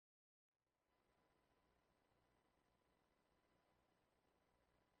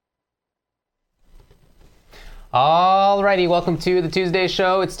Alrighty, welcome to the Tuesday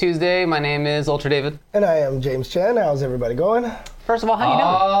show. It's Tuesday. My name is Ultra David. And I am James Chen. How's everybody going? First of all, how you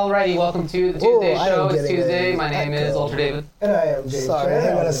doing? Alrighty, welcome to the Tuesday show. It's Tuesday. My name is Ultra David. And I am James Chen.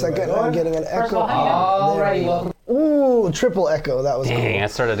 Hang on a second. I'm getting an echo. First of all, how you doing? Alrighty, welcome. Ooh, triple echo. That was Dang, cool.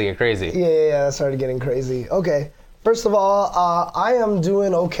 that started to get crazy. Yeah, that started getting crazy. Okay. First of all, I am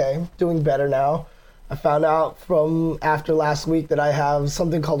doing okay. Doing better now. I found out from after last week that I have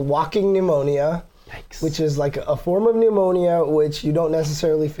something called walking pneumonia. Yikes. Which is like a form of pneumonia which you don't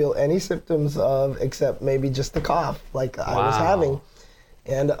necessarily feel any symptoms of except maybe just the cough like I was having.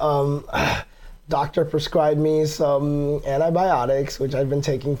 And doctor prescribed me some antibiotics, which I've been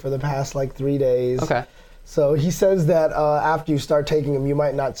taking for the past like 3 days. Okay. So he says that after you start taking them, you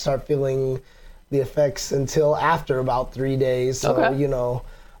might not start feeling the effects until after about 3 days. So, Okay. you know,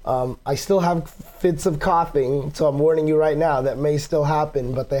 I still have fits of coughing, so I'm warning you right now that may still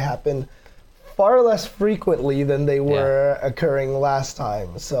happen, but they happen far less frequently than they were occurring last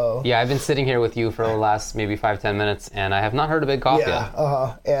time. So Yeah, I've been sitting here with you for the last maybe 5-10 minutes, and I have not heard a big cough yet.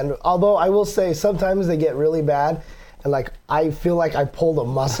 And although I will say sometimes they get really bad, and like I feel like I pulled a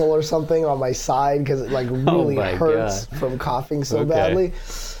muscle or something on my side because it like really hurts from coughing so badly.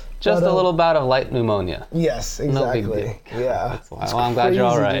 Just a little bout of light pneumonia. Yes, No big exactly. deal. Yeah. That's why. Well, I'm glad you're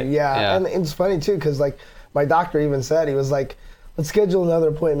all right. Yeah, and it's funny too because like my doctor even said, he was like, let's schedule another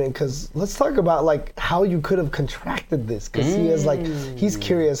appointment because let's talk about like how you could have contracted this because he is like, he's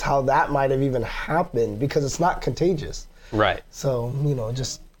curious how that might have even happened because it's not contagious. Right. So, you know,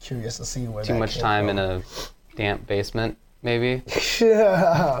 just curious to see where Too much time in a damp basement, maybe?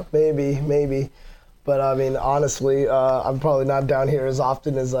 Yeah, maybe. But I mean, honestly, I'm probably not down here as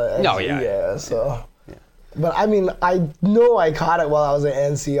often as so. But I mean, I know I caught it while I was at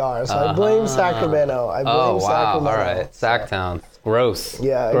NCR, so I blame Sacramento. Sacramento. All right. Sacktown. Gross.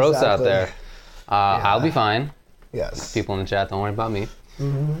 Yeah, Gross exactly. out there. I'll be fine. Yes. People in the chat, don't worry about me.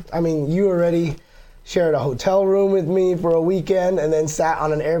 I mean, you already shared a hotel room with me for a weekend and then sat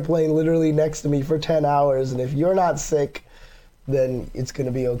on an airplane literally next to me for 10 hours. And if you're not sick, then it's going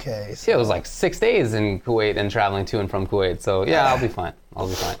to be okay. So. Yeah, it was like 6 days in Kuwait and traveling to and from Kuwait. So yeah, I'll be fine.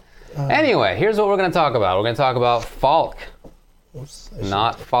 Anyway, here's what we're going to talk about. We're going to talk about Falk,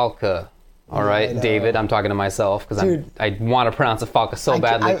 not Falca. All right, David, I'm talking to myself because I want to pronounce it Falca so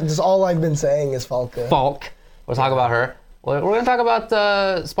badly. That's all I've been saying is Falca. Falk. We'll talk about her. We're going to talk about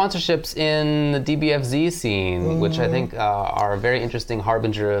sponsorships in the DBFZ scene, which I think are a very interesting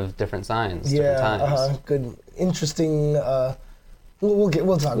harbinger of different signs, different times. Good, interesting.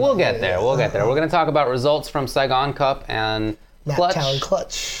 We'll talk. We'll get there. We're going to talk about results from Saigon Cup and Clutch. Naptown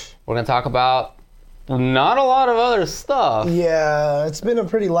Clutch. We're going to talk about not a lot of other stuff. Yeah, it's been a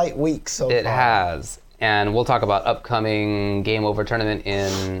pretty light week so far. It has. And we'll talk about upcoming Game Over tournament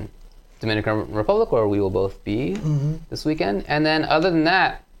in Dominican Republic, where we will both be this weekend. And then other than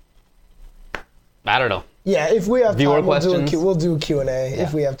that, I don't know. Yeah, if we have time, questions. we'll do Q&A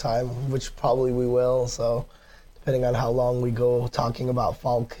if we have time, which probably we will. So depending on how long we go talking about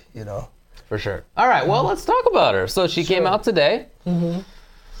Falk, you know. For sure. All right, well, let's talk about her. So she came out today.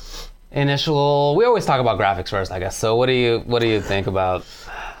 We always talk about graphics first, I guess. So what do you think about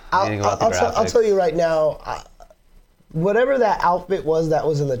the graphics? I'll tell you right now, whatever that outfit was that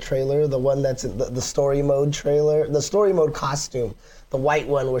was in the trailer, the one that's in the story mode trailer, the story mode costume, the white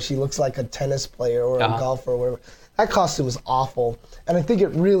one where she looks like a tennis player or a golfer or whatever, that costume is awful. And I think it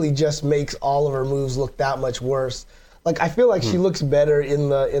really just makes all of her moves look that much worse. Like, I feel like she looks better in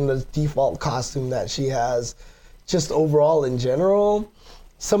the default costume that she has, just overall in general.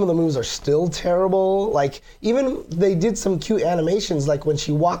 Some of the moves are still terrible. Like, even they did some cute animations, like when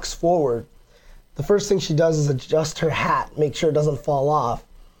she walks forward, the first thing she does is adjust her hat, make sure it doesn't fall off,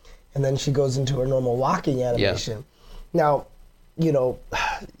 and then she goes into her normal walking animation. Yeah. Now, you know,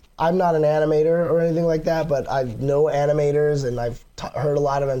 I'm not an animator or anything like that, but I know animators and I've heard a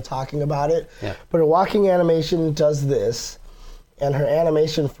lot of them talking about it. Yeah. But her walking animation does this, and her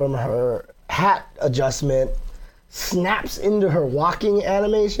animation from her hat adjustment snaps into her walking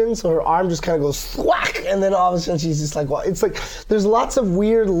animation, so her arm just kind of goes thwack, and then all of a sudden she's just like, well, it's like there's lots of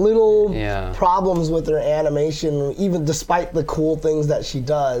weird little problems with her animation, even despite the cool things that she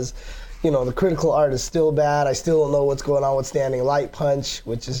does. You know, the critical art is still bad. I still don't know what's going on with Standing Light Punch,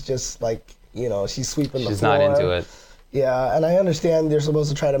 which is just like, you know, she's sweeping the floor. She's not into it. Yeah, and I understand they're supposed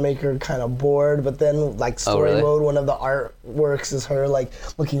to try to make her kind of bored, but then like story mode, one of the artworks is her like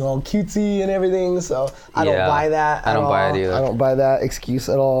looking all cutesy and everything, so I don't buy that I don't buy it either. I don't buy that excuse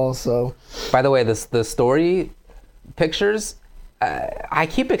at all, so. By the way, the story pictures, I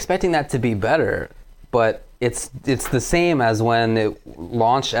keep expecting that to be better, but it's the same as when it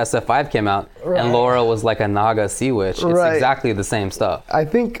launched SF5 came out and Right. Laura was like a Naga sea witch. It's Right. exactly the same stuff. I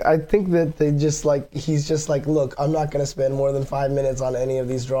think that they just like, he's just like, look, I'm not gonna spend more than 5 minutes on any of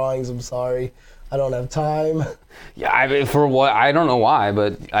these drawings. I'm sorry, I don't have time. Yeah, I mean, for what, I don't know why,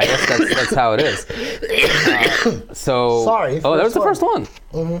 but I guess that's how it is. So Sorry, Oh, that was the first first one.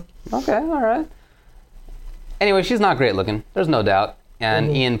 Mm-hmm. Okay, all right. Anyway, she's not great looking. There's no doubt.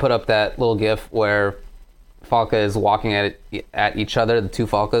 And Ian put up that little gif where Falca is walking at each other, the two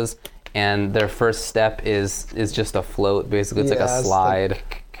Falcas, and their first step is just a float. Basically, it's like Yeah, a it's slide.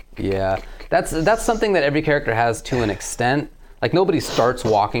 Yeah, that's something that every character has to an extent. Like nobody starts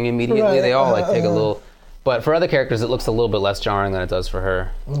walking immediately. Right, They all like take a little. But for other characters, it looks a little bit less jarring than it does for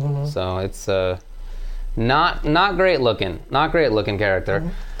her. So it's not great looking. Not great looking character.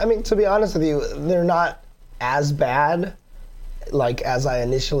 I mean, to be honest with you, they're not as bad, like, as I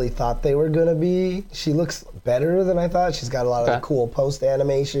initially thought they were gonna be. She looks better than I thought. She's got a lot of Okay. the cool post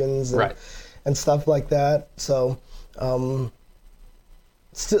animations and, Right. and stuff like that. So,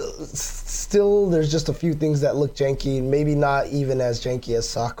 still, there's just a few things that look janky. Maybe not even as janky as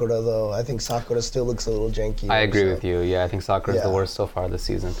Sakura, though. I think Sakura still looks a little janky. I agree with you. Yeah, I think Sakura's the Yeah. worst so far this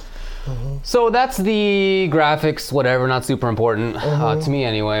season. So that's the graphics, whatever, not super important to me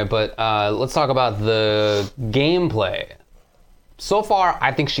anyway. But let's talk about the gameplay. So far,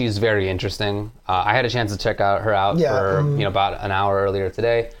 I think she's very interesting. I had a chance to check her out Yeah, for about an hour earlier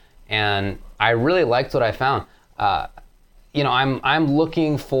today, and I really liked what I found. I'm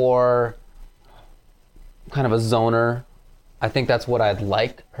looking for kind of a zoner. I think that's what I'd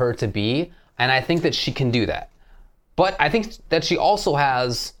like her to be, and I think that she can do that. But I think that she also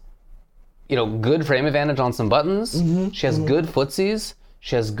has, good frame advantage on some buttons. She has good footsies.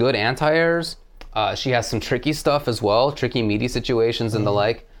 She has good anti-airs. She has some tricky stuff as well, tricky meaty situations and the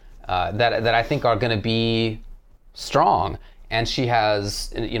like, that I think are going to be strong. And she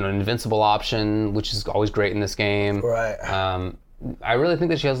has, an invincible option, which is always great in this game. Right. I really think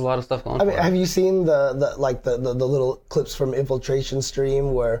that she has a lot of stuff going for her. Have you seen the little clips from Infiltration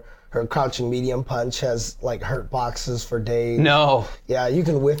Stream where her crouching medium punch has like hurt boxes for days? No. Yeah, you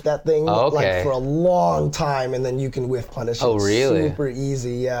can whiff that thing Okay. like for a long time, and then you can whiff punish it. Oh, really? Super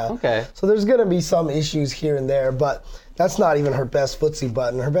easy, yeah. Okay. So there's gonna be some issues here and there, but that's not even her best footsie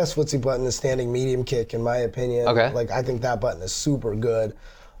button. Her best footsie button is standing medium kick, in my opinion. Okay. Like, I think that button is super good.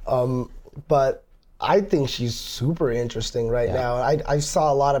 But I think she's super interesting right now. I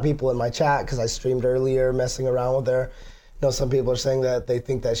saw a lot of people in my chat, because I streamed earlier messing around with her. Some people are saying that they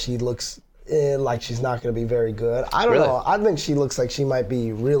think that she looks like she's not going to be very good. I don't Really? know. I think she looks like she might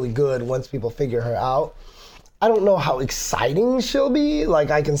be really good once people figure her out. I don't know how exciting she'll be. Like,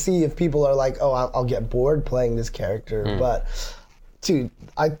 I can see if people are like, oh, I'll get bored playing this character. But, dude,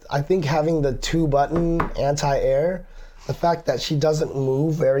 I think having the 2-button anti-air, the fact that she doesn't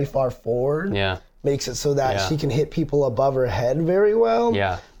move very far forward, Yeah. makes it so that Yeah. she can hit people above her head very well.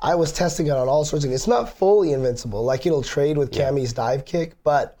 Yeah. I was testing it on all sorts of. It's not fully invincible. Like, it'll trade with Cammy's dive kick,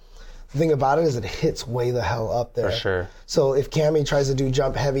 but the thing about it is it hits way the hell up there. For sure. So if Cammy tries to do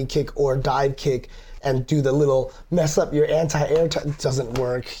jump heavy kick or dive kick and do the little mess up your anti-air, it doesn't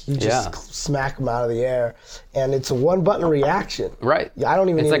work. You just smack them out of the air, and it's a 1-button reaction. Right. Yeah, I don't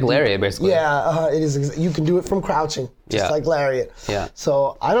even. It's need like to Lariat, basically. Yeah, it is. You can do it from crouching, just like Lariat. Yeah.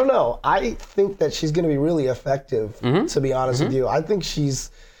 So I don't know. I think that she's going to be really effective. To be honest with you, I think she has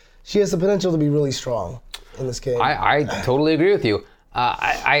the potential to be really strong in this game. I totally agree with you.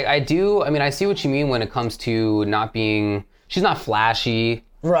 I do. I mean, I see what you mean when it comes to not being. She's not flashy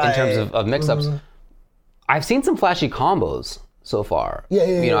in terms of mix-ups. I've seen some flashy combos so far.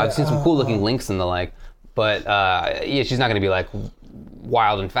 Yeah. I've seen some cool looking links and the like, but she's not going to be like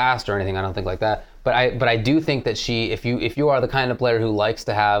wild and fast or anything. I don't think like that. But I do think that if you are the kind of player who likes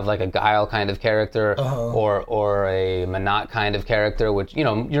to have like a Guile kind of character or a Menat kind of character, which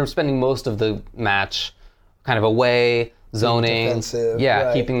you're spending most of the match kind of away, zoning,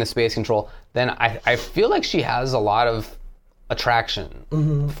 defensive, keeping the space control, then I feel like she has a lot of attraction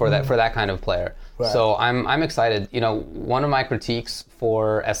for that kind of player. Right. So I'm excited. One of my critiques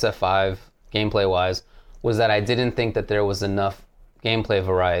for SF5 gameplay wise was that I didn't think that there was enough gameplay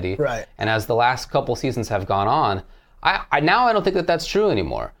variety. Right. And as the last couple seasons have gone on, I don't think that that's true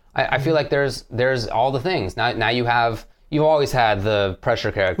anymore. I feel like there's all the things. Now you've always had the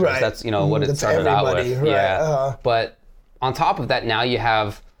pressure characters. Right. That's what it started out with. Right. Yeah. But on top of that, now you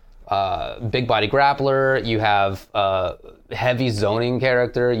have big body grappler, you have heavy zoning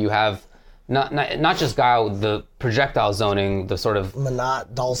character, you have not just Guile, the projectile zoning, the sort of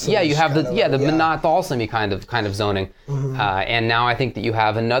Menat, Dhalsim. Yeah, you have the Menat Dhalsim kind of zoning, and now I think that you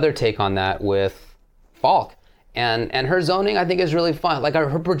have another take on that with Falk. And her zoning, I think, is really fun. Like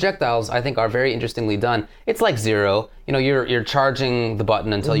her projectiles, I think, are very interestingly done. It's like Zero. You know, you're charging the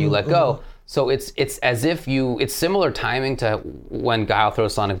button until you let go. So it's as if it's similar timing to when Guile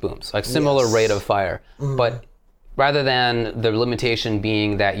throws sonic booms, like similar rate of fire. But rather than the limitation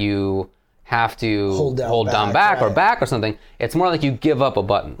being that you have to hold down back or back or something, it's more like you give up a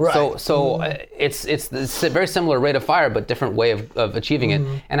button. Right. So it's a very similar rate of fire, but different way of achieving it.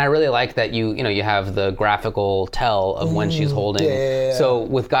 And I really like that you have the graphical tell of when she's holding. Yeah. So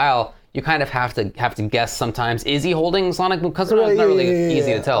with Guile, you kind of have to guess sometimes, is he holding sonic boom? Because it's not really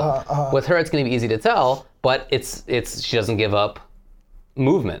easy to tell. With her, it's going to be easy to tell, but she doesn't give up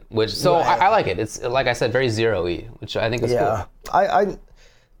movement, which I like it. It's, like I said, very Zero-y, which I think is cool.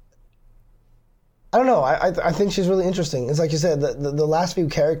 I don't know. I think she's really interesting. It's like you said, the last few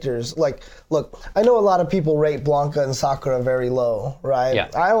characters, like, look, I know a lot of people rate Blanca and Sakura very low, right? Yeah.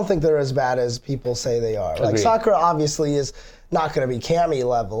 I don't think they're as bad as people say they are. Like, Sakura obviously is not going to be Cammy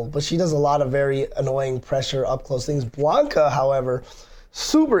level, but she does a lot of very annoying pressure up close things. Blanca, however,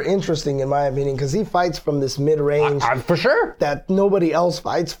 super interesting in my opinion, because he fights from this mid-range for sure that nobody else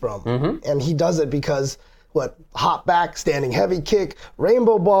fights from. And he does it because hop back, standing heavy kick,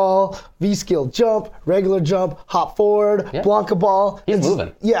 rainbow ball, V-skill jump, regular jump, hop forward, Blanca ball. He's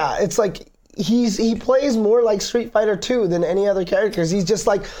moving. Yeah, it's like he plays more like Street Fighter 2 than any other characters. He's just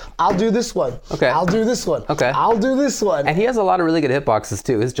like, I'll do this one. Okay. I'll do this one. Okay. I'll do this one. And he has a lot of really good hitboxes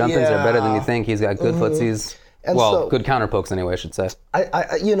too. His jump-ins are better than you think. He's got good footsies. And good counter pokes anyway, I should say.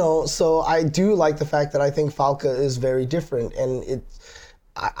 So I do like the fact that I think Falca is very different, and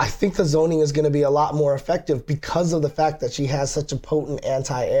I think the zoning is going to be a lot more effective because of the fact that she has such a potent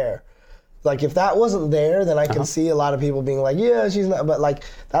anti-air. Like, if that wasn't there, then I can see a lot of people being like, yeah, she's not, but like,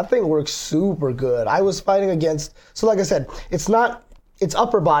 that thing works super good. I was fighting against, so like I said, it's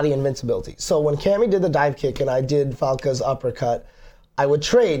upper body invincibility. So when Cammy did the dive kick and I did Falca's uppercut, I would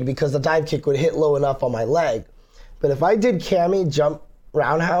trade because the dive kick would hit low enough on my leg. But if I did Cammy jump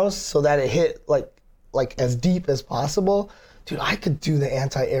roundhouse so that it hit like as deep as possible, dude, I could do the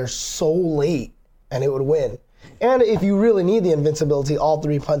anti-air so late and it would win. And if you really need the invincibility, all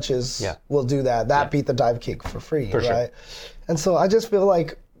three punches will do that. That beat the dive kick for free, right? Sure. And so I just feel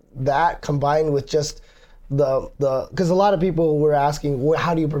like that combined with just because a lot of people were asking,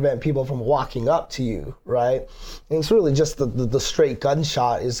 how do you prevent people from walking up to you, right? And it's really just the straight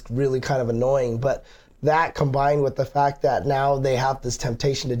gunshot is really kind of annoying, but that combined with the fact that now they have this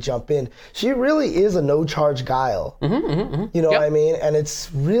temptation to jump in, she really is a no-charge Guile. You know what I mean? And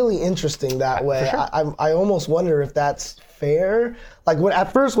it's really interesting that way. Sure. I almost wonder if that's fair. Like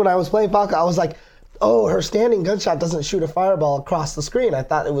at first when I was playing Falca, I was like, oh, her standing gunshot doesn't shoot a fireball across the screen. I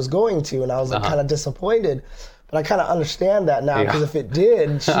thought it was going to, and I was like kind of disappointed. But I kind of understand that now, because if it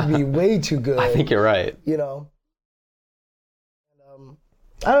did, she'd be way too good. I think you're right. You know?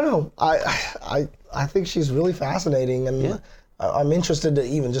 I don't know. I think she's really fascinating, and I'm interested to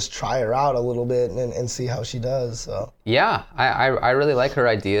even just try her out a little bit and see how she does. So. Yeah, I really like her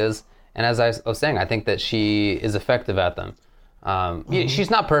ideas, and as I was saying, I think that she is effective at them. She's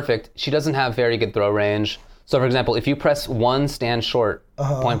not perfect. She doesn't have very good throw range. So, for example, if you press one stand short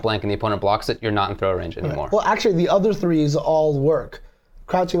point blank and the opponent blocks it, you're not in throw range anymore. Well, actually, the other threes all work.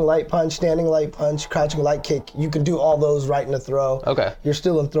 Crouching light punch, standing light punch, crouching light kick. You can do all those right in the throw. Okay. You're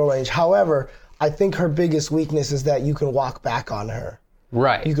still in throw range. However, I think her biggest weakness is that you can walk back on her.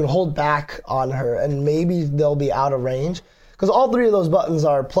 Right. You can hold back on her, and maybe they'll be out of range. Because all three of those buttons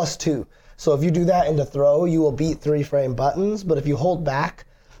are +2. So if you do that into throw, you will beat 3-frame buttons. But if you hold back,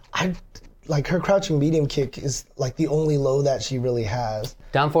 like her crouching medium kick is like the only low that she really has.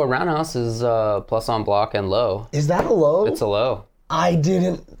 Down forward roundhouse is plus on block and low. Is that a low? It's a low. I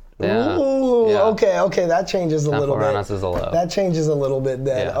didn't. Yeah. Ooh, yeah. Okay. That changes a little bit. Roundhouse is a low. That changes a little bit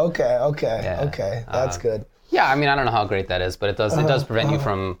then. Yeah. Okay. That's good. Yeah, I mean, I don't know how great that is, but it does prevent you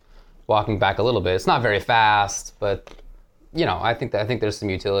from walking back a little bit. It's not very fast, but I think there's some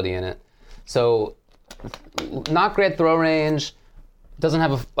utility in it. So, not great throw range. Doesn't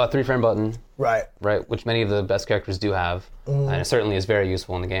have a 3-frame button. Right. Which many of the best characters do have, and it certainly is very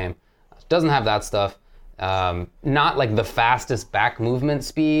useful in the game. Doesn't have that stuff. Not like the fastest back movement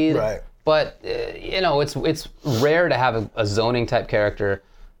speed, right? But it's rare to have a zoning type character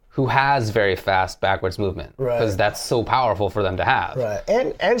who has very fast backwards movement, because that's so powerful for them to have.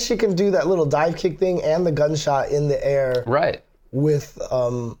 Right, and she can do that little dive kick thing and the gunshot in the air. Right. With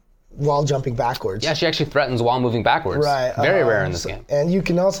while jumping backwards. Yeah, she actually threatens while moving backwards. Right. Very rare in this game. And you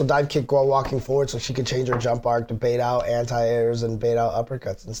can also dive kick while walking forward, so she can change her jump arc to bait out anti-airs and bait out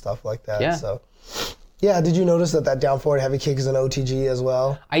uppercuts and stuff like that. Yeah. So. Yeah, did you notice that down forward heavy kick is an OTG as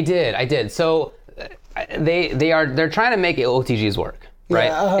well? I did. So they're trying to make OTGs work.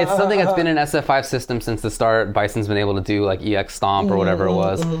 Right, it's something that's been in SF5 system since the start. Bison's been able to do like EX Stomp or whatever it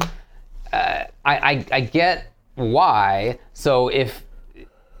was. I get why. So if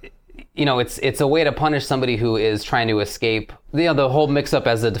it's a way to punish somebody who is trying to escape. The whole mix-up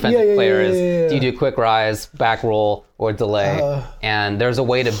as a defensive player is do you do quick rise, back roll, or delay? And there's a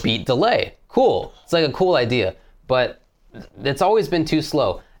way to beat delay. Cool. It's like a cool idea, but it's always been too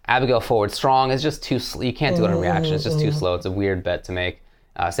slow. Abigail forward strong is just too slow. You can't do it on reaction. It's just too slow. It's a weird bet to make.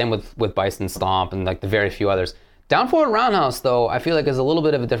 Same with Bison Stomp and like the very few others. Down forward roundhouse, though, I feel like is a little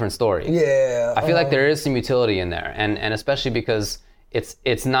bit of a different story. Yeah. I feel like there is some utility in there, and especially because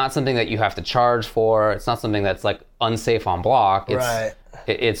it's not something that you have to charge for. It's not something that's like unsafe on block.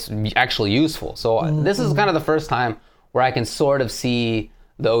 It's actually useful. So this is kind of the first time where I can sort of see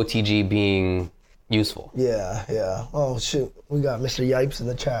the OTG being useful. Yeah. Oh, shoot. We got Mr. Yipes in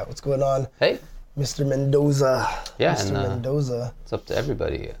the chat. What's going on? Hey. Mr. Mendoza. Yeah, Mr. Mendoza. It's up to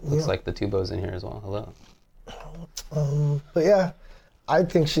everybody. It looks like the Tubo's in here as well. Hello. But yeah, I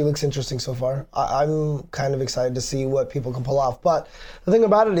think she looks interesting so far. I'm kind of excited to see what people can pull off. But the thing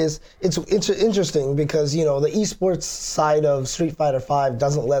about it is, it's interesting because, the esports side of Street Fighter V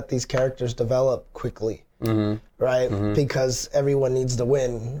doesn't let these characters develop quickly. Right? Because everyone needs to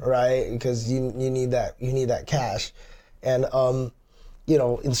win, right? Because you need that cash. And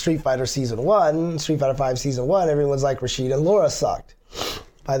in Street Fighter Season 1, Street Fighter V Season 1, everyone's like, Rashid and Laura sucked.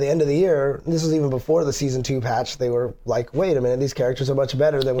 By the end of the year, this was even before the Season 2 patch, they were like, wait a minute, these characters are much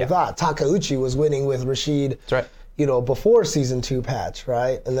better than we thought. Takeuchi was winning with Rashid, that's right. Before Season 2 patch,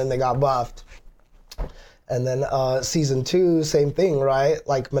 right? And then they got buffed. And then Season 2, same thing, right?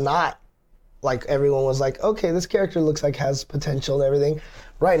 Like Menat, like everyone was like, okay, this character looks like has potential and everything.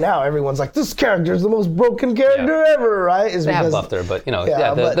 Right now, everyone's like, this character is the most broken character ever, right? They have buffed her, but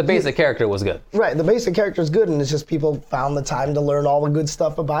the basic character was good. Right, the basic character is good, and it's just people found the time to learn all the good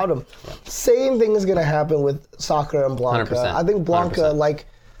stuff about him. Yeah. Same thing is going to happen with Sakura and Blanca. 100%. I think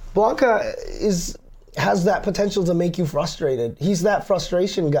Blanca has that potential to make you frustrated. He's that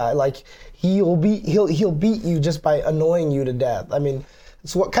frustration guy. Like he'll beat you just by annoying you to death. I mean,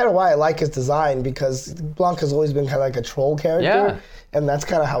 it's kind of why I like his design, because Blanca's always been kind of like a troll character. Yeah. And that's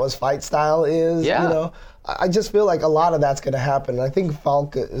kind of how his fight style is, I just feel like a lot of that's going to happen. And I think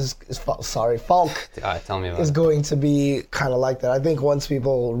Falk is going to be kind of like that. I think once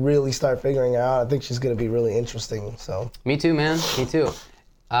people really start figuring it out, I think she's going to be really interesting. So. Me too, man. Me too.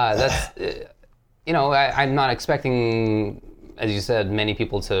 That's, I'm not expecting, as you said, many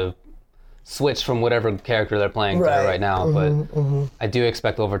people to switch from whatever character they're playing to her right now. But I do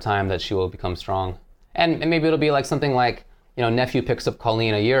expect over time that she will become strong. And maybe it'll be like something like, Nephew picks up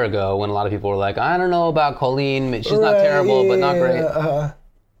Colleen a year ago when a lot of people were like, I don't know about Colleen. She's not terrible, but not great.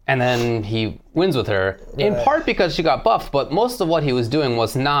 And then he wins with her, in part because she got buffed, but most of what he was doing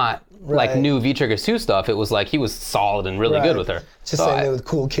was not like new V-Trigger 2 stuff. It was like he was solid and really good with her. Just same thing with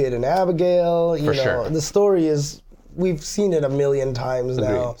Cool Kid and Abigail. Sure. The story is, we've seen it a million times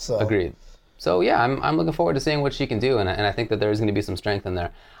now. So. Agreed. So yeah, I'm looking forward to seeing what she can do, and I think that there's going to be some strength in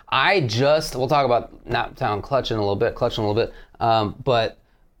there. We'll talk about Naptown Clutch in a little bit, but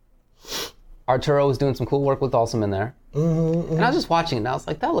Arturo was doing some cool work with Dhalsim in there. And I was just watching it, and I was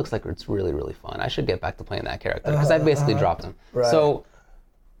like, that looks like it's really, really fun. I should get back to playing that character, because I basically dropped him. Right. So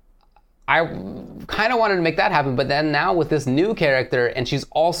I kind of wanted to make that happen, but then now with this new character, and she's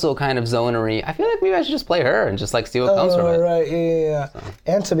also kind of zonery, I feel like maybe I should just play her and just like see what comes from it. Right, yeah. So.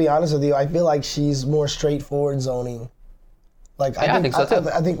 And to be honest with you, I feel like she's more straightforward zoning. Like I think so too.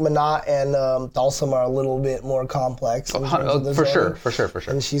 I think Menat and Dhalsim are a little bit more complex. For sure.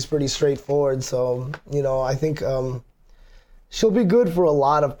 And she's pretty straightforward, so I think she'll be good for a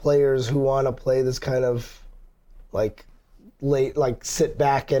lot of players who want to play this kind of sit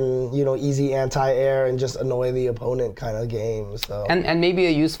back and easy anti-air and just annoy the opponent kind of game. So and maybe a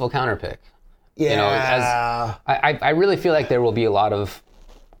useful counter pick. Yeah. I really feel like there will be a lot of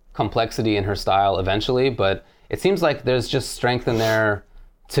complexity in her style eventually, but it seems like there's just strength in there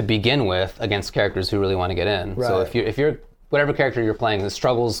to begin with against characters who really want to get in. Right. So if you're whatever character you're playing, the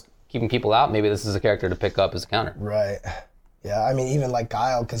struggles keeping people out, maybe this is a character to pick up as a counter. Right. Yeah, I mean, even like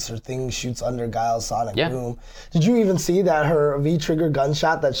Guile, because her thing shoots under Guile's Sonic Boom. Did you even see that her V-trigger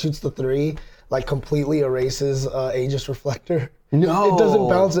gunshot that shoots the 3 completely erases Aegis Reflector? No. It doesn't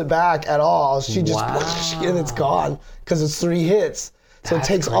bounce it back at all. She just and it's gone because it's 3 hits. So it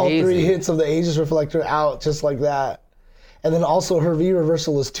takes all 3 hits of the Aegis Reflector out just like that. And then also her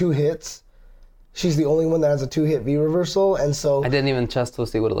V-reversal is 2 hits. She's the only one that has a 2-hit V-reversal, and so... I didn't even test to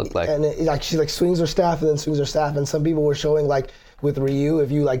see what it looked like. And she swings her staff and then swings her staff, and some people were showing with Ryu.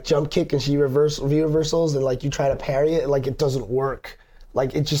 If you like jump kick and she reversals and like you try to parry it, like it doesn't work.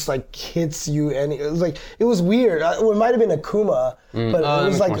 Like it just like hits you, and it was weird. It might have been Akuma, but it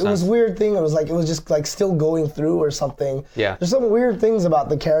was like it was a weird thing. It was just like still going through or something. Yeah. There's some weird things about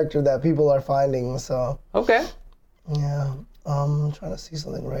the character that people are finding. So. Okay. Yeah. I'm trying to see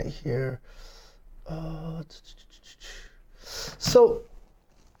something right here. So,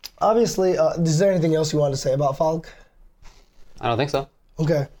 obviously, is there anything else you want to say about Falk? I don't think so.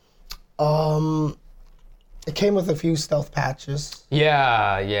 Okay. It came with a few stealth patches.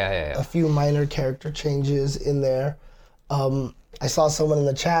 Yeah. A few minor character changes in there. I saw someone in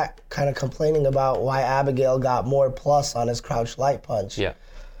the chat kind of complaining about why Abigail got more plus on his crouch light punch. Yeah.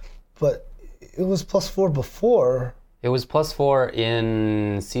 But it was +4 before. It was +4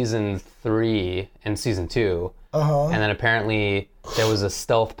 in season 3 and season 2. And then apparently there was a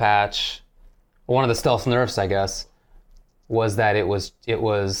stealth patch. One of the stealth nerfs, I guess, was that it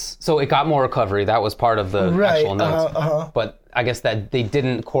was so it got more recovery. That was part of the actual notes. But I guess that they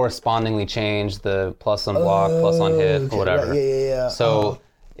didn't correspondingly change the plus on block, plus on hit, or whatever. Right, yeah. So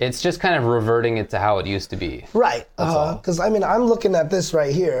it's just kind of reverting it to how it used to be. Right. Because I mean, I'm looking at this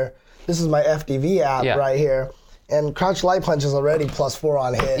right here. This is my FDV app right here. And crouch light punch is already +4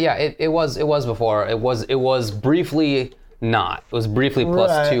 on hit. Yeah, it was before. It was briefly not. It was briefly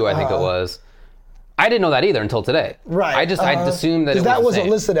 +2, I think it was. I didn't know that either until today. Right. I assumed that it was that the wasn't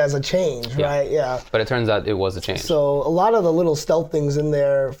same. listed as a change, right? Yeah. But it turns out it was a change. So a lot of the little stealth things in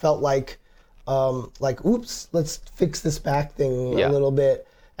there felt like oops, let's fix this back thing a little bit.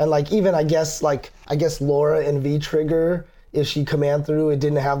 And like even I guess Laura in V-Trigger, if she command threw, it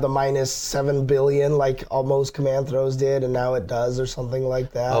didn't have the -7 billion like most command throws did, and now it does or something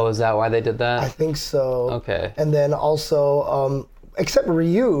like that. Oh, is that why they did that? I think so. Okay. And then also, except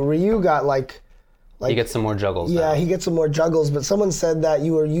Ryu got like he gets some more juggles. Yeah, now. he gets some more juggles, but someone said that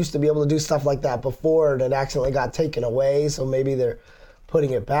you were used to be able to do stuff like that before and it accidentally got taken away, so maybe they're putting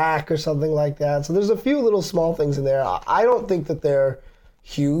it back or something like that. So there's a few little small things in there. I don't think that they're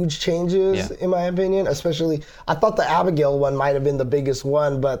huge changes in my opinion, especially I thought the Abigail one might have been the biggest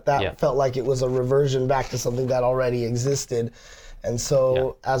one, but that felt like it was a reversion back to something that already existed. And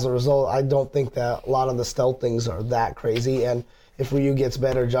so as a result, I don't think that a lot of the stealth things are that crazy. And if Ryu gets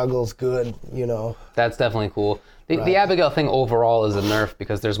better juggles, good, you know. That's definitely cool. The Abigail thing overall is a nerf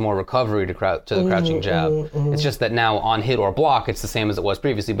because there's more recovery to the crouching jab. It's just that now on hit or block, it's the same as it was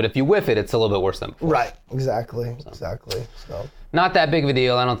previously. But if you whiff it, it's a little bit worse than before. Right, exactly. So not that big of a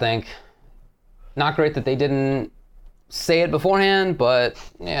deal, I don't think. Not great that they didn't say it beforehand, but,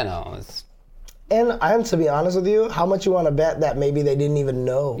 you know, it's... And to be honest with you, how much you want to bet that maybe they didn't even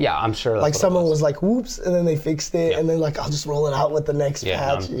know? Yeah, I'm sure that's like someone was like, whoops, and then they fixed it, and then like, I'll just roll it out with the next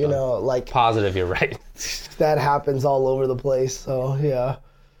patch, you know, like... Positive, you're right. That happens all over the place, so yeah.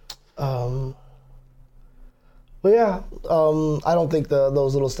 But yeah, I don't think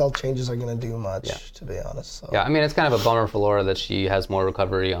those little stealth changes are going to do much, to be honest. So. Yeah, I mean, it's kind of a bummer for Laura that she has more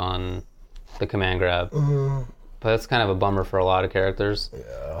recovery on the command grab. But that's kind of a bummer for a lot of characters.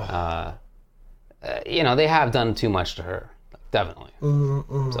 Yeah. You know, they have done too much to her, definitely.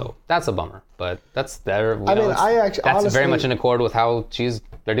 So that's a bummer, but that's their. That's honestly, very much in accord with how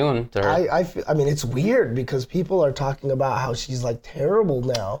they're doing to her. I mean, it's weird because people are talking about how she's like terrible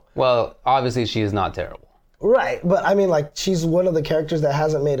now. Well, obviously she is not terrible. Right, but I mean, like she's one of the characters that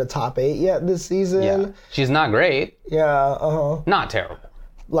hasn't made a top 8 yet this season. Yeah, she's not great. Yeah, Not terrible.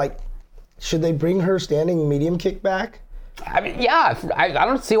 Like, should they bring her standing medium kick back? I mean, yeah, I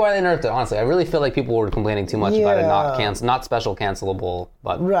don't see why they nerfed it, honestly. I really feel like people were complaining too much about it not special cancelable,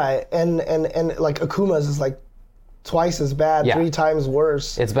 but... Right, and like Akuma's is like twice as bad, 3 times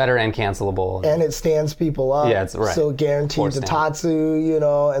worse. It's better and cancelable. And it stands people up. Yeah, it's right. So guaranteed to Tatsu, you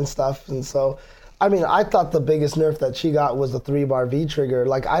know, and stuff. And so, I mean, I thought the biggest nerf that she got was the 3-bar V-trigger.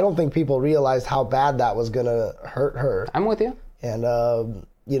 Like, I don't think people realized how bad that was going to hurt her. I'm with you. And,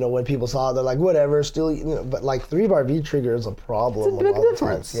 you know, when people saw it, they're like, whatever, still, you know, but like 3-bar V-trigger is a problem. It's a big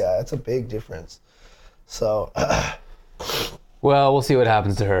difference. Yeah, it's a big difference. So. Well, we'll see what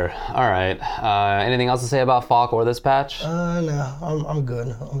happens to her. All right. Anything else to say about Falk or this patch? No, I'm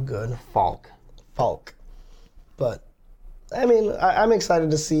good. Falk. But, I mean, I'm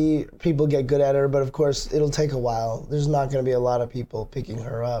excited to see people get good at her, but of course, it'll take a while. There's not going to be a lot of people picking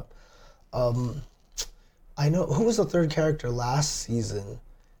her up. I know, who was the third character last season?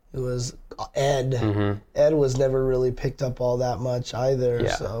 It was Ed. Ed was never really picked up all that much either.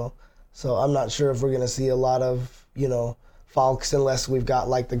 Yeah. So I'm not sure if we're going to see a lot of, you know, Falks unless we've got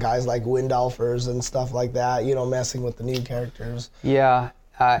like the guys like Windalfers and stuff like that, you know, messing with the new characters. Yeah.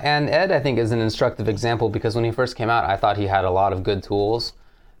 And Ed, I think, is an instructive example because when he first came out, I thought he had a lot of good tools.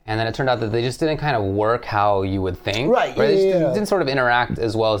 And then it turned out that they just didn't kind of work how you would think. Right, They just yeah. didn't sort of interact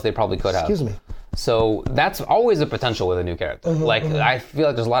as well as they probably could have. Excuse me. So that's always a potential with a new character. I feel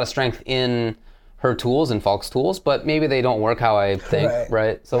like there's a lot of strength in her tools and Falk's tools, but maybe they don't work how I think,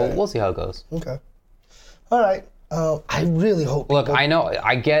 right? So we'll see how it goes. Okay. All right. I really hope. Look, I know,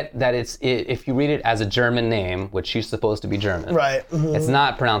 I get that if you read it as a German name, which she's supposed to be German, Right. it's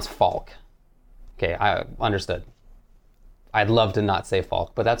not pronounced Falk. Okay, I understood. I'd love to not say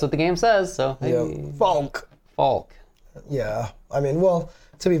Falk, but that's what the game says, so hey. Falk. Falk. Yeah. I mean, well,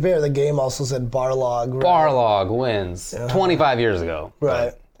 to be fair, the game also said Barlog. Right? Barlog wins 25 years ago.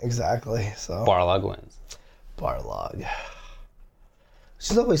 Right. Exactly. So Barlog wins. Barlog.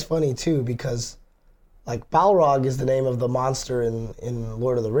 Which is always funny too, because like Balrog is the name of the monster in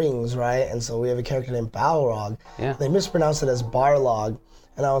Lord of the Rings, right? And so we have a character named Balrog. Yeah. They mispronounced it as Barlog,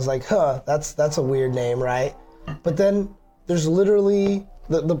 and I was like, that's a weird name, right? But then there's literally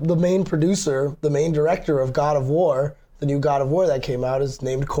the main producer, the main director of God of War, the new God of War that came out is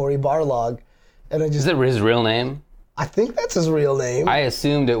named Cory Barlog, and Is it his real name? I think that's his real name. I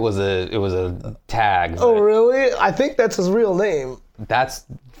assumed it was a tag. Oh really? I think that's his real name. That's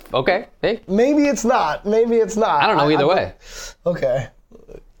okay. Hey, Maybe it's not. Maybe it's not. I don't know either way. Okay.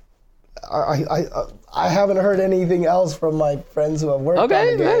 I haven't heard anything else from my friends who have worked on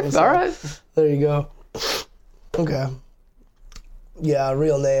the game. Okay, all right. There you go. Okay. Yeah,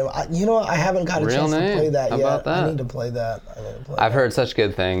 real name. I haven't got a Real chance to name? play that How yet. about that? I need to play that. I've heard such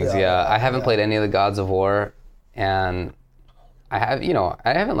good things. Yeah, I haven't played any of the Gods of War, and I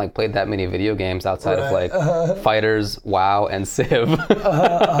haven't like played that many video games outside of like Fighters, WoW, and Civ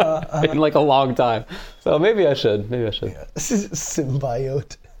in like a long time. So maybe I should.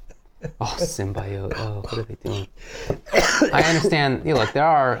 Symbiote. Oh, Symbiote. Oh, what are they doing? I understand. Look, there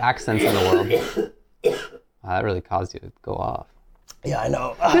are accents in the world. That really caused you to go off. Yeah, I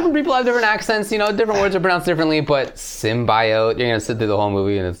know. Different people have different accents. Different words are pronounced differently. But Symbiote, you're gonna sit through the whole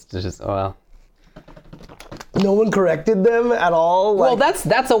movie and it's just well. No one corrected them at all. Well,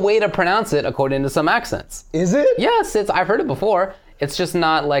 that's a way to pronounce it according to some accents. Is it? Yes, I've heard it before. It's just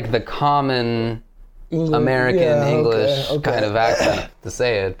not like the common American English kind of accent to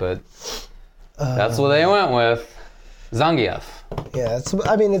say it, but that's what they went with. Zangief. Yeah,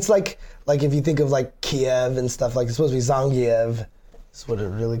 it's like if you think of like Kiev and stuff, like it's supposed to be Zangief. That's what it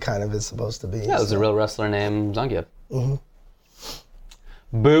really kind of is supposed to be. Yeah, there's a real wrestler named Zangief.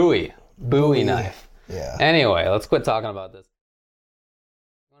 Bowie knife. Yeah. Anyway, let's quit talking about this.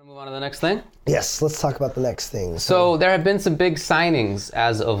 You want to move on to the next thing? Yes, let's talk about the next thing. So there have been some big signings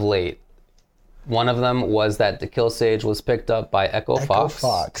as of late. One of them was that the Kill Sage was picked up by Echo Fox.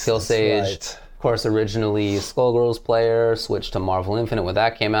 Kill Sage, right. Of course, originally Skullgirls player, switched to Marvel Infinite when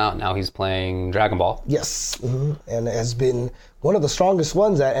that came out. Now he's playing Dragon Ball. Yes, and has been one of the strongest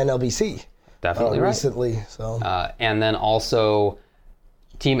ones at NLBC. Definitely right. Recently, so. And then also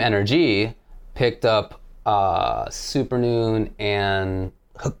Team NRG picked up Supernoon and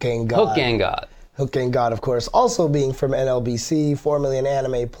Hook Gang God. Hook Gang God, of course, also being from NLBC, 4 million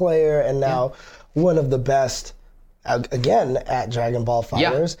anime player, and now one of the best, again, at Dragon Ball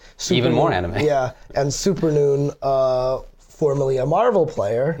FighterZ. Yeah, even more anime. Yeah, and Supernoon, formerly a Marvel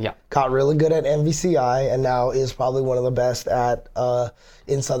player, got really good at MVCI, and now is probably one of the best at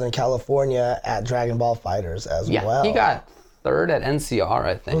in Southern California at Dragon Ball FighterZ as well. He got third at NCR,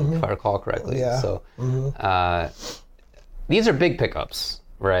 I think, if I recall correctly. Yeah. So these are big pickups.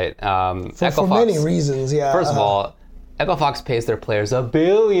 Right. For many reasons, yeah. First of all, Echo Fox pays their players $1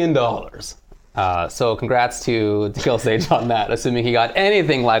 billion. So congrats to Kill Sage on that, assuming he got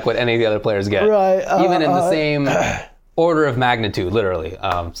anything like what any of the other players get. Right. Even in the same order of magnitude, literally.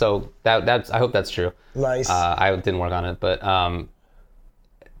 So that's I hope that's true. Nice. I didn't work on it, but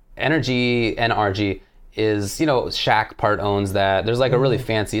NRG is, Shaq part owns that. There's like a really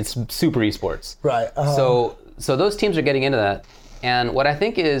fancy, it's super esports. Right. So those teams are getting into that. And what I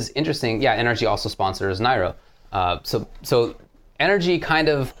think is interesting, NRG also sponsors Nairo. So NRG kind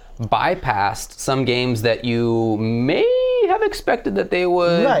of bypassed some games that you may have expected that they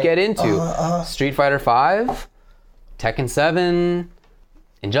would get into. Street Fighter V, Tekken 7,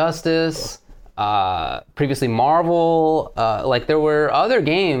 Injustice, previously Marvel. Like there were other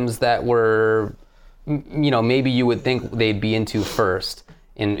games that were, maybe you would think they'd be into first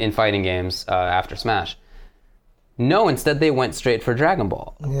in fighting games after Smash. No, instead they went straight for Dragon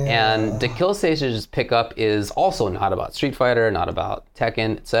Ball. Yeah. And the Kill Sage's pickup is also not about Street Fighter, not about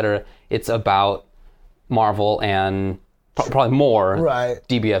Tekken, etc. It's about Marvel and probably more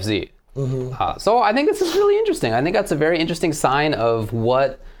DBFZ So I think this is really interesting. I think that's a very interesting sign of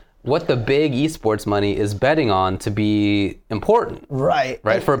what the big esports money is betting on to be important. Right.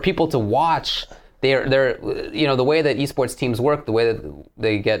 For people to watch. They're the way that esports teams work, the way that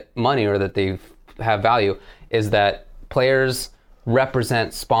they get money or that they have value is that players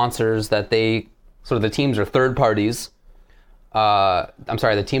represent sponsors that the teams are third parties.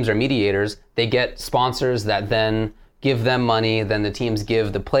 The teams are mediators. They get sponsors that then give them money. Then the teams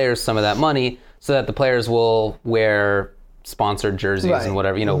give the players some of that money so that the players will wear sponsored jerseys and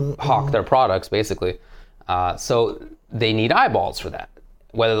whatever, hawk their products basically. So they need eyeballs for that.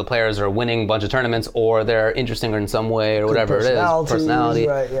 Whether the players are winning a bunch of tournaments or they're interesting in some way or whatever it is, personality.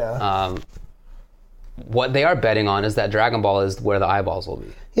 Right, yeah. What they are betting on is that Dragon Ball is where the eyeballs will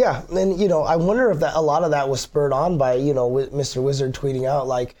be. Yeah, and I wonder if a lot of that was spurred on by Mr. Wizard tweeting out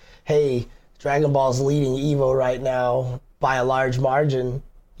like, "Hey, Dragon Ball's leading Evo right now by a large margin."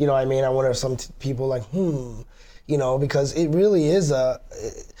 You know what I mean? I wonder if some people like, because it really is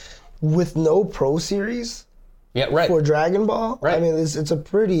with no Pro Series. Yeah, right. For Dragon Ball, right. I mean, it's a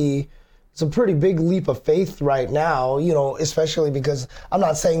pretty big leap of faith right now. Especially because I'm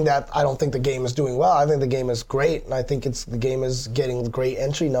not saying that I don't think the game is doing well. I think the game is great, and I think the game is getting great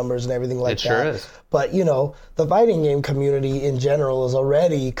entry numbers and everything like that. It sure is. But the fighting game community in general is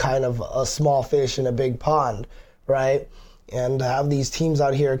already kind of a small fish in a big pond, right? And to have these teams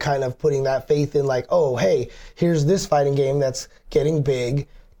out here kind of putting that faith in, like, oh, hey, here's this fighting game that's getting big.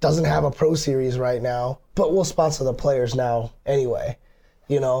 Doesn't have a Pro Series right now, but we'll sponsor the players now anyway,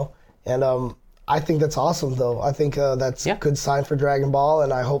 And I think that's awesome, though. I think that's a good sign for Dragon Ball,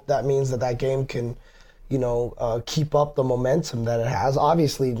 and I hope that means that game can, keep up the momentum that it has.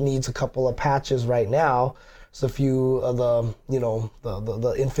 Obviously, it needs a couple of patches right now. There's a few of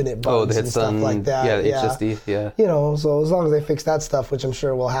the infinite bugs and stuff like that. Yeah, HSD, yeah. So as long as they fix that stuff, which I'm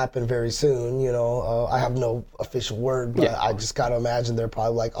sure will happen very soon, I have no official word, but I just got to imagine they're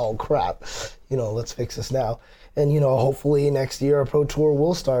probably like, oh crap, let's fix this now. And, hopefully next year a Pro Tour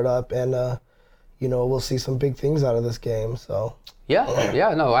will start up and, we'll see some big things out of this game, so.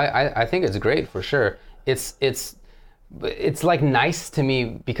 I think it's great for sure. It's like nice to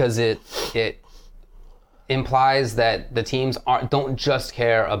me because it implies that the teams don't just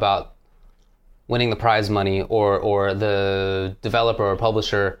care about winning the prize money or the developer or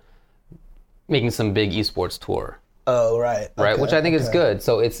publisher making some big esports tour. Oh, right. Right, okay, which I think is good.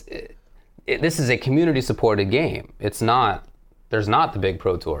 So this is a community supported game. There's not the big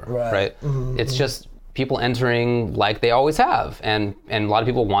pro tour, right? Mm-hmm, it's just people entering like they always have, and a lot of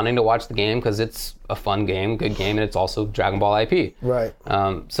people wanting to watch the game because it's a fun game, good game, and it's also Dragon Ball IP. Right.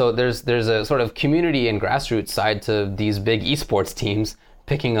 So there's a sort of community and grassroots side to these big esports teams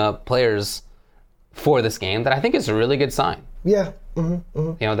picking up players for this game that I think is a really good sign. Yeah. Mm-hmm,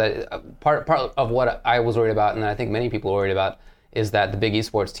 mm-hmm. That part of what I was worried about, and I think many people are worried about, is that the big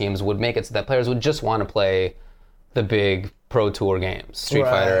esports teams would make it so that players would just want to play the big Pro Tour games, Street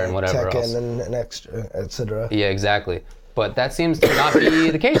Fighter and whatever Tekken else. and extra, etc. Yeah, exactly. But that seems to not be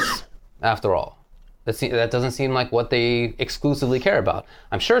the case, after all. That doesn't seem like what they exclusively care about.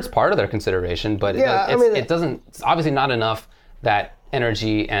 I'm sure it's part of their consideration, but it's obviously not enough that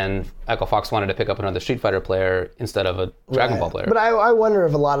Energy and Echo Fox wanted to pick up another Street Fighter player instead of a Dragon Ball player. But I wonder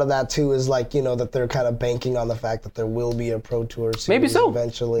if a lot of that too is like, that they're kind of banking on the fact that there will be a Pro Tour series maybe so.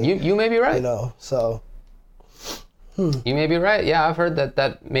 Eventually. You may be right. So. You may be right. Yeah, I've heard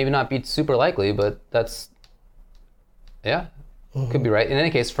that maybe not be super likely, but that's, could be right. In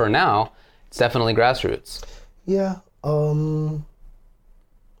any case, for now, it's definitely grassroots. Yeah.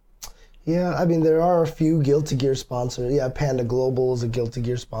 Yeah, I mean, there are a few Guilty Gear sponsors. Yeah, Panda Global is a Guilty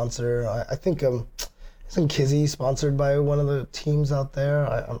Gear sponsor. I think isn't Kizzy sponsored by one of the teams out there?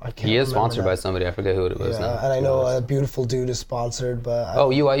 I can't. He is sponsored by somebody. I forget who it was. Yeah, and I know a Beautiful Dude is sponsored, but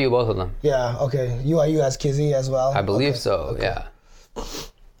UIU, both of them. Yeah. Okay. UIU has Kizzy as well. I believe so. Okay. Yeah.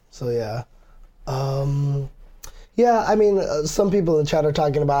 So yeah. Yeah, I mean, some people in the chat are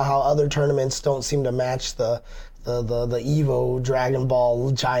talking about how other tournaments don't seem to match the Evo Dragon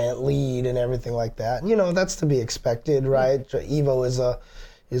Ball giant lead and everything like that. That's to be expected, right? Evo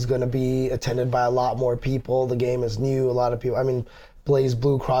is going to be attended by a lot more people. The game is new. A lot of people. I mean, Blaze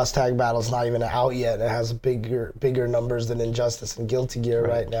Blue Cross Tag Battle is not even out yet. It has bigger numbers than Injustice and Guilty Gear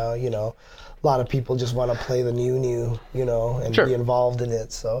right now. A lot of people just want to play the new, and be involved in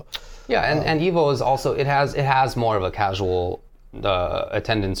it. So. Yeah, and Evo is also it has more of a casual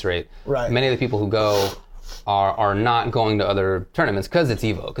attendance rate. Right. Many of the people who go are not going to other tournaments because it's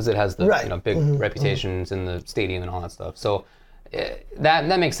Evo, because it has the big reputations in the stadium and all that stuff. So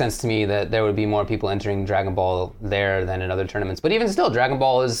that makes sense to me that there would be more people entering Dragon Ball there than in other tournaments. But even still, Dragon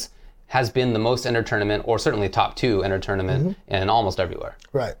Ball has been the most enter tournament, or certainly top 2 enter tournament in almost everywhere.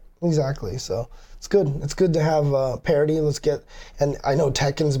 Right. Exactly. So it's good. It's good to have parity. And I know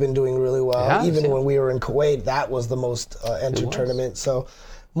Tekken's been doing really well. Even when we were in Kuwait, that was the most entered tournament. So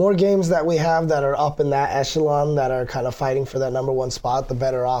more games that we have that are up in that echelon, that are kind of fighting for that number 1 spot, the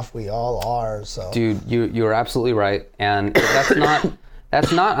better off we all are. So, dude, you're absolutely right, and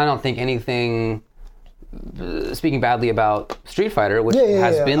that's not. I don't think anything. Speaking badly about Street Fighter, which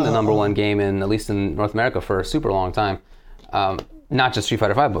has been the number 1 game at least in North America for a super long time. Not just Street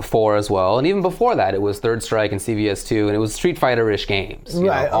Fighter 5, but 4 as well. And even before that, it was Third Strike and CVS 2, and it was Street Fighter-ish games,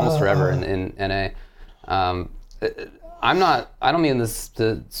 almost forever in NA. I don't mean this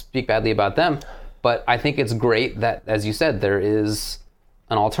to speak badly about them, but I think it's great that, as you said, there is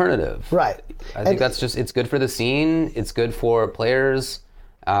an alternative. Right. I think it's good for the scene, it's good for players.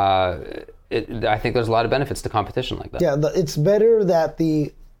 I think there's a lot of benefits to competition like that. Yeah, it's better that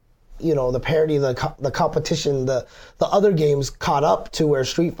the parity, the competition, the other games caught up to where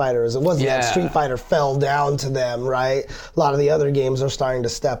Street Fighter is. It wasn't that Street Fighter fell down to them, right? A lot of the other games are starting to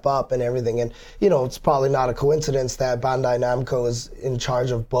step up and everything. And, it's probably not a coincidence that Bandai Namco is in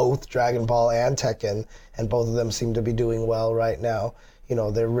charge of both Dragon Ball and Tekken, and both of them seem to be doing well right now.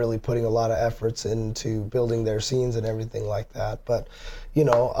 They're really putting a lot of efforts into building their scenes and everything like that. But,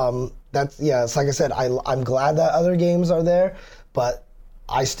 it's like I said, I'm glad that other games are there, but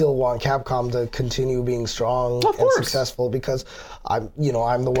I still want Capcom to continue being strong and successful, because I'm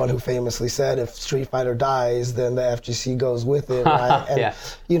the one who famously said, if Street Fighter dies, then the FGC goes with it, right?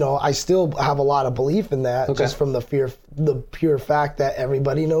 And I still have a lot of belief in that, just from the pure fact that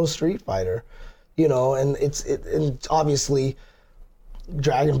everybody knows Street Fighter, and and obviously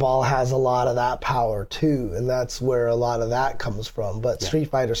Dragon Ball has a lot of that power too, and that's where a lot of that comes from. But Street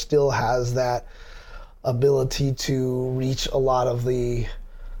Fighter still has that ability to reach a lot of the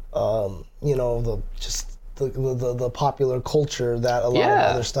the popular culture that a lot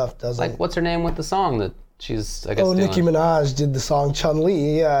of other stuff doesn't. Like, what's her name with the song that she's, I guess, doing? Nicki Minaj did the song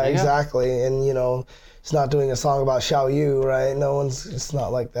Chun-Li. Yeah, exactly. And, it's not doing a song about Xiao Yu, right? It's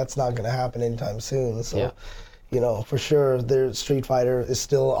not like that's not going to happen anytime soon. So, for sure, Street Fighter is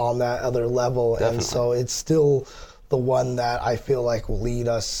still on that other level. Definitely. And so it's still the one that I feel like will lead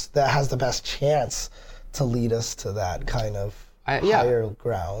us, that has the best chance to lead us to that kind of higher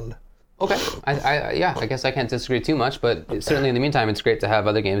ground. Okay. I guess I can't disagree too much, but certainly in the meantime, it's great to have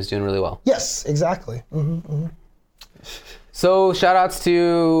other games doing really well. Yes, exactly. So shout outs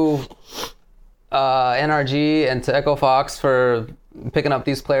to NRG and to Echo Fox for picking up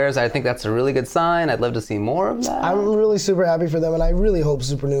these players. I think that's a really good sign. I'd love to see more of that. I'm really super happy for them, and I really hope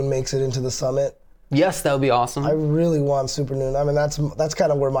Super Noon makes it into the summit. Yes, that would be awesome. I really want Super Noon. I mean, that's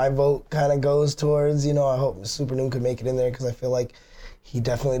kind of where my vote kind of goes towards. I hope Super Noon could make it in there, because I feel like he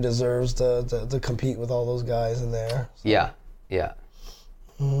definitely deserves to compete with all those guys in there. So. Yeah.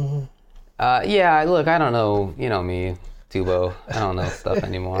 Look, I don't know. You know me, Tubo. I don't know stuff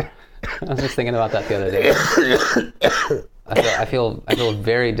anymore. I was just thinking about that the other day. I feel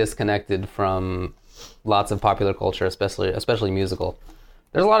very disconnected from lots of popular culture, especially musical.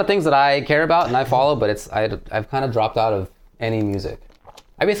 There's a lot of things that I care about and I follow, but I've kind of dropped out of any music.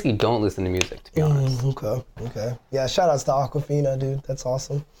 I basically don't listen to music, to be honest. Okay. Yeah, shout outs to Aquafina, dude. That's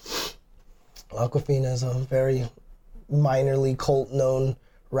awesome. Aquafina is a very minorly cult-known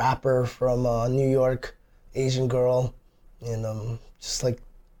rapper from New York, Asian girl, and just like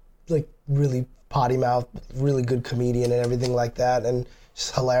really potty mouth, really good comedian and everything like that, and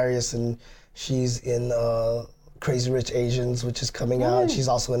she's hilarious. And she's in Crazy Rich Asians, which is coming out. She's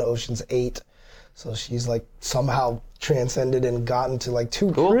also in Ocean's 8. So she's like somehow transcended and gotten to like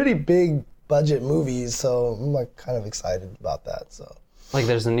two pretty big budget movies. So I'm like kind of excited about that. So like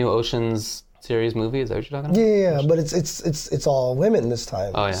there's a new Ocean's series movie. Is that what you're talking about? Yeah, but it's all women this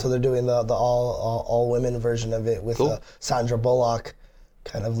time. Oh yeah. So they're doing the all women version of it with Sandra Bullock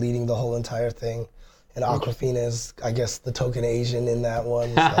kind of leading the whole entire thing. And Aquafina is, I guess, the token Asian in that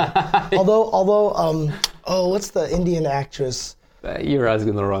one. So. although, what's the Indian actress? You're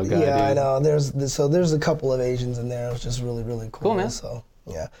asking the wrong guy. Yeah, dude. I know. There's a couple of Asians in there. It's just really, really cool. Cool, man. So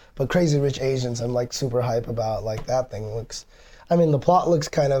yeah, but Crazy Rich Asians, I'm like super hype about. Like that thing looks. I mean, the plot looks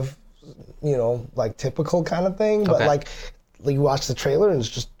kind of, like typical kind of thing, but like you watch the trailer and it's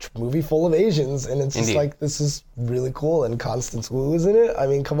just a movie full of Asians, and it's just like this is really cool. And Constance Wu is in it. I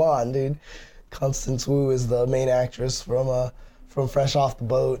mean, come on, dude. Constance Wu is the main actress from Fresh Off the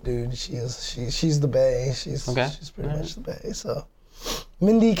Boat, dude. She's the bae. She's pretty much the bae. So,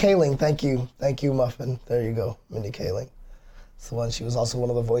 Mindy Kaling, thank you, Muffin. There you go, Mindy Kaling. It's the one. She was also one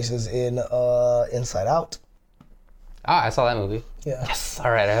of the voices in Inside Out. Ah, I saw that movie. Yeah. Yes.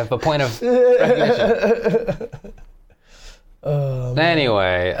 All right. I have a point of recognition.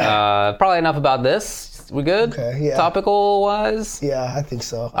 Anyway, probably enough about this. We good? Okay, yeah. Topical wise? Yeah, I think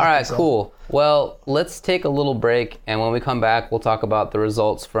so. All right, cool. Well, let's take a little break, and when we come back, we'll talk about the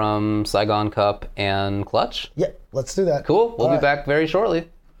results from Saigon Cup and Clutch. Yeah, let's do that. Cool. We'll be back very shortly.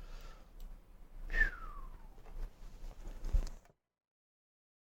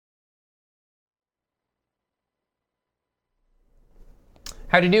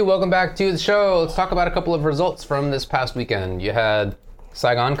 How do you do? Welcome back to the show. Let's talk about a couple of results from this past weekend. You had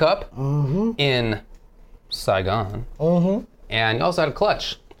Saigon Cup in Saigon, and you also had a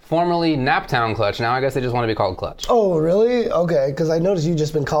Clutch, formerly Naptown Clutch. Now I guess they just want to be called Clutch. Oh, really? Okay, because I noticed you've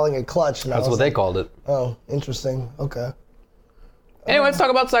just been calling it Clutch. That's what they called it. Oh, interesting. Okay. Anyway, let's talk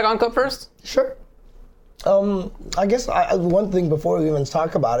about Saigon Cup first. Sure. I guess one thing before we even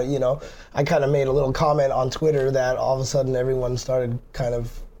talk about it, I kind of made a little comment on Twitter that all of a sudden everyone started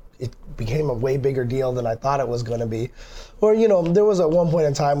it became a way bigger deal than I thought it was going to be. Or, there was at one point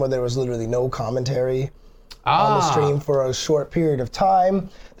in time where there was literally no commentary on the stream for a short period of time.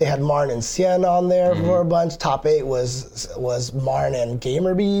 They had Marn and Sien on there for a bunch. Top 8 was Marn and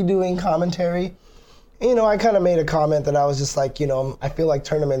Gamerby doing commentary. I kind of made a comment that I was just like, I feel like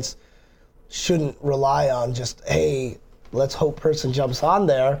tournaments shouldn't rely on just, hey, let's hope person jumps on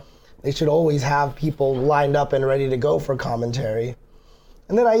there. They should always have people lined up and ready to go for commentary.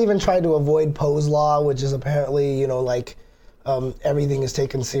 And then I even tried to avoid pose law, which is apparently, everything is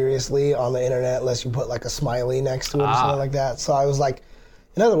taken seriously on the internet unless you put like a smiley next to it or something like that. So I was like,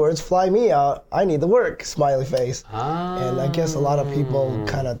 in other words, fly me out. I need the work, smiley face. And I guess a lot of people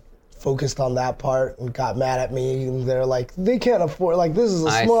kind of focused on that part and got mad at me. And they're like, they can't afford, like, this is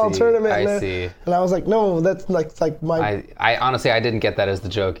a small tournament. I see. And I was like, no, that's like my... I honestly, I didn't get that as the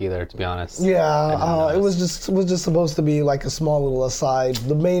joke either, to be honest. Yeah, it was just supposed to be like a small little aside.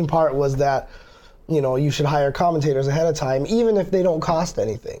 The main part was that, you should hire commentators ahead of time, even if they don't cost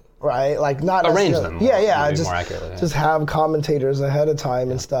anything, right? Like not arrange them. Just have commentators ahead of time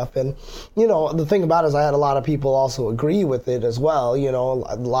and stuff. And the thing about it is, I had a lot of people also agree with it as well.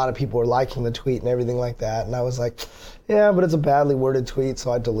 A lot of people were liking the tweet and everything like that. And I was like, yeah, but it's a badly worded tweet,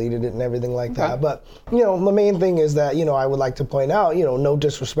 so I deleted it and everything like that. But the main thing is that I would like to point out, no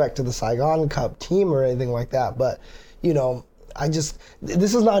disrespect to the Saigon Cup team or anything like that, but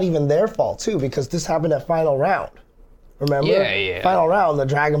this is not even their fault too, because this happened at final round. Remember? Yeah. Final round, the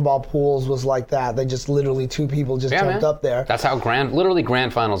Dragon Ball pools was like that. They just literally 2 people just jumped up there. That's how literally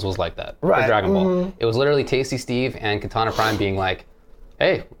grand finals was like that for Dragon Ball. It was literally Tasty Steve and Katana Prime being like,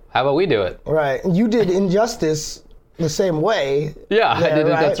 hey, how about we do it? Right. You did Injustice the same way. Yeah, I did it.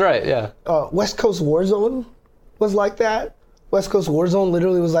 That's right, yeah. West Coast Warzone was like that. West Coast Warzone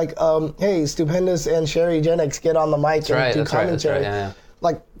literally was like, hey, Stupendous and Sherry Genix get on the mic and do commentary. Yeah.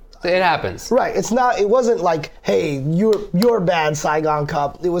 Like, it happens. Right. It wasn't like, hey, you're bad, Saigon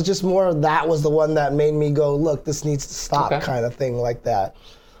Cup. It was just more that was the one that made me go, look, this needs to stop kind of thing like that.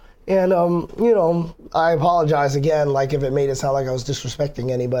 And, I apologize again, like if it made it sound like I was disrespecting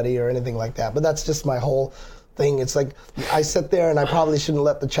anybody or anything like that. But that's just my whole thing. It's like, I sit there and I probably shouldn't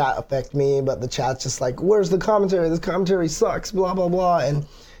let the chat affect me, but the chat's just like, where's the commentary? This commentary sucks, blah, blah, blah. And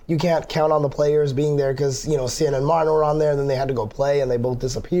you can't count on the players being there because, Sien and Marn were on there and then they had to go play and they both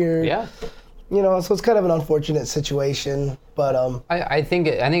disappeared. Yeah. So it's kind of an unfortunate situation, but... I think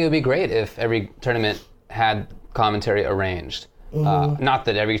it would be great if every tournament had commentary arranged. Not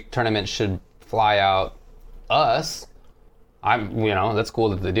that every tournament should fly out us. That's cool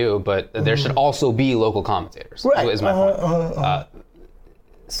that they do, but there should also be local commentators. Right. Is my point.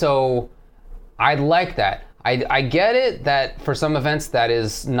 So I like that. I get it that for some events that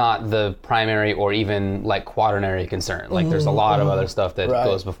is not the primary or even like quaternary concern. Like there's a lot of other stuff that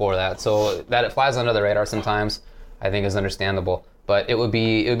goes before that. So that it flies under the radar sometimes, I think is understandable. But it would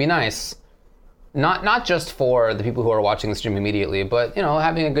be nice. Not just for the people who are watching the stream immediately, but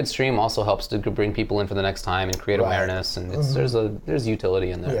having a good stream also helps to bring people in for the next time and create awareness, and there's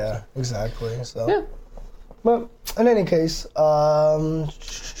utility in there. Yeah, exactly. So. Yeah. But in any case, and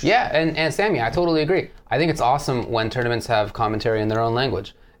Sammy, I totally agree. I think it's awesome when tournaments have commentary in their own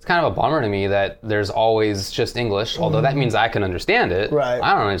language. It's kind of a bummer to me that there's always just English, although that means I can understand it. Right.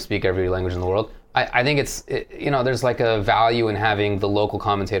 I don't really speak every language in the world. I think there's like a value in having the local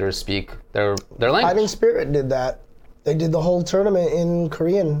commentators speak their language. Fighting Spirit did that. They did the whole tournament in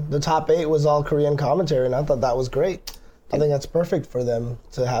Korean. The top 8 was all Korean commentary, and I thought that was great. I think that's perfect for them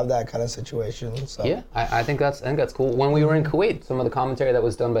to have that kind of situation. So. Yeah, I think that's cool. When we were in Kuwait, some of the commentary that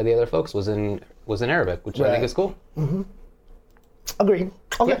was done by the other folks was in Arabic, which I think is cool. Agreed.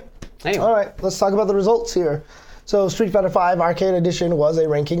 Okay. Yeah. Anyway. All right, let's talk about the results here. So Street Fighter V Arcade Edition was a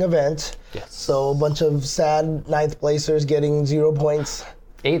ranking event. Yes. So a bunch of sad ninth placers getting 0 points.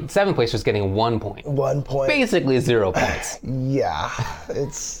 7th placers getting 1 point. 1 point. Basically 0 points. Yeah,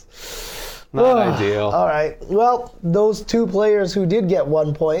 it's Not ideal. All right. Well, those 2 players who did get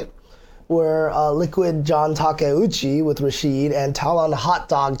 1 point were Liquid John Takeuchi with Rashid and Talon Hot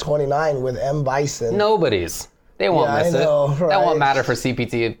Dog 29 with M. Bison. Nobody's. They won't Yeah, miss I know, it. right? That won't matter for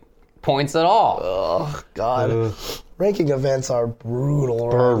CPT points at all. Oh, God. Ranking events are brutal.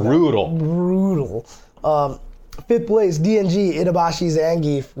 Right now. Brutal. 5th place, DNG Itabashi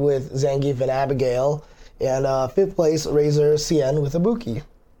Zangief with Zangief and Abigail. And 5th place, Razor Cien with Ibuki.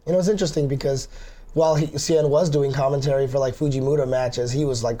 You know, it's interesting because while Cien was doing commentary for like Fujimura matches, he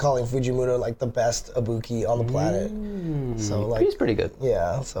was like calling Fujimura like the best Ibuki on the planet. So like He's pretty good.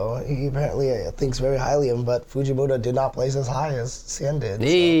 yeah, so he apparently thinks very highly of him, but Fujimura did not place as high as Cien did.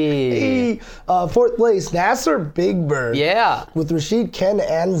 Hey. So. 4th place, Nasser Big Bird. Yeah. With Rashid, Ken,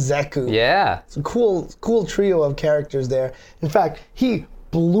 and Zeku. Yeah. It's a cool trio of characters there. In fact, he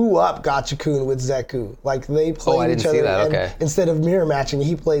blew up Gachikun with Zeku. Like they played I didn't each other. see that. And Okay. instead of mirror matching,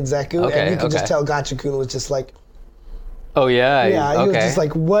 he played Zeku, Okay, and you could just okay. tell Gachikun was just like, Oh yeah. yeah, he okay. was just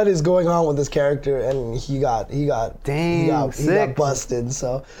like, what is going on with this character? And he got sick. busted.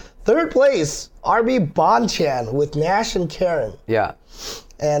 So, 3rd place, RB Bonchan with Nash and Karen. Yeah.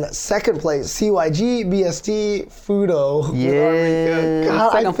 And 2nd place, CYG, BST, Fudo. with Yeah.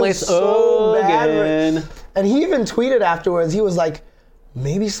 God, I 2nd feel place so bad. again. And he even tweeted afterwards, he was like,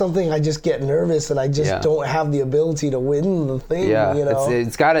 maybe something I just get nervous and I just Yeah. don't have the ability to win the thing, Yeah. you know?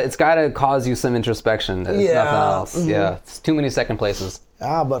 It's gotta cause you some introspection. It's Yeah. nothing else. Yeah. It's too many 2nd places.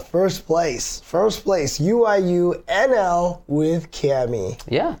 But first place, UIU NL with Cammy.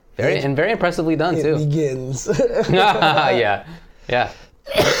 Yeah. Very impressively done It too. begins. Yeah. Yeah.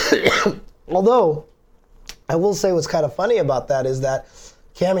 Although, I will say what's kind of funny about that is that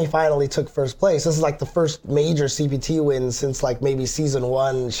Cammy finally took first place. This is like the first major CPT win since like maybe season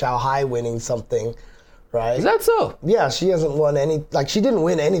 1, Xiao Hai winning something, right? Is that so? Yeah, she hasn't won any, like she didn't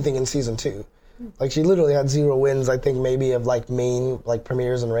win anything in season 2. Like she literally had 0 wins, I think maybe of like main like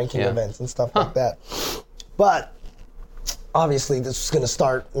premieres and ranking events and stuff like that. But obviously this is going to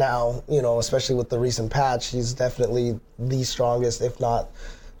start now, you know, especially with the recent patch. She's definitely the strongest, if not,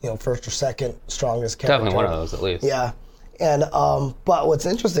 you know, first or second strongest character. Definitely one of those at least. Yeah. And but what's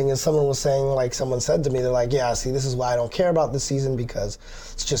interesting is someone said to me, they're like, yeah, see, this is why I don't care about this season because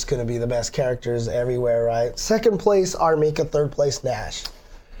it's just going to be the best characters everywhere, right? 2nd place, Armika. 3rd place, Nash.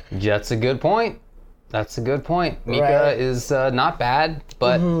 That's a good point. Mika Right. is not bad,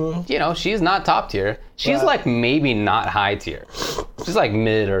 but you know, she's not top tier. She's Right. like maybe not high tier. She's like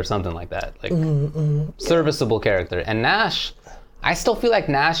mid or something like that. Like serviceable character. And Nash, I still feel like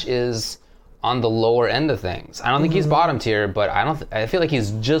Nash is on the lower end of things. I don't think he's bottom tier, but I feel like he's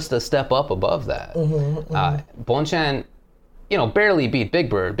just a step up above that. Bonchan, you know, barely beat Big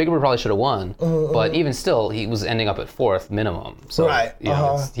Bird. Big Bird probably should have won, but even still, he was ending up at 4th minimum. So Right, you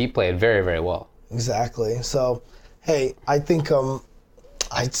know, he played very, very well. Exactly. So, hey, I think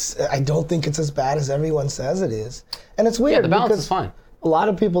I don't think it's as bad as everyone says it is, and it's weird Yeah, the balance because is fine. a lot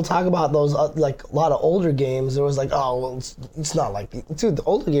of people talk about those like a lot of older games. There was like, oh well, it's not like dude, the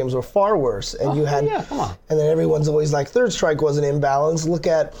older games were far worse, and you had yeah, come on. and then everyone's always like, Third Strike was an imbalance. Look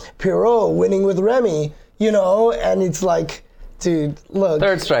at Pierrot winning with Remy, you know, and it's like, dude, look.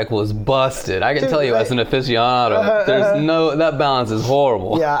 Third Strike was busted. I can tell you right. as an aficionado, that balance is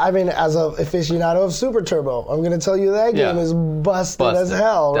horrible. Yeah, I mean, as an aficionado of Super Turbo, I'm going to tell you that game Yeah. is busted as Busted,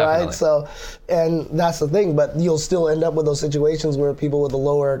 hell, definitely. right? So, and that's the thing, but you'll still end up with those situations where people with a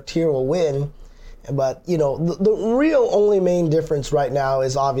lower tier will win. But, you know, the real only main difference right now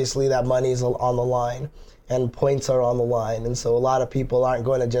is obviously that money's on the line and points are on the line. And so a lot of people aren't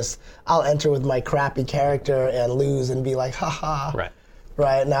going to just, I'll enter with my crappy character and lose and be like, haha. Right.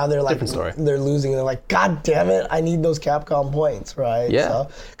 Right, now they're like, Different story. they're losing and they're like, God damn it, I need those Capcom points, right? Yeah.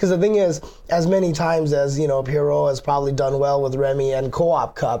 Because the thing is, as many times as, you know, Pierrot has probably done well with Remy and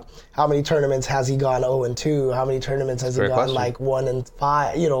Co-op Cup, how many tournaments has he gone 0-2? How many tournaments has he Great gone question. like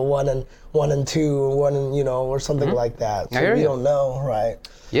 1-5, you know, 1-2, you know, or something like that? I So hear we you. don't know, right?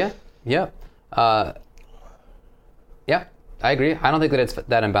 Yeah. Yeah, I agree. I don't think that it's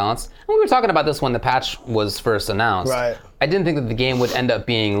that imbalanced. And we were talking about this when the patch was first announced. Right. I didn't think that the game would end up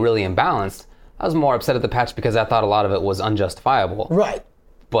being really imbalanced. I was more upset at the patch because I thought a lot of it was unjustifiable. Right.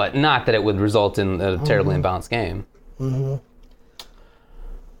 But not that it would result in a terribly imbalanced game.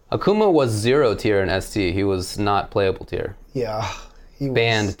 Akuma was 0 tier in ST. He was not playable tier. Yeah. He was,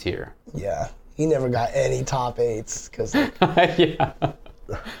 Banned tier. Yeah. He never got any top 8s because Yeah.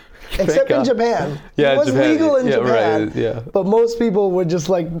 except in Japan. Yeah, it was Japan. legal in Yeah, Japan. right, yeah. But most people were just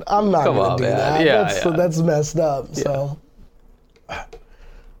like, I'm not going to do man. that. Yeah, That's messed up. Yeah.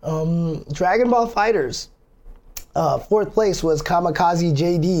 So, Dragon Ball Fighters. Fourth place was Kamikaze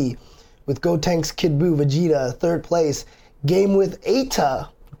JD with Gotenks Kid Buu Vegeta. Third place, Game with Eita.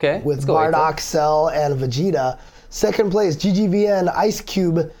 Okay, With Bardock, Cell, and Vegeta. Second place, GGVN Ice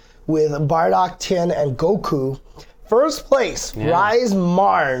Cube with Bardock, Tien, and Goku. First place, Rise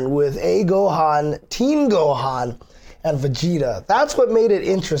Marn with A Gohan, Teen Gohan, and Vegeta. That's what made it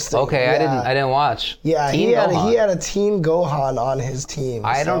interesting. Okay, yeah. I didn't watch. Yeah, he had a Teen Gohan on his team.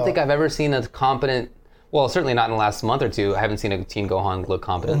 I don't think I've ever seen a competent. Well, certainly not in the last month or two. I haven't seen a Teen Gohan look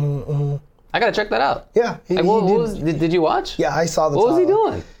competent. I gotta check that out. Yeah, did you watch? Yeah, I saw the. What was he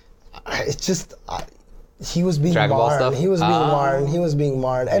doing? It's just he was being Dragon Ball stuff? He was being Marn. He was being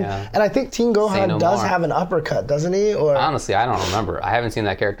Marn. And I think Teen Gohan does have an uppercut, doesn't he? Or honestly, I don't remember. I haven't seen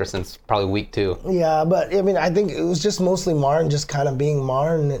that character since probably week 2. Yeah, but I mean, I think it was just mostly Marn, just kind of being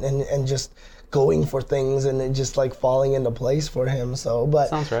Marn and just going for things and it just like falling into place for him. So, but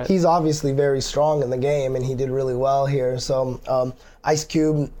sounds right. He's obviously very strong in the game and he did really well here. So, Ice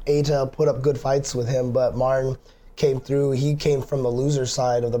Cube, Eita put up good fights with him, but Marn came through. He came from the loser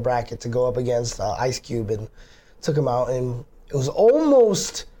side of the bracket to go up against Ice Cube and took him out. And it was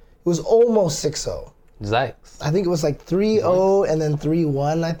almost 6-0. Zykes. I think it was like 3-0 and then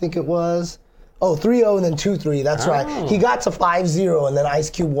 3-1. I think it was. Oh, 3-0 and then 2-3. That's right. He got to 5-0 and then Ice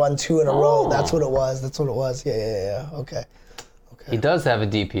Cube won 2 in a row. That's what it was. Yeah. Okay. He does have a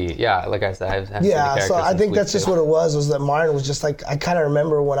DP. Yeah, like I said, I've seen the Yeah, character so I since think week that's just 2. what it was that Martin was just like, I kind of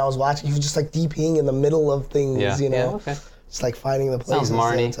remember when I was watching, he was just like DPing in the middle of things, you know? Yeah, okay. Just like finding the places. Sounds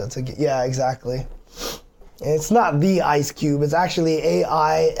Marnie. To get, yeah, exactly. And it's not the Ice Cube, it's actually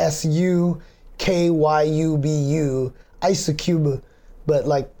AISUKYUBU, Ice Cube. But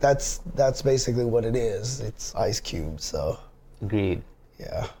like that's basically what it is. It's Ice Cube, so. Agreed.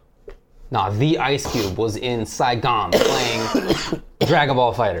 Yeah. Nah, the Ice Cube was in Saigon playing Dragon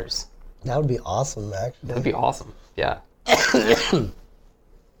Ball Fighters. That would be awesome, actually. That'd be awesome. Yeah.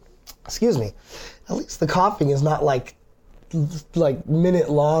 Excuse me. At least the coughing is not like minute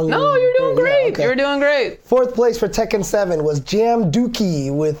long. No, you're doing great. Yeah, okay. You're doing great. Fourth place for Tekken 7 was Jam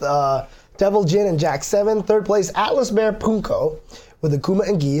Dookie with Devil Jin and Jack 7. Third place, Atlas Bear Punko with Akuma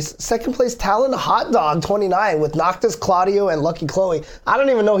and Geese. Second place, Talon Hot Dog 29 with Noctis, Claudio, and Lucky Chloe. I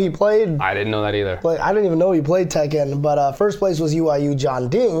don't even know he played. I didn't know that either. I didn't even know he played Tekken. But first place was UIU John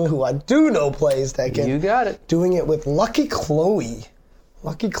Ding, who I do know plays Tekken. You got it. Doing it with Lucky Chloe.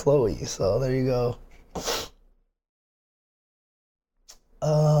 Lucky Chloe. So there you go.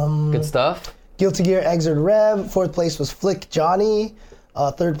 Good stuff. Guilty Gear Exert Rev. Fourth place was Flick Johnny.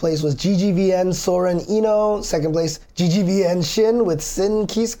 Third place was GGVN Soren Ino. Second place, GGVN Shin with Sin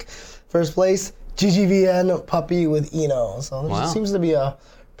Kisk. First place, GGVN Puppy with Ino. So there seems to be a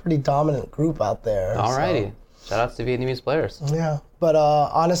pretty dominant group out there. Alrighty. Shout outs to Vietnamese players. Yeah. But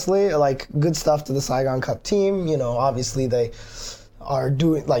honestly, like, good stuff to the Saigon Cup team. You know, obviously they are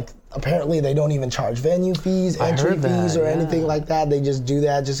doing, like, apparently they don't even charge venue fees, entry fees, or anything like that. They just do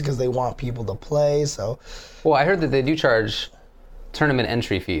that just because they want people to play. So. Well, I heard that they do charge tournament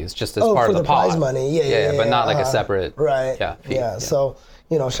entry fees just as part for of the pod. prize money. Yeah, but not like a separate fee. Yeah. So,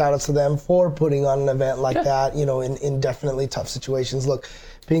 you know, shout outs to them for putting on an event like that, you know, in definitely tough situations. Look,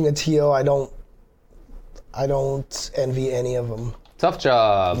 being a TO, I don't envy any of them. Tough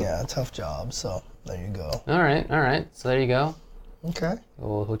job. Yeah, tough job. So, there you go. All right. So there you go. Okay.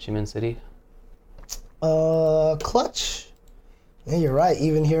 Old Ho Chi Minh City. Clutch. Yeah, you're right.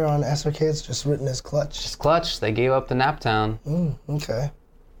 Even here on SRK, it's just written as Clutch. Just Clutch. They gave up to Naptown. Okay.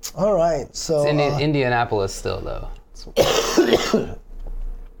 All right. So it's Indianapolis still, though.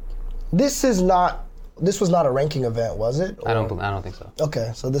 This was not a ranking event, was it? I don't think so. Okay,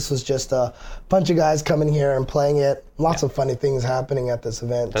 so this was just a bunch of guys coming here and playing it. Lots of funny things happening at this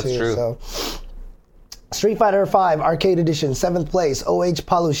event too. That's true. So, Street Fighter V Arcade Edition, 7th place, OH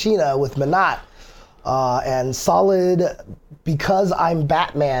Palushina with Manat, and Solid Because I'm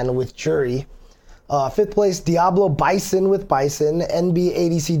Batman with Jury. 5th place, Diablo Bison with Bison, NB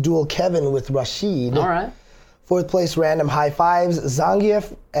ADC Duel Kevin with Rashid. All right. 4th place, Random High Fives,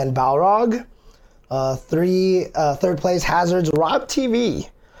 Zangief and Balrog. 3rd place, Hazards Rob TV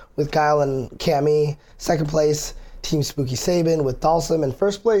with Kyle and Cammy. 2nd place, Team Spooky Sabin with Dalsum. And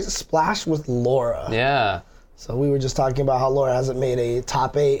 1st place, Splash with Laura. Yeah. So we were just talking about how Laura hasn't made a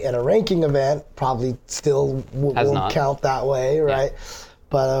top 8 in a ranking event. Probably still won't count that way, right? Yeah.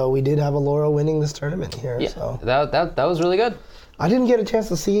 But we did have a Laura winning this tournament here. Yeah, so. that was really good. I didn't get a chance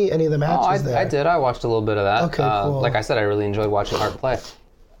to see any of the matches there. I did. I watched a little bit of that. Okay, cool. Like I said, I really enjoyed watching Art play.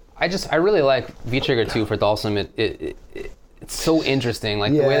 I really like V-Trigger 2 for Dhalsim. It's so interesting,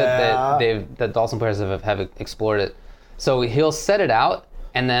 like the way that Dhalsim players have explored it. So he'll set it out,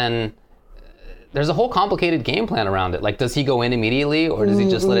 and then there's a whole complicated game plan around it. Like, does he go in immediately, or does he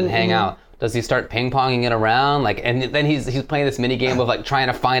just let it hang out? Does he start ping-ponging it around? Like, and then he's playing this mini game of like trying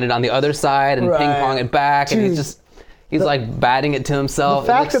to find it on the other side and ping-pong it back, Dude, and he's like batting it to himself.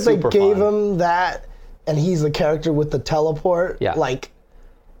 The fact that they gave him that, and he's the character with the teleport, like,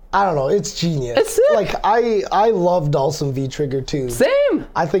 I don't know, it's genius. It's sick. Like, I love Dhalsim V-Trigger too. Same.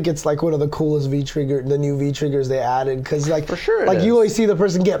 I think it's like one of the coolest the new V-Triggers they added, because like, for sure, like you always see the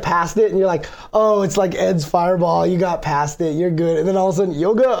person get past it, and you're like, oh, it's like Ed's fireball. You got past it, you're good, and then all of a sudden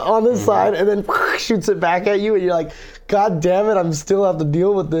Yoga on this side, and then shoots it back at you, and you're like, God damn it, I'm still have to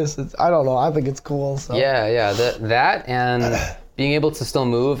deal with this. I don't know. I think it's cool. So. Yeah. That and being able to still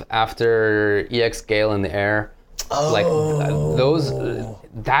move after EX Gale in the air. Like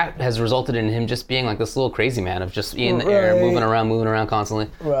that has resulted in him just being like this little crazy man of just in the air, moving around constantly.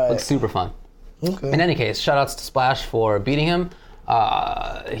 Looks super fun. Okay. In any case, shout outs to Splash for beating him.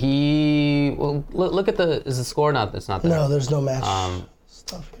 Look at is the score not? It's not there. No, there's no match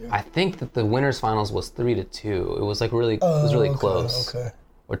stuff here. I think that the winners finals was 3-2. It was like really, it was really close. Okay.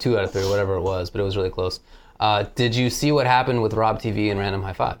 Or 2 out of 3, whatever it was, but it was really close. Did you see what happened with Rob TV and Random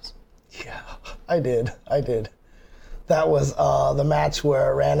High Fives? Yeah, I did. That was the match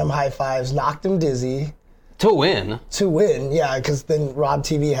where Random High Fives knocked him dizzy. To win, yeah, because then Rob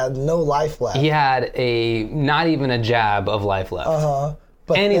TV had no life left. He had not even a jab of life left.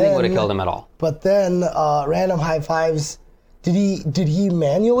 But anything would have killed him at all. But then Random High Fives, did he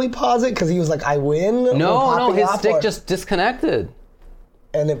manually pause it because he was like, I win? No, his stick just disconnected.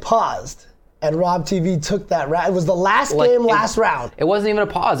 And it paused. And Rob TV took that round. It was the last game, last round. It wasn't even a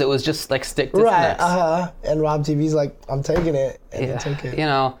pause. It was just like stick disconnects. Right, And Rob TV's like, I'm taking it. And he took it. You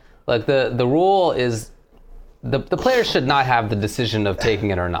know, like the rule is the player should not have the decision of taking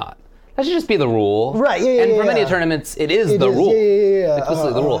it or not. That should just be the rule. Right, And for many tournaments, it is the rule. Yeah.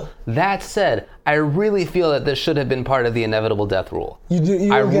 Explicitly the rule. That said, I really feel that this should have been part of the inevitable death rule. You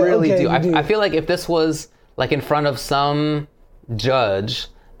do? I really do. I feel like if this was like in front of some judge,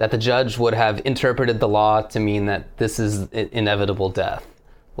 that the judge would have interpreted the law to mean that this is inevitable death.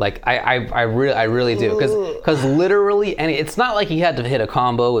 Like I really do, because literally, and it's not like he had to hit a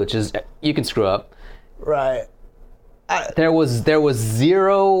combo, which is you can screw up. Right. There was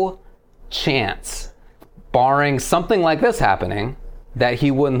zero chance, barring something like this happening, that he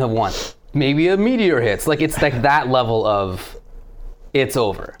wouldn't have won. Maybe a meteor hits. Like it's like that level of, it's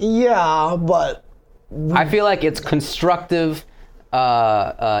over. Yeah, but I feel like it's constructive.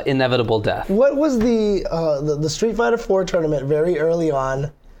 Inevitable death. What was the Street Fighter 4 tournament very early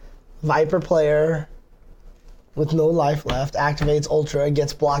on? Viper player with no life left activates Ultra,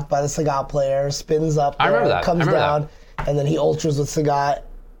 gets blocked by the Sagat player, spins up there, I remember that. comes down, and then he Ultras with Sagat,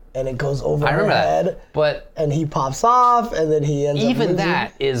 and it goes over her head. But and he pops off, and then he ends up even losing.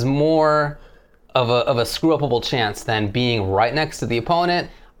 that is more of a screw-upable chance than being right next to the opponent.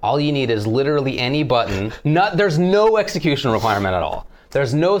 All you need is literally any button. There's no execution requirement at all.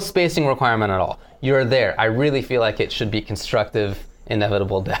 There's no spacing requirement at all. You're there. I really feel like it should be constructive,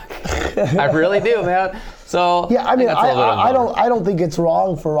 inevitable death. I really do, man. So yeah, I mean, I don't think it's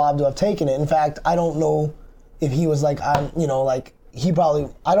wrong for Rob to have taken it. In fact, I don't know if he was like, I don't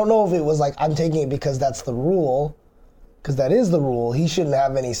know if it was like, I'm taking it because that's the rule. Because that is the rule. He shouldn't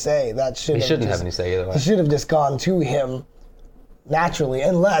have any say. He shouldn't have any say either way. He should have just gone to him naturally,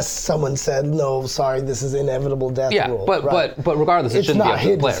 unless someone said, no, sorry, this is inevitable death rule. But regardless, it shouldn't be up to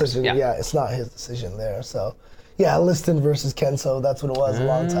the players. Decision. Yeah, it's not his decision there. So, yeah, Liston versus Kenso, that's what it was a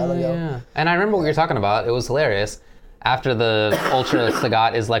long time ago. Yeah. And I remember what you're talking about. It was hilarious. After the Ultra,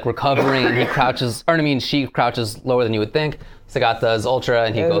 Sagat is like recovering, and she crouches lower than you would think. Sagat does Ultra,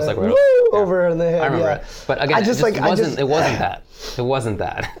 and he goes like over in the head. I remember it. But again, it wasn't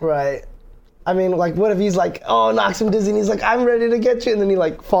that. Right. I mean, like, what if he's like, knocks him dizzy, and he's like, I'm ready to get you, and then he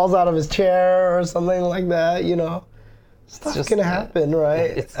like falls out of his chair or something like that, you know? Stuff's gonna happen,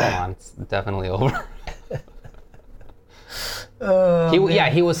 right? It's definitely over.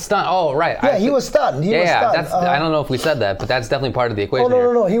 He was stunned. Oh, right. Yeah, he was stunned. He was stunned. I don't know if we said that, but that's definitely part of the equation.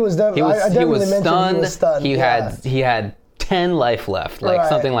 No. He was definitely. I definitely mentioned he was stunned. He had 10 life left, like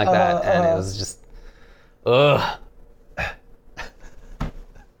something like that, and it was just, ugh.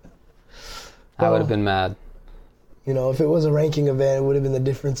 I would have been mad. You know, if it was a ranking event, it would have been the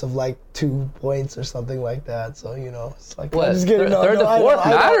difference of like 2 points or something like that. So, you know, it's like, what? Third to fourth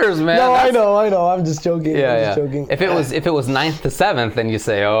matters, man. No, I know. I'm just joking. Yeah. If it was 9th to 7th, then you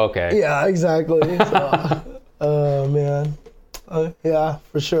say, oh, okay. Yeah, exactly. So, oh, man. Yeah,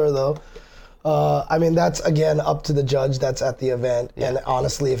 for sure, though. I mean, that's, again, up to the judge that's at the event. Yeah. And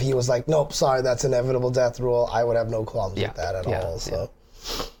honestly, if he was like, nope, sorry, that's inevitable death rule, I would have no qualms with that at all. So,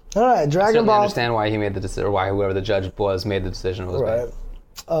 all right, Dragon Ball. I understand why he made the decision, or why whoever the judge was made the decision. Was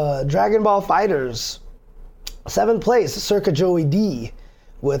right. Dragon Ball Fighters. 7th place, Circa Joey D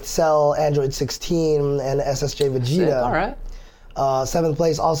with Cell, Android 16, and SSJ Vegeta. Sick. All right. 7th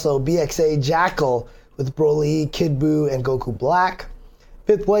place, also BXA Jackal with Broly, Kid Buu, and Goku Black.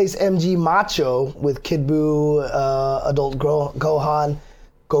 5th place, MG Macho with Kid Buu, Adult Gohan,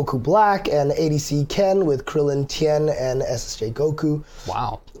 Goku Black, and ADC Ken with Krillin, Tien, and SSJ Goku.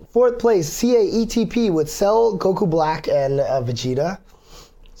 Wow. 4th place, CAETP with Cell, Goku Black, and Vegeta.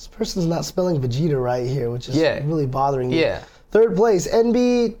 This person's not spelling Vegeta right here, which is really bothering me. Yeah. 3rd place,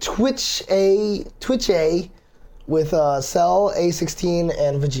 NB Twitch A with Cell, A16,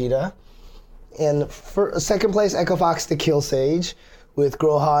 and Vegeta. And 2nd place, Echo Fox to Kill Sage with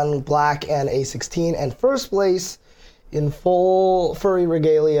Gohan, Black, and A16. And 1st place, in full furry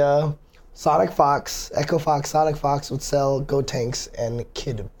regalia, Sonic Fox, Echo Fox, Sonic Fox with Cell, Gotenks, and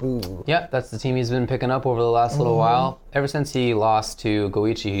Kid Buu. Yeah, that's the team he's been picking up over the last little while. Ever since he lost to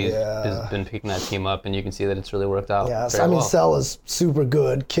Goichi, he's been picking that team up, and you can see that it's really worked out. Yeah, very well. Cell is super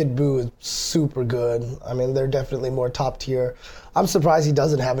good. Kid Buu is super good. I mean, they're definitely more top tier. I'm surprised he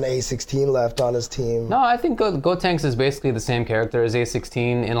doesn't have an A16 left on his team. No, I think Gotenks is basically the same character as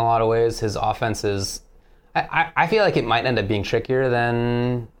A16 in a lot of ways. His offense is... I feel like it might end up being trickier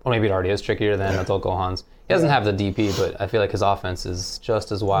than, or maybe it already is trickier than Adult Gohan's. He doesn't have the DP, but I feel like his offense is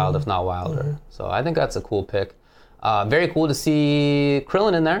just as wild, if not wilder. So I think that's a cool pick. Very cool to see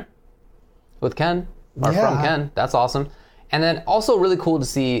Krillin in there with Ken, or from Ken. That's awesome. And then also really cool to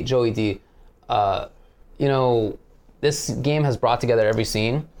see Joey D. This game has brought together every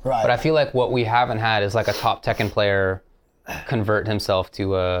scene, but I feel like what we haven't had is like a top Tekken player convert himself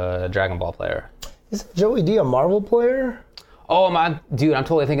to a Dragon Ball player. Is Joey D a Marvel player? Oh, dude, I'm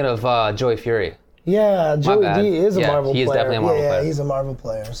totally thinking of Joey Fury. Yeah, Joey D is a Marvel player. He is definitely a Marvel player. Yeah, he's a Marvel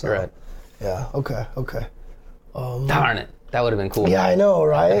player. So. You're right. Yeah, okay. Darn it. That would have been cool. Yeah, I know,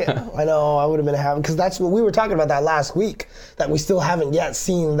 right? I know, I would have been happy, because that's what we were talking about that last week, that we still haven't yet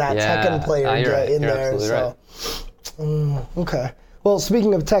seen that Tekken player get in you're there. So, right. Okay. Well,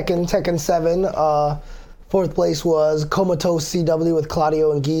 speaking of Tekken 7, 4th place was Comatose CW with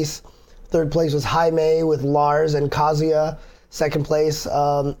Claudio and Geese. 3rd place was Jaime with Lars and Kazuya. 2nd place,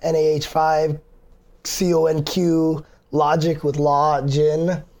 NAH5, CONQ, Logic with Law,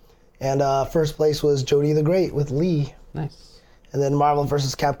 Jin. And 1st place was Jody the Great with Lee. Nice. And then Marvel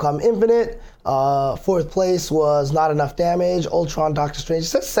vs. Capcom Infinite. 4th place was Not Enough Damage, Ultron, Doctor Strange. It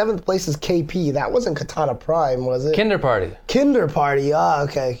says 7th place is KP. That wasn't Katana Prime, was it? Kinder Party. Kinder Party.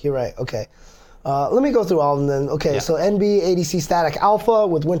 Okay. You're right. Okay. Let me go through all of them then. Okay, so NB ADC Static Alpha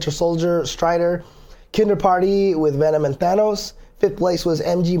with Winter Soldier, Strider. Kinder Party with Venom and Thanos. 5th place was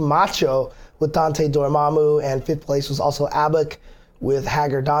MG Macho with Dante Dormammu. And 5th place was also Abak with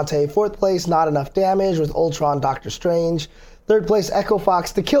Hager Dante. 4th place, Not Enough Damage with Ultron, Doctor Strange. 3rd place, Echo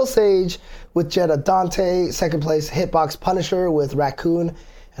Fox to Kill Sage with Jeddah Dante. 2nd place, Hitbox Punisher with Raccoon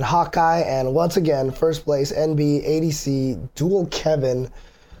and Hawkeye. And once again, 1st place, NB ADC Dual Kevin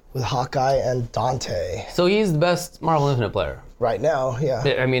with Hawkeye and Dante. So he's the best Marvel Infinite player. Right now, yeah.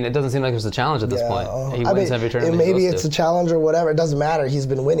 I mean, it doesn't seem like there's a challenge at this point. He wins every tournament. Maybe it's a challenge or whatever. It doesn't matter. He's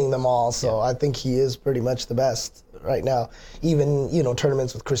been winning them all, so I think he is pretty much the best right now. Even,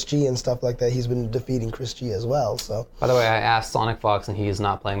 tournaments with Chris G and stuff like that, he's been defeating Chris G as well. So. By the way, I asked Sonic Fox, and he is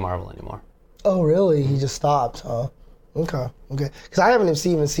not playing Marvel anymore. Oh, really? He just stopped, huh? Okay. Because I haven't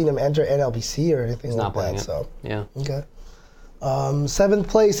even seen him enter NLBC or anything like that. So. Yeah. Okay. 7th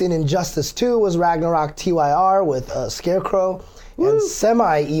place in Injustice 2 was Ragnarok TYR with Scarecrow. Woo! And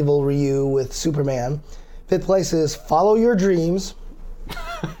Semi-Evil Ryu with Superman. 5th place is Follow Your Dreams.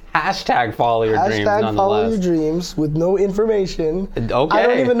 Hashtag Follow Your Dreams, nonetheless. Follow Your Dreams with no information. Okay. I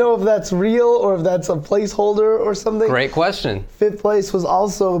don't even know if that's real or if that's a placeholder or something. Great question. 5th place was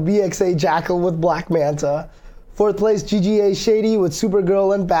also BXA Jackal with Black Manta. 4th place, GGA Shady with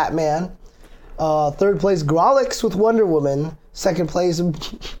Supergirl and Batman. 3rd place, Grolix with Wonder Woman. 2nd place,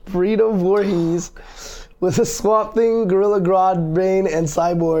 Burrito Voorhees with a Swamp Thing, Gorilla Grodd, Bane, and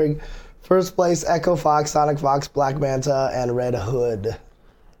Cyborg. 1st place, Echo Fox, Sonic Fox, Black Manta, and Red Hood.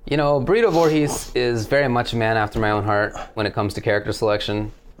 Burrito Voorhees is very much a man after my own heart when it comes to character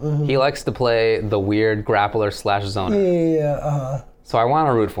selection. Mm-hmm. He likes to play the weird grappler / zoner. Yeah. So I want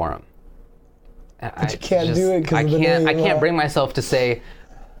to root for him. But you can't do it because of the name. I can't bring myself to say,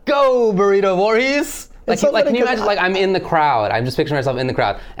 "Go, Burrito Voorhees!" Like, can you imagine? Like, I'm in the crowd. I'm just picturing myself in the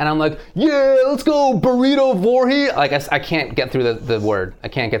crowd, and I'm like, "Yeah, let's go, Burrito Voorhees." Like, I can't get through the word. I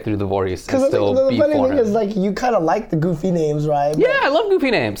can't get through the Voorhees. Because the funny thing is, like, you kind of like the goofy names, right? Yeah, I love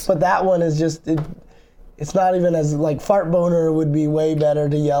goofy names. But that one is just it's not even as like Fart Boner would be way better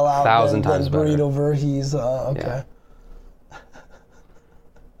to yell out 1,000 times than Burrito better. Voorhees. Okay. Yeah.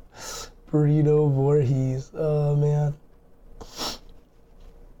 Burrito Voorhees. Oh man.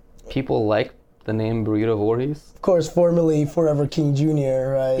 People like the name Burrito Voorhees. Of course, formerly Forever King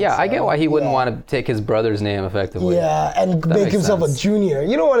Jr., right? Yeah, so, I get why he wouldn't want to take his brother's name effectively. Yeah, and make himself a junior.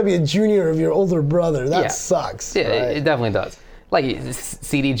 You don't want to be a junior of your older brother. That sucks. Yeah, right? it definitely does. Like,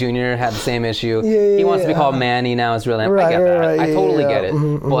 CD Jr. had the same issue. Yeah, he wants to be called Manny now. His real name. Right, I get that. right, I totally get it.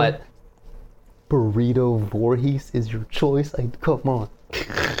 Mm-hmm. But Burrito Voorhees is your choice? Come on.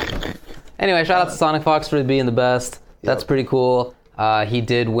 Anyway, shout out to Sonic Fox for being the best. That's pretty cool. He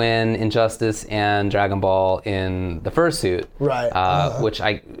did win Injustice and Dragon Ball in the fursuit. Right. Which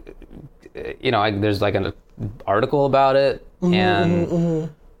there's like an article about it, and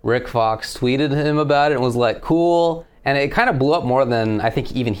Rick Fox tweeted him about it and was like, cool. And it kind of blew up more than I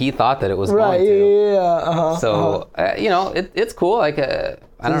think even he thought that it was going to. Yeah. So, it's cool. Like, I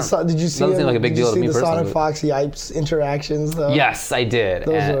don't know. Did you see doesn't seem like a big deal to me personally. Sonic Fox Yipes interactions, though? Yes, I did.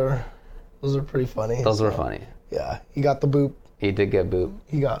 Those are pretty funny. Those were funny. Yeah. He got the boop. He did get boop.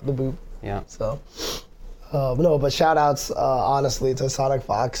 He got the boop. Yeah. So, but shout outs, honestly, to Sonic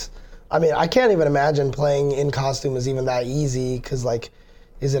Fox. I mean, I can't even imagine playing in costume is even that easy, because, like,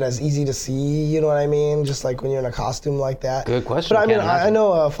 is it as easy to see, you know what I mean? Just like when you're in a costume like that. Good question. But I mean, I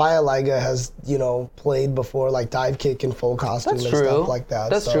know Fire Liga has, played before, like dive kick in full costume stuff like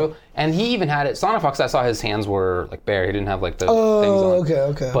that. That's true. And he even had it. Sonic Fox, I saw his hands were like bare. He didn't have like the things on.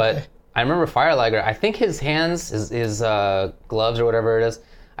 Okay. But I remember Fire Liger, I think his hands, his gloves or whatever it is,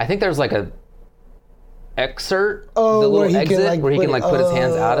 I think there's like a excerpt, the little exit where he can put his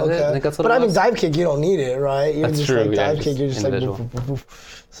hands out of it. I think that's what it was. But I mean, dive kick, you don't need it, right? You're that's just true. Like dive kick, you're just individual. Like boof, boof,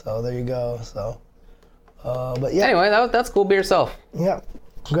 boof. So there you go. So, but yeah. Anyway, that's cool. Be yourself. Yeah.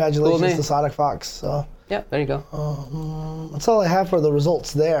 Congratulations to Sonic Fox. So. Yeah, there you go. That's all I have for the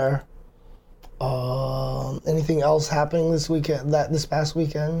results there. Anything else happening this past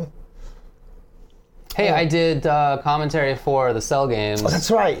weekend? Hey, I did commentary for the Cell games. Oh, that's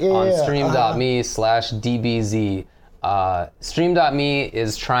right. On stream.me/DBZ. Stream.me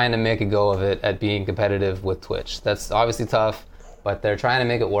is trying to make a go of it at being competitive with Twitch. That's obviously tough, but they're trying to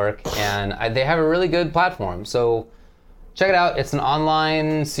make it work, and they have a really good platform. So check it out. It's an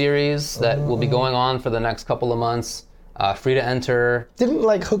online series that will be going on for the next couple of months. Free to enter. Didn't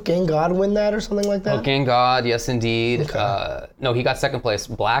Hook Gang God win that or something like that? Hook Gang God, yes indeed. Okay. No, he got second place.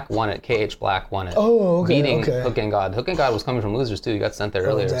 Black won it. KH Black won it. Oh, okay. Beating Hook Gang God. Hook Gang God was coming from losers too. He got sent there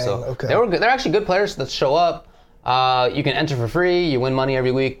earlier. Dang, so okay. they were good. They're actually good players that show up. You can enter for free. You win money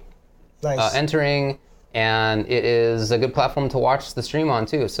every week. Nice. Entering, and it is a good platform to watch the stream on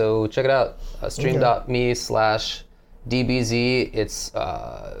too. So check it out.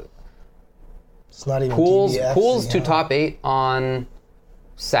 Stream.me/DBZ. It's not even pools DBFZ, to top 8 on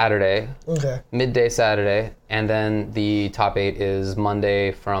Saturday. Okay. Midday Saturday, and then the top 8 is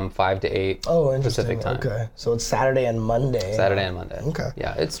Monday from 5 to 8 Pacific time. Okay. So it's Saturday and Monday. Saturday and Monday. Okay.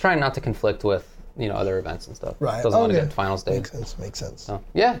 Yeah, it's trying not to conflict with other events and stuff. Right. Doesn't want to get final stage. Makes sense. So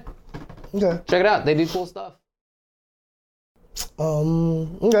yeah. Okay. Check it out. They do cool stuff.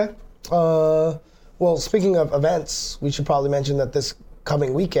 Okay. Well, speaking of events, we should probably mention that this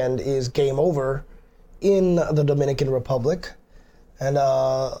coming weekend is Game Over in the Dominican Republic. And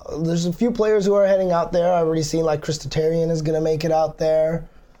there's a few players who are heading out there. I've already seen Christotarian is going to make it out there.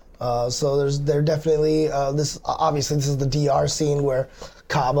 So they're definitely, this is the DR scene where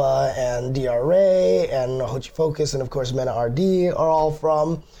Kaba and DR Ray and Hochi Focus and of course Mena RD are all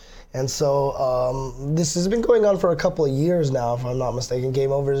from. And so this has been going on for a couple of years now, if I'm not mistaken.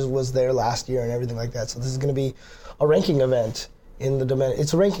 Game Over was there last year and everything like that. So this is going to be a ranking event in the Dominican.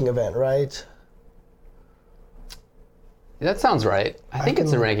 It's a ranking event, right? That sounds right. I think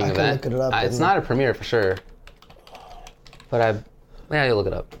it's a ranking event. Look it up, it's not a premiere for sure. But you look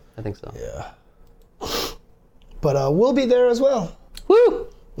it up. I think so. Yeah. But we'll be there as well. Woo!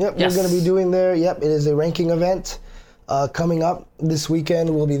 Yep, yes. We're going to be doing there. Yep, it is a ranking event coming up this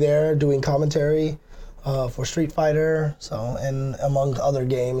weekend. We'll be there doing commentary for Street Fighter, and among other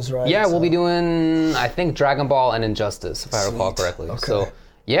games, right? Yeah, we'll be doing, I think, Dragon Ball and Injustice, if I recall correctly. Okay. So,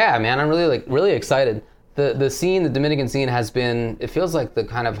 yeah, man, I'm really excited. The scene, the Dominican scene, has been, it feels like the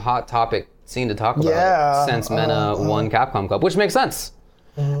kind of hot topic scene to talk about since Mena won Capcom Cup, which makes sense.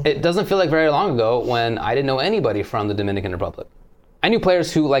 Mm-hmm. It doesn't feel like very long ago when I didn't know anybody from the Dominican Republic. I knew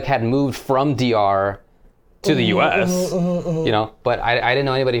players who had moved from DR to the U.S. You know, but I didn't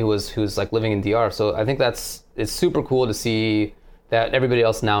know anybody who's like living in DR. So I think it's super cool to see that everybody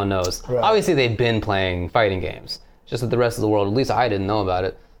else now knows. Right. Obviously, they've been playing fighting games, just that the rest of the world, at least I didn't know about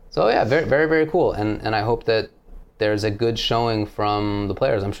it. So yeah, very, very, very cool. And I hope that there's a good showing from the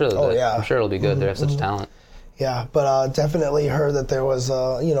players. I'm sure I'm sure it'll be good. They have such talent. Yeah, but definitely heard that there was,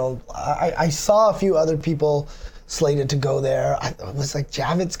 I saw a few other people slated to go there. It was like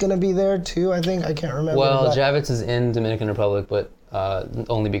Javits going to be there too, I think. I can't remember. Well, Javits is in Dominican Republic, but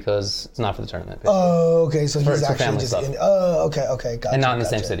only because it's not for the tournament. Basically. Oh, okay. So he's for actually just stuff. in. Oh, okay. Gotcha. And not in the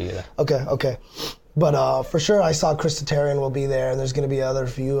same city either. Okay. But for sure, I saw Chris Tatarian will be there, and there's going to be other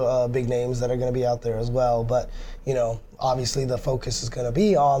few big names that are going to be out there as well. But, obviously the focus is going to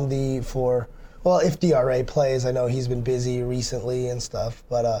be on if DRA plays. I know he's been busy recently and stuff,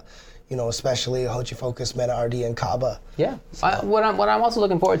 but, especially Hochi Focus, Mena RD, and Kaba. Yeah. So. What I'm also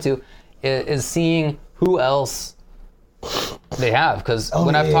looking forward to is seeing who else they have. Because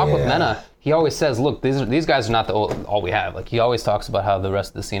when I've talked with Mena, he always says, look, these guys are not all we have. Like, he always talks about how the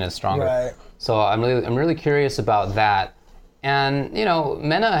rest of the scene is stronger. Right. So I'm really curious about that. And,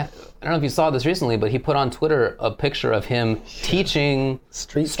 Mena, I don't know if you saw this recently, but he put on Twitter a picture of him teaching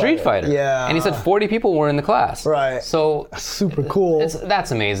Street Fighter. Yeah. And he said 40 people were in the class. Right. So super cool. That's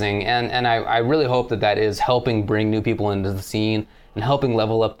amazing. And I really hope that is helping bring new people into the scene and helping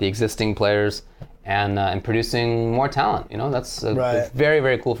level up the existing players and producing more talent. That's it's very,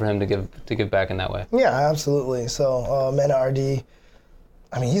 very cool for him to give back in that way. Yeah, absolutely. So Mena RD,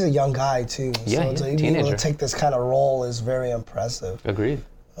 I mean, he's a young guy too. Yeah, so he's a to be teenager. able to take this kind of role is very impressive. Agreed.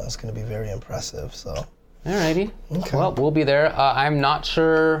 It's going to be very impressive. So. Alrighty. Okay. Well, we'll be there. I'm not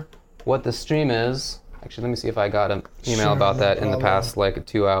sure what the stream is. Actually, let me see if I got an email about that in the past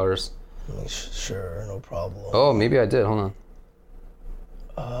 2 hours. Sure, no problem. Oh, maybe I did. Hold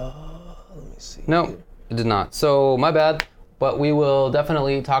on. Let me see. No, it did not. So my bad. But we will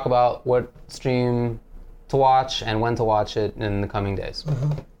definitely talk about what stream to watch and when to watch it in the coming days.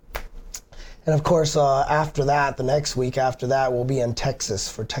 Mm-hmm. And of course, after that, the next week after that, we'll be in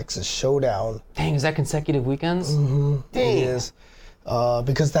Texas for Texas Showdown. Dang, is that consecutive weekends? Mm-hmm. Dang. It is.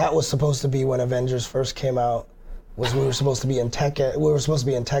 Because that was supposed to be when Avengers first came out. We were supposed to be in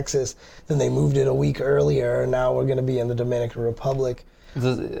Texas. Then they moved it a week earlier, and now we're going to be in the Dominican Republic.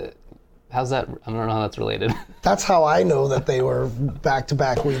 How's that? I don't know how that's related. That's how I know that they were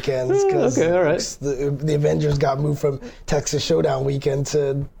back-to-back weekends. Okay, all right. The Avengers got moved from Texas Showdown weekend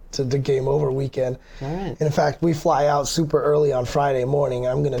to the Game Over weekend. All right. And in fact, we fly out super early on Friday morning.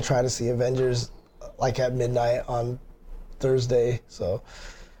 I'm going to try to see Avengers at midnight on Thursday. So,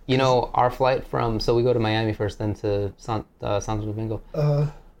 our flight so we go to Miami first, then to Santo Domingo.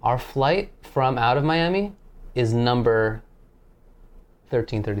 Our flight from out of Miami is number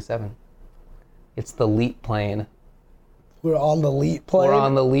 1337. It's the LEAP plane. We're on the LEAP plane? We're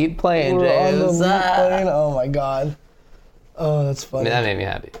on the LEAP plane, James. We're on the LEAP plane? Oh, my God. Oh, that's funny. That made me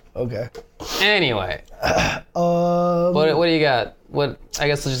happy. Okay. Anyway. What do you got? I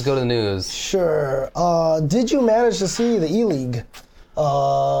guess let's just go to the news. Sure. Did you manage to see the E-League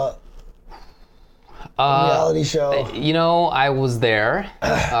reality show? I was there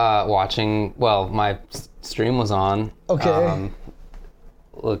watching. Well, my stream was on. Okay.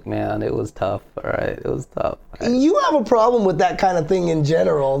 Look, man, it was tough. All right, it was tough. You have a problem with that kind of thing in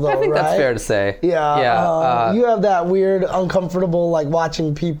general, though, right? I think that's fair to say. Yeah. Yeah. You have that weird, uncomfortable,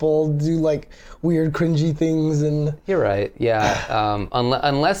 watching people do weird, cringy things, and. You're right. Yeah.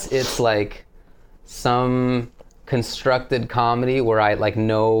 Unless it's some constructed comedy where I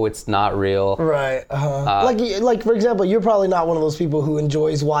know it's not real. Right. For example, you're probably not one of those people who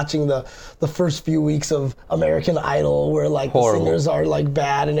enjoys watching the first few weeks of American Idol where the singers are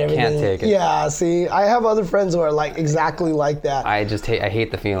bad and everything. Can't take it. Yeah. See, I have other friends who are exactly like that. I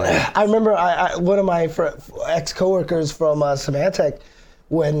hate the feeling. I remember one of my ex-coworkers from Symantec,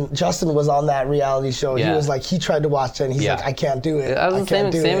 when Justin was on that reality show, he was he tried to watch it and he's I can't do it. I was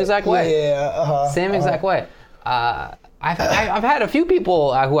the same exact way. Yeah. Same exact way. I've had a few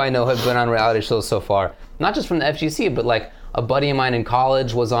people who I know have been on reality shows so far, not just from the FGC, but a buddy of mine in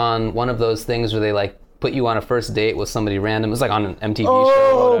college was on one of those things where they put you on a first date with somebody random. It was on an MTV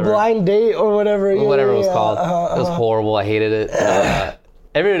show or whatever. Blind date or whatever. Whatever it was called. It was horrible. I hated it.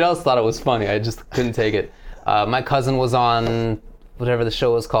 Everyone else thought it was funny. I just couldn't take it. My cousin was on whatever the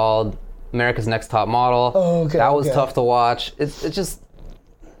show was called, America's Next Top Model. Oh, okay. That was tough to watch. It's just.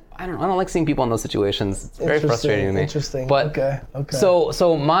 I don't like seeing people in those situations. It's very frustrating to me. Interesting. But okay.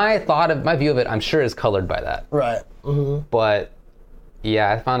 So my view of it, I'm sure, is colored by that. Right. Mm-hmm. But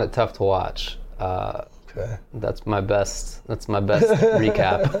yeah, I found it tough to watch. Okay. That's my best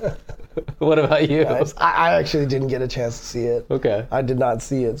recap. What about you? Nice. I actually didn't get a chance to see it. Okay. I did not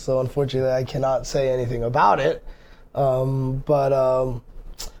see it, so unfortunately I cannot say anything about it.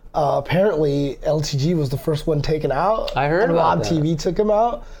 Apparently LTG was the first one taken out. I heard and about Rob that. TV took him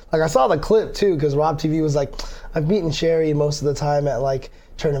out. Like I saw the clip too, because Rob TV was like, I've beaten Sherry most of the time at like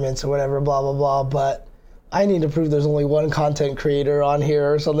tournaments or whatever, blah blah blah, but I need to prove there's only one content creator on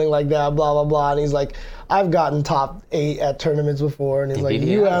here or something like that, blah blah blah. And he's like, I've gotten top 8 at tournaments before, and he's like,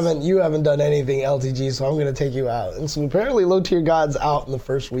 you haven't done anything LTG, so I'm gonna take you out. And so apparently Low Tier God's out in the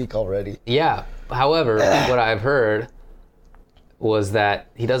first week already. Yeah. However, what I've heard was that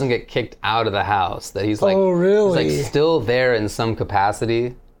he doesn't get kicked out of the house. That he's like, Oh, really? He's like still there in some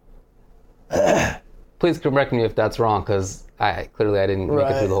capacity. Please correct me if that's wrong, because I didn't make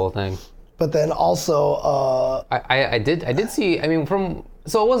it through the whole thing. But then also, I did see. I mean,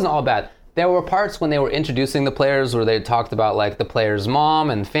 so it wasn't all bad. There were parts when they were introducing the players where they talked about like the player's mom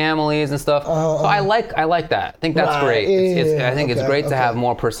and families and stuff. So I like that. I think that's great. I think it's great to have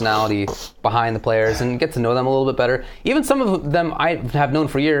more personality behind the players and get to know them a little bit better. Even some of them I have known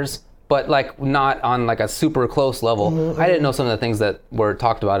for years, but like not on like a super close level. I didn't know some of the things that were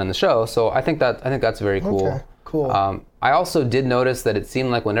talked about in the show. So I think that's very cool. Okay, cool. I also did notice that it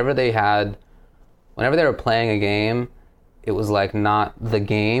seemed like whenever they were playing a game, it was like not the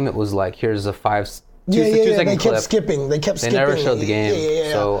game. It was like, here's a 2-second clip. They kept skipping. They never showed the game.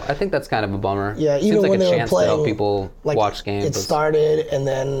 Yeah. So I think that's kind of a bummer. Yeah, even seems like when a they were chance playing, to help people like, watch games. It started, and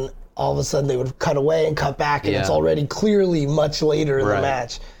then all of a sudden they would cut away and cut back, and it's already clearly much later in the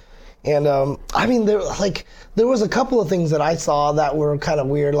match. And I mean, there was a couple of things that I saw that were kind of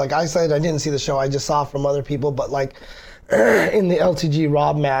weird. Like I said, I didn't see the show. I just saw from other people. But like in the LTG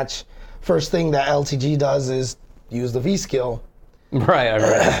Rob match, first thing that LTG does is use the V skill. Right.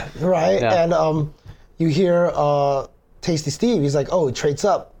 Right. Yeah. And you hear Tasty Steve. He's like, oh, he traits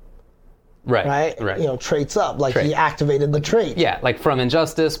up. Right. You know, traits up. Like he activated the trait. Yeah, like from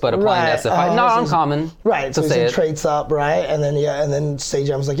Injustice, but applying to SFI. Not uncommon. Right. To So say he it. traits up, right? And then Sage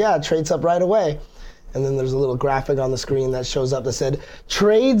Jam was like, yeah, traits up right away. And then there's a little graphic on the screen that shows up that said,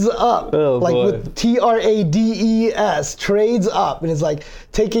 trades up. Oh, like boy. with TRADES, trades up. And it's like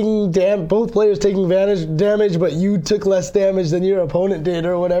both players taking damage, but you took less damage than your opponent did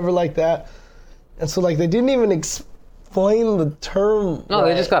or whatever like that. And so like they didn't even explain the term. No,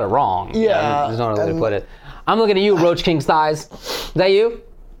 they just got it wrong. Yeah. I just don't know where they put it. I'm looking at you, Roach King Styes. Is that you?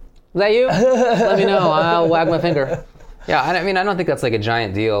 Let me know. I'll wag my finger. Yeah, I mean, I don't think that's like a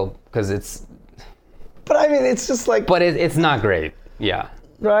giant deal because it's. But I mean, it's just like. But it's not great. Yeah.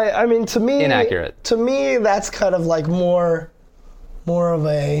 Right. I mean, to me. Inaccurate. To me, that's kind of like more of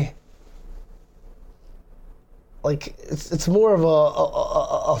a. Like it's more of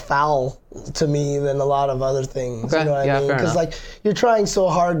a foul to me than a lot of other things. Okay. You know what I mean? Fair Because enough. like you're trying so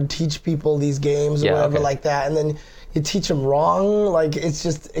hard to teach people these games or whatever like that, and then you teach them wrong. Like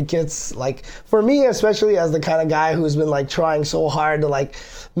it gets like, for me especially as the kind of guy who's been like trying so hard to like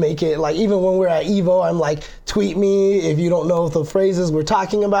make it, like even when we're at Evo, I'm like, tweet me if you don't know the phrases we're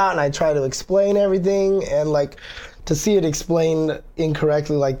talking about, and I try to explain everything, and like to see it explained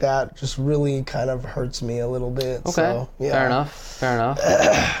incorrectly like that just really kind of hurts me a little bit. Okay. So, yeah. Fair enough.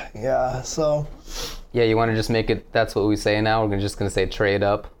 Yeah. So. Yeah, you want to just make it, that's what we say now? We're just going to say trade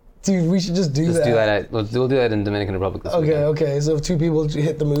up? Dude, we should just do that. Do that we'll do that in Dominican Republic this weekend. Okay. So if two people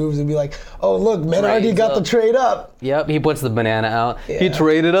hit the moves, it'd be like, oh, look, men already Trades got up. the trade up. Yep, he puts the banana out. Yeah. He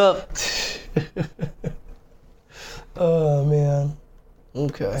traded up. Oh, man.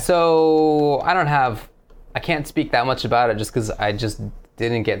 Okay. So I can't speak that much about it just because I just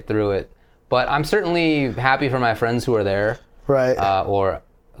didn't get through it. But I'm certainly happy for my friends who are there. Right. Or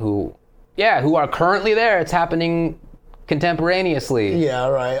who are currently there. It's happening contemporaneously. Yeah,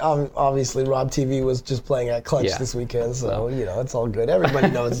 right. Obviously, Rob TV was just playing at Clutch this weekend, so, you know, it's all good. Everybody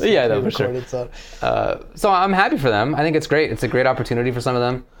knows. Yeah, no, for sure. So. So I'm happy for them. I think it's great. It's a great opportunity for some of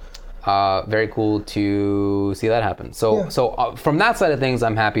them. Very cool to see that happen. So from that side of things,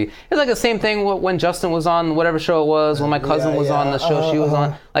 I'm happy. It's like the same thing when Justin was on whatever show it was, when my cousin was on the show she was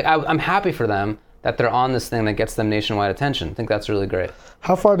on. Like I'm happy for them that they're on this thing that gets them nationwide attention. I think that's really great.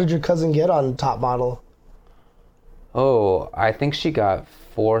 How far did your cousin get on Top Model? Oh, I think she got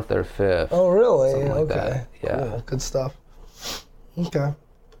 4th or 5th. Oh, really? Something like Okay. that. Yeah. Cool. Good stuff. Okay.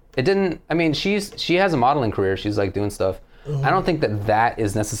 It didn't. I mean, she has a modeling career. She's like doing stuff. I don't think that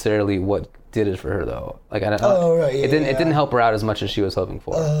is necessarily what did it for her though. Like I don't. Oh, right. Yeah, it didn't help her out as much as she was hoping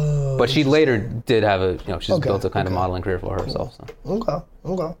for. Oh, but she later did have she's built a kind of okay. modeling career for herself. So. Okay.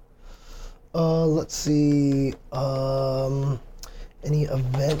 Let's see. Any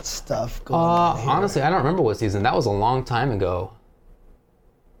event stuff going on here? Honestly, I don't remember what season. That was a long time ago.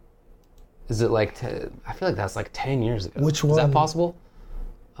 Is it like, I feel like that's like 10 years ago. Which one? Is that possible?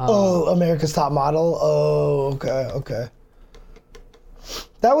 America's Top Model? Oh, okay.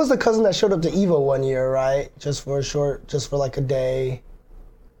 That was the cousin that showed up to EVO one year, right? Just for like a day.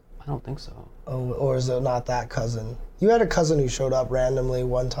 I don't think so. Oh, or is it not that cousin? You had a cousin who showed up randomly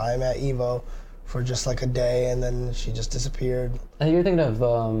one time at EVO for just like a day, and then she just disappeared. You're thinking of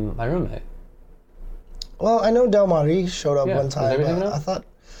my roommate. Well, I know Del Marie showed up one was time, everything but enough? I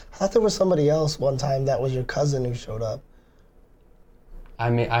thought there was somebody else one time that was your cousin who showed up. I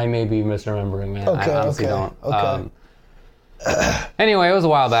may be misremembering, man. Okay, I honestly don't. Okay. Anyway, it was a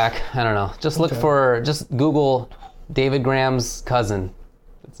while back. I don't know. Just just Google David Graham's cousin.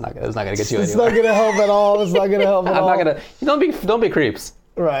 It's not gonna get you It's anywhere. not gonna help at all. It's not gonna help at all. I'm not gonna. Don't be creeps.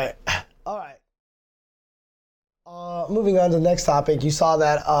 Right. All right. Moving on to the next topic, you saw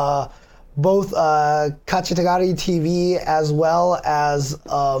that both Kachitagari TV as well as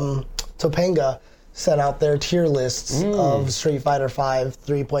Topanga sent out their tier lists of Street Fighter V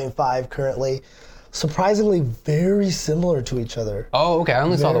 3.5 currently. Surprisingly, very similar to each other. Oh, okay. I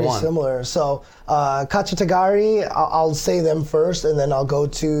only saw the one. Very similar. So, Kachitagari, I'll say them first, and then I'll go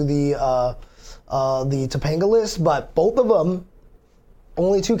to the Topanga list. But both of them,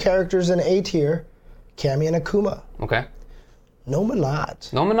 only 2 characters in A tier, Cammy and Akuma. Okay. No Minot.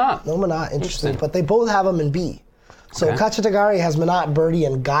 No Minot. No Minot, interesting. But they both have them in B. So Okay. Kachitagari has Minot, Birdie,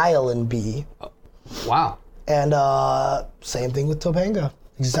 and Guile in B. Wow. And same thing with Topanga.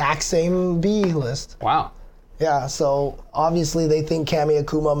 Exact same B list. Wow. Yeah, so obviously they think Cammy,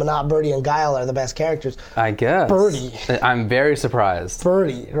 Akuma, Minot, Birdie, and Guile are the best characters. I guess. Birdie. I'm very surprised.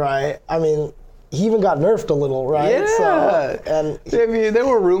 Birdie, right? I mean, he even got nerfed a little, right? Yeah. So, and I mean, there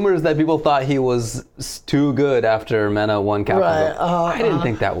were rumors that people thought he was too good after Mena won Capcom. Right, I didn't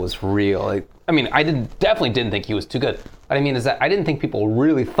think that was real. I definitely didn't think he was too good. What I mean is that I didn't think people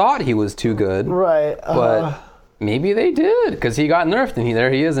really thought he was too good. right. But maybe they did, because he got nerfed, and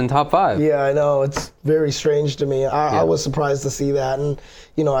there he is in top 5. Yeah, I know. It's very strange to me. I was surprised to see that. And,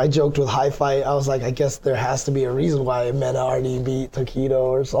 I joked with High Fight. I was like, I guess there has to be a reason why Mena already beat Takedo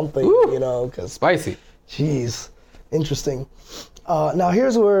or something, because... Spicy. Jeez. Interesting. Now,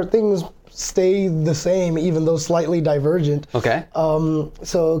 here's where things stay the same, even though slightly divergent. Okay.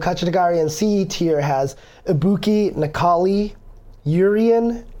 So, Kachitagari in C tier has Ibuki, Nakali,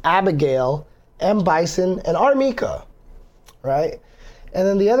 Urien, Abigail, M. Bison, and Armika, right? And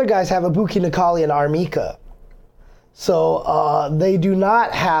then the other guys have Ibuki, Nakali, and Armika. So they do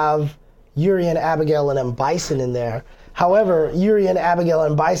not have Urien, Abigail, and M. Bison in there. However, Urien, Abigail,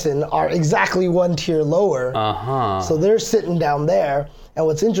 and Bison are exactly 1 tier lower. Uh-huh. So they're sitting down there. And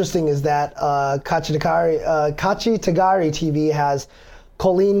what's interesting is that Kachitagari TV has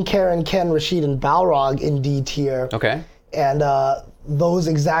Colleen, Karen, Ken, Rashid, and Balrog in D tier. Okay. And those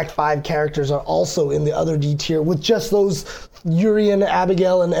exact 5 characters are also in the other D tier, with just those Urien,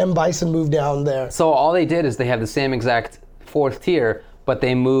 Abigail, and M. Bison moved down there. So all they did is they have the same exact 4th tier, but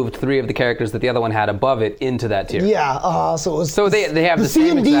they moved 3 of the characters that the other one had above it into that tier. Yeah, so it was. So they have the C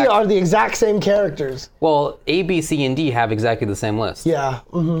same and D exact... are the exact same characters. Well, A, B, C, and D have exactly the same list. Yeah,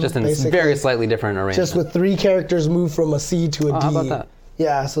 Just in basically. very slightly different arrangement. Just with 3 characters moved from a C to a D. how about that?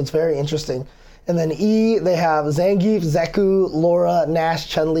 Yeah, so it's very interesting. And then E, they have Zangief, Zeku, Laura, Nash,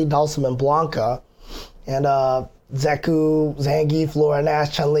 Chun-Li, Dhalsim, and Blanca. And Zeku, Zangief, Laura,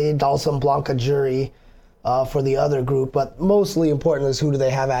 Nash, Chun-Li, Dhalsim, Blanca, Jury for the other group. But mostly important is who do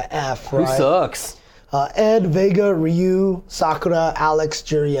they have at F, right? Who sucks? Ed, Vega, Ryu, Sakura, Alex,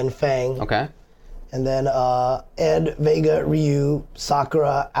 Jury, and Fang. Okay. And then Ed, Vega, Ryu,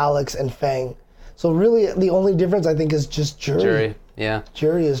 Sakura, Alex, and Fang. So really, the only difference I think is just Jury. Yeah.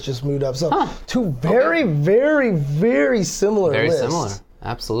 Jury is just moved up. So 2 very, very, very similar Very lists. similar.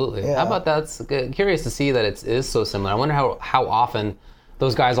 Absolutely. Yeah. How about that? It's curious to see that it is so similar. I wonder how often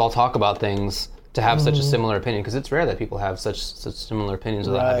those guys all talk about things to have such a similar opinion, because it's rare that people have such similar opinions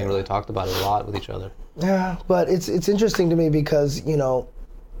without having really talked about it a lot with each other. Yeah, but it's interesting to me because,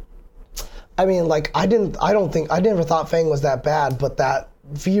 I mean, like I never thought Fang was that bad, but that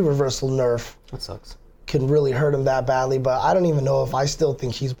V reversal nerf That sucks. can really hurt him that badly. But I don't even know if I still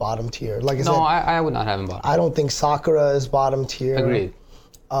think he's bottom tier. Like I said, I would not have him bottom. I don't think Sakura is bottom tier. Agreed.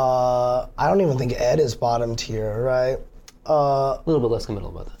 I don't even think Ed is bottom tier, right? A little bit less committal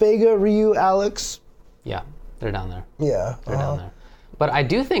about that. Vega, Ryu, Alex. Yeah, they're down there. Yeah. They're down there. But I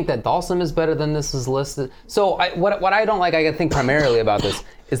do think that Dhalsim is better than this is listed. So what I don't like, I think primarily about this,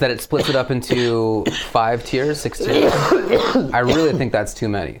 is that it splits it up into 5 tiers, 6 tiers. I really think that's too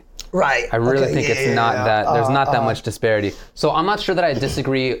many. Right. I really think it's not that. There's not that much disparity. So I'm not sure that I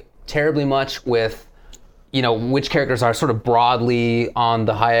disagree terribly much with, which characters are sort of broadly on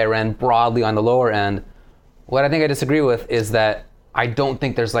the higher end, broadly on the lower end. What I think I disagree with is that I don't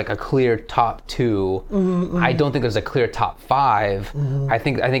think there's like a clear top 2. I don't think there's a clear top 5. I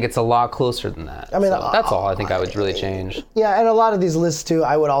think it's a lot closer than that. I mean, so that's all I think I would really change. Yeah, and a lot of these lists too,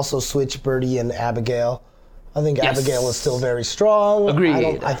 I would also switch Birdie and Abigail. I think Abigail is still very strong.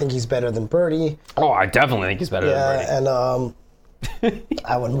 Agreed. I think he's better than Birdie. Oh, I definitely think he's better than Birdie. And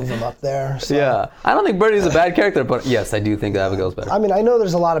I would move him up there. So. Yeah, I don't think Birdie's a bad character, but yes, I do think Abigail's better. I mean, I know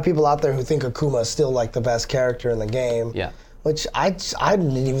there's a lot of people out there who think Akuma is still like the best character in the game. Yeah. Which I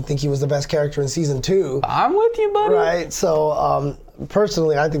didn't even think he was the best character in season 2. I'm with you, buddy. Right. So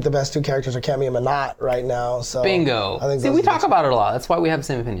personally, I think the best 2 characters are Cammy and Minot right now. So bingo. I think we talk about it a lot. That's why we have the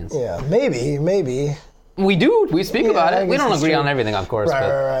same opinions. Yeah. Maybe. We do. We speak about it. We don't agree on everything, of course.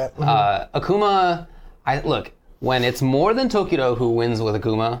 Right. Akuma. Look. When it's more than Tokido who wins with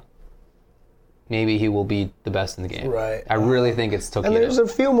Akuma, maybe he will be the best in the game. Right. I really think it's Tokido. And there's a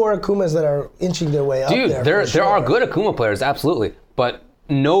few more Akumas that are inching their way up there. Dude, there are good Akuma players, absolutely. But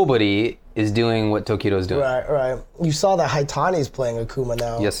nobody is doing what Tokido's doing. Right. You saw that Haitani's playing Akuma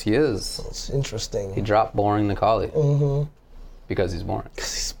now. Yes, he is. It's interesting. He dropped boring Nikali. Because he's boring.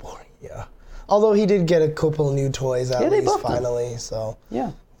 Because he's boring, yeah. Although he did get a couple of new toys at least finally, so.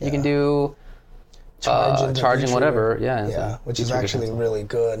 Yeah. You can do charging whatever, which is actually really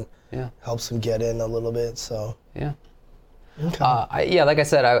good. Yeah, helps him get in a little bit. So yeah, okay. Like I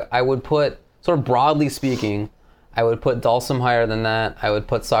said, I would put, sort of broadly speaking, I would put Dhalsim higher than that. I would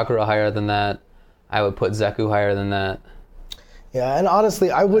put Sakura higher than that. I would put Zeku higher than that. Yeah, and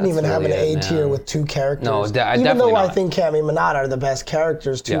honestly, I wouldn't even have an A tier with 2 characters. No, definitely even though not. I think Cammy and Minot are the best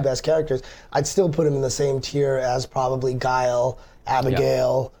characters, best characters, I'd still put him in the same tier as probably Guile,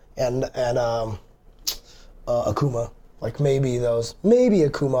 Abigail, and Akuma. Like maybe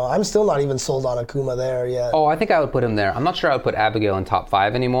Akuma. I'm still not even sold on Akuma there yet. Oh, I think I would put him there. I'm not sure I would put Abigail in top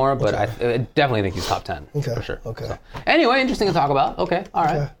 5 anymore, but I definitely think he's top 10 for sure. Okay. So, anyway, interesting to talk about. Okay, all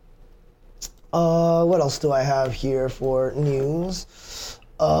right. Okay. What else do I have here for news?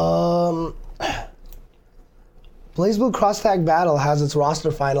 BlazBlue Cross Tag Battle has its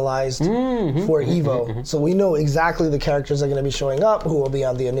roster finalized for EVO. So we know exactly the characters that are going to be showing up, who will be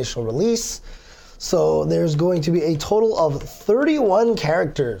on the initial release. So there's going to be a total of 31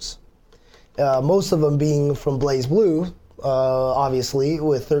 characters, most of them being from BlazBlue, obviously,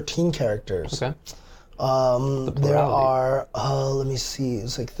 with 13 characters. Okay. There are, let me see,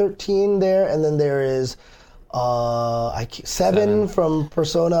 it's like 13 there, and then there is 7 from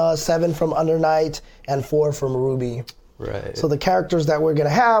Persona, 7 from Under Night, and 4 from Ruby. Right. So the characters that we're going to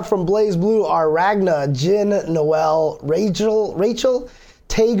have from BlazBlue are Ragna, Jin, Noelle, Rachel,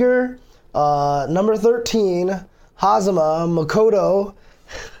 Tager, number 13, Hazama, Makoto,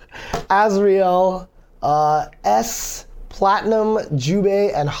 Azriel, S, Platinum,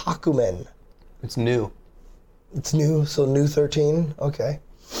 Jubei, and Hakumen. It's new. It's new, so new 13. Okay.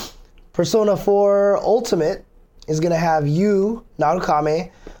 Persona 4 Ultimate is going to have Yu, Narukame,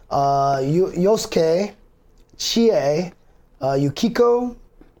 Yosuke, Chie, Yukiko,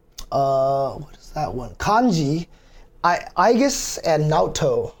 what is that one? Kanji, Aegis, and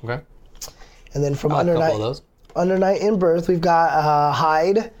Naoto. Okay. And then from Under Night in Birth, we've got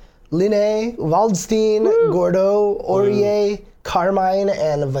Hyde, Linne, Waldstein, Gordo, Orie, Carmine,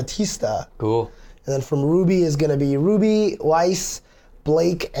 and Batista. Cool. And then from Ruby is going to be Ruby, Weiss,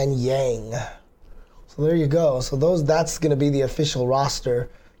 Blake, and Yang. So there you go. So that's going to be the official roster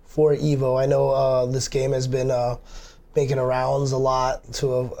for EVO. I know this game has been making rounds a lot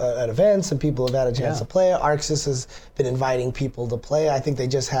at events, and people have had a chance to play it. ArcSys has been inviting people to play. I think they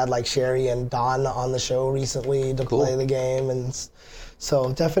just had like Sherry and Don on the show recently to play the game, and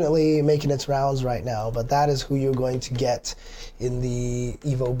so definitely making its rounds right now. But that is who you're going to get in the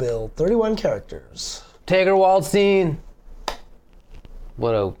EVO build. 31 characters. Tager Waldstein.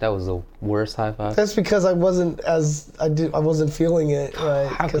 That was the worst high five. That's because I wasn't feeling it. Right?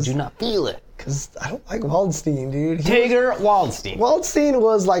 How could you not feel it? Because I don't like Waldstein, dude. Tager Waldstein. Waldstein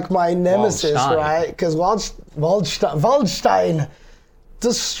was like my nemesis, right? Because Waldstein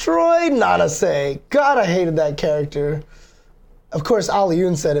destroyed Nanase. God, I hated that character. Of course, Ali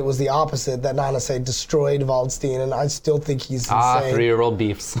Yoon said it was the opposite, that Nanase destroyed Waldstein, and I still think he's insane. 3-year-old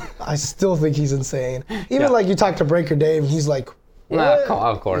beefs. I still think he's insane. Even like you talk to Breaker Dave, and he's like, what?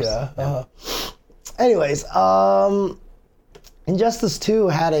 Of course. Yeah. Anyways, Injustice 2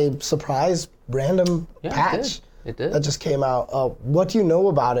 had a surprise random patch. It did. That just came out. What do you know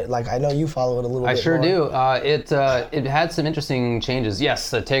about it? Like, I know you follow it a little bit. I sure more. do. It had some interesting changes.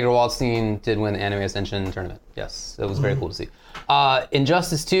 Yes, Tager Waldstein did win the Anime Ascension tournament. Yes, it was very cool to see.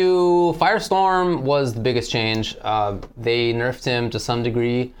 Injustice 2, Firestorm was the biggest change. They nerfed him to some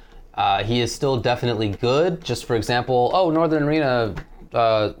degree. He is still definitely good. Just for example, Northern Arena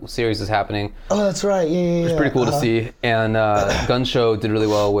series is happening. Oh, that's right. Yeah. It's pretty cool to see. And Gunshow did really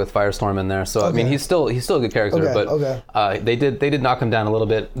well with Firestorm in there. So I mean, he's still a good character. But they did knock him down a little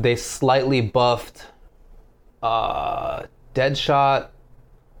bit. They slightly buffed Deadshot.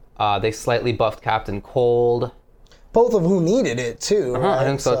 They slightly buffed Captain Cold. Both of whom needed it too. Right? I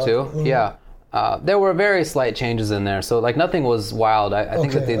think so too. Mm-hmm. Yeah. There were very slight changes in there, so like nothing was wild. I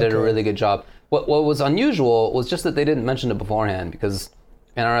think that they did a really good job. What was unusual was just that they didn't mention it beforehand, because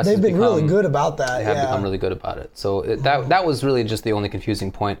NRS they've been really good about that. They have become really good about it. So that was really just the only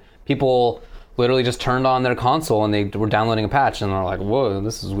confusing point. People literally just turned on their console and they were downloading a patch and they're like, "Whoa,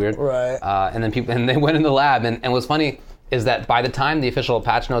 this is weird." Right. And then they went in the lab, and what's funny is that by the time the official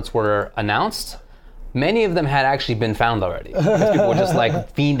patch notes were announced, many of them had actually been found already. Because people were just like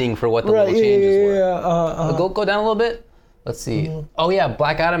fiending for what the little changes were. Go down a little bit. Let's see. Mm-hmm. Oh yeah,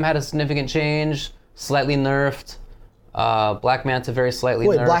 Black Adam had a significant change, slightly nerfed. Black Manta very slightly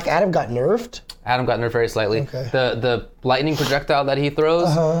nerfed. Wait, Black Adam got nerfed? Adam got nerfed very slightly. Okay. The lightning projectile that he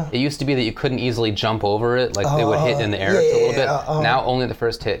throws, it used to be that you couldn't easily jump over it, like it would hit in the air a little bit. Now only the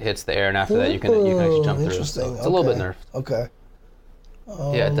first hit hits the air, and after that you can actually jump through. So it's a little bit nerfed. Okay.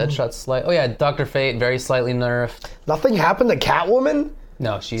 Yeah, Deadshot's slight. Oh yeah, Dr. Fate very slightly nerfed. Nothing happened to Catwoman?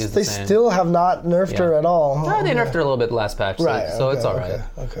 No, she is the same. They still have not nerfed her at all. No, they nerfed her a little bit last patch, so it's all right.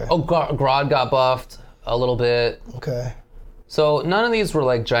 Okay. Oh, Grodd got buffed a little bit. Okay. So none of these were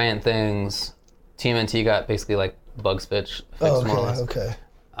like giant things. TMNT got basically like bug fixed more or less. Okay.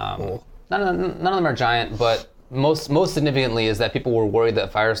 Cool. None of them are giant, but most significantly is that people were worried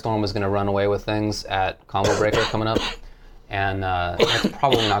that Firestorm was going to run away with things at Combo Breaker coming up. And that's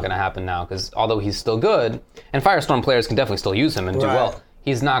probably not going to happen now, because although he's still good, and Firestorm players can definitely still use him and do well,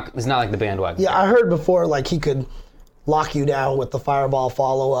 he's not like the bandwagon. Yeah, I heard before like he could lock you down with the fireball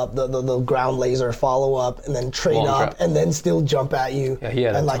follow-up, the ground laser follow-up, and then trade up, and then still jump at you. Yeah, he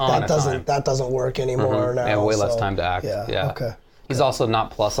had and like that doesn't work anymore now. They have way less time to act. Yeah. Okay. He's also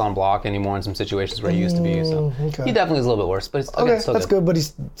not plus on block anymore in some situations where he used to be. So he definitely is a little bit worse, but it's still that's good. But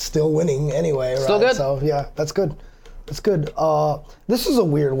he's still winning anyway, right? Still good. So yeah, that's good. That's good. This is a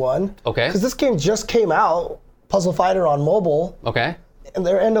weird one. Okay. Because this game just came out, Puzzle Fighter on mobile. Okay. And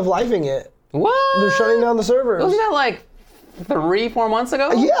they're end-of-lifing it. What? They're shutting down the servers. Wasn't that like 3-4 months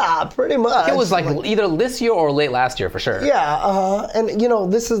ago? Yeah, pretty much. It was like either this year or late last year for sure. Yeah, and you know,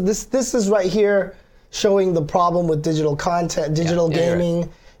 this is right here showing the problem with digital content, digital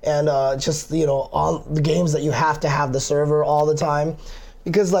gaming, and just, you know, on the games that you have to have the server all the time.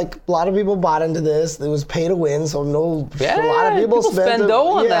 Because like a lot of people bought into this, it was pay to win, so a lot of people spend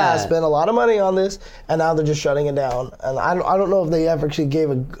dough on that. Spent a lot of money on this, and now they're just shutting it down. And I don't know if they ever actually gave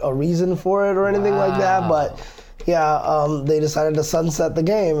a reason for it or anything like that, but yeah, they decided to sunset the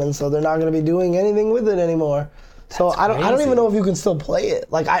game, and so they're not going to be doing anything with it anymore. So I don't even know if you can still play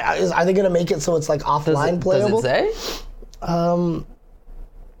it. Like, are they going to make it so it's like offline playable? Does it say?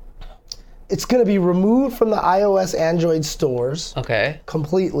 It's going to be removed from the iOS, Android stores. Okay.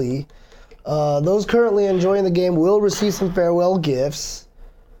 Completely. Those currently enjoying the game will receive some farewell gifts.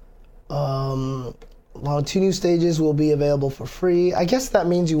 While 2 new stages will be available for free. I guess that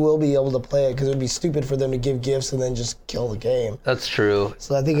means you will be able to play it, because it would be stupid for them to give gifts and then just kill the game. That's true.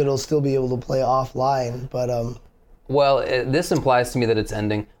 So I think it'll still be able to play offline, but Well, this implies to me that it's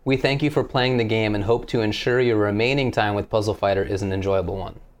ending. We thank you for playing the game and hope to ensure your remaining time with Puzzle Fighter is an enjoyable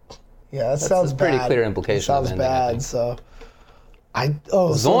one. Yeah, that sounds bad. That's a pretty clear implication. Sounds of ending, bad. So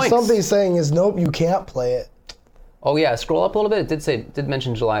something's saying is nope, you can't play it. Oh yeah, scroll up a little bit. It did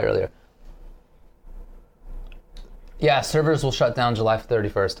mention July earlier. Yeah, servers will shut down July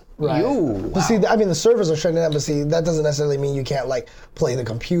 31st. Right. But see, I mean, the servers are shutting down, but see, that doesn't necessarily mean you can't like play the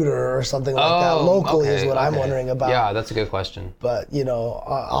computer or something like that locally. Is what I'm wondering about. Yeah, that's a good question. But you know,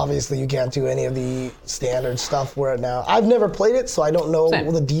 obviously, you can't do any of the standard stuff for it now. I've never played it, so I don't know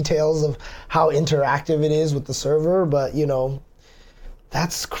the details of how interactive it is with the server. But you know,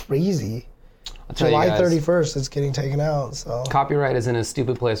 that's crazy. July 31st, it's getting taken out. So copyright is in a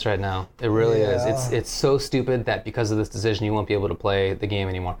stupid place right now. It really is. It's so stupid that because of this decision, you won't be able to play the game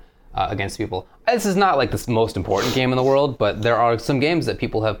anymore against people. This is not like the most important game in the world, but there are some games that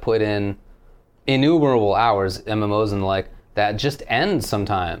people have put in innumerable hours, MMOs and the like, that just end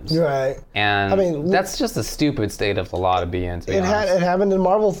sometimes. Right. And I mean, that's just a stupid state of the law to be in. To be honest. It happened in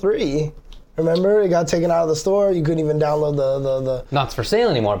Marvel 3. Remember, it got taken out of the store. You couldn't even download the. Not for sale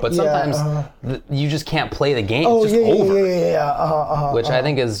anymore, but sometimes you just can't play the game. Oh, it's just over. Yeah. Which I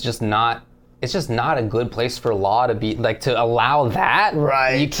think is just not. It's just not a good place for law to be, like, to allow that.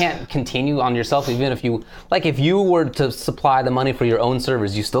 Right. You can't continue on yourself, even if you, like, if you were to supply the money for your own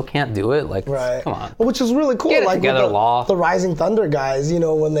servers, you still can't do it. Like, right. Come on. Which is really cool. Get it like together, with law. the Rising Thunder guys, you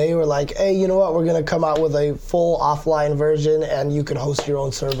know, when they were like, hey, you know what, we're going to come out with a full offline version and you can host your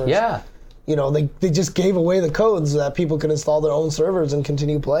own servers. Yeah. You know, they just gave away the codes so that people can install their own servers and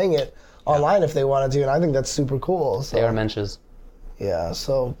continue playing it online if they wanted to, and I think that's super cool. So. They are mensches. Yeah,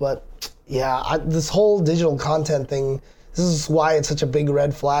 so, but, yeah, this whole digital content thing, this is why it's such a big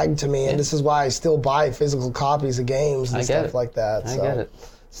red flag to me, and this is why I still buy physical copies of games and stuff like that. I get it.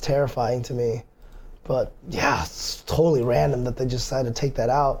 It's terrifying to me. But, yeah, it's totally random that they just decided to take that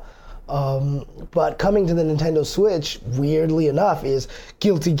out. But coming to the Nintendo Switch, weirdly enough, is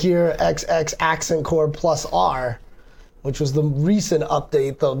Guilty Gear XX Accent Core Plus R, which was the recent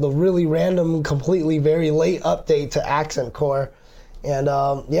update, the really random, completely very late update to Accent Core. And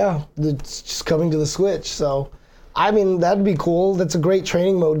yeah, it's just coming to the Switch. So, I mean, that'd be cool. That's a great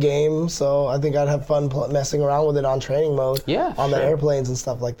training mode game. So I think I'd have fun messing around with it on training mode. Yeah, on the airplanes and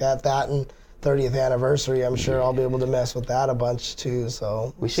stuff like that. That and 30th anniversary, I'm sure I'll be able to mess with that a bunch too.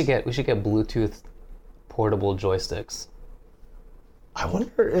 So we should get Bluetooth portable joysticks. I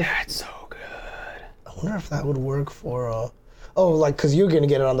wonder if that's so good. I wonder if that would work for. Oh, like, because you're going to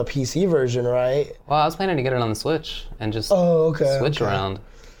get it on the PC version, right? Well, I was planning to get it on the Switch and just switch around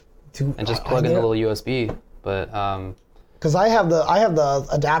and just plug in the little USB. But because I have the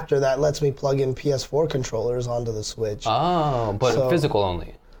adapter that lets me plug in PS4 controllers onto the Switch. Oh, but physical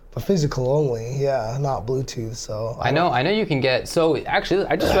only. But physical only, yeah, not Bluetooth. So I know you can get. So actually,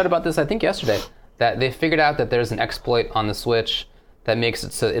 I just read about this I think yesterday that they figured out that there's an exploit on the Switch that makes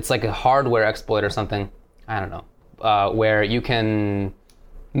it so it's like a hardware exploit or something. I don't know. Where you can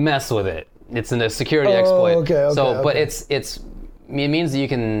mess with it. It's a security exploit. But it means that you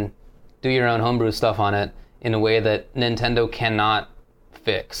can do your own homebrew stuff on it in a way that Nintendo cannot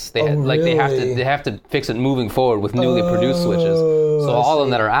fix. They have to fix it moving forward with newly produced Switches. So all of them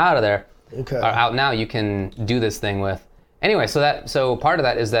that are out of there are out now. You can do this thing with. Anyway, so part of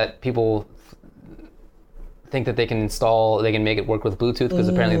that is that people think that they can make it work with Bluetooth because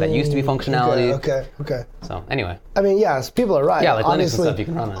apparently that used to be functionality. Okay. So anyway. I mean, yes, people are right. Yeah, like Linux and stuff you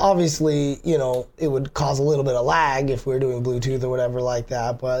can run on it. Obviously, you know, it would cause a little bit of lag if we were doing Bluetooth or whatever like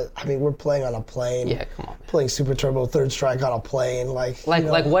that. But I mean, we're playing on a plane. Yeah, come on. Man. Playing Super Turbo Third Strike on a plane, like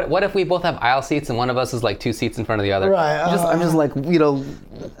what if we both have aisle seats and one of us is like 2 seats in front of the other? Right. I'm just like, you know,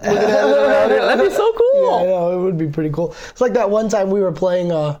 looking at it around here. That'd be so cool. Yeah, I know, it would be pretty cool. It's like that one time we were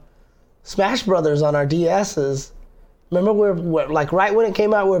playing Smash Brothers on our DSs. Remember, we're like right when it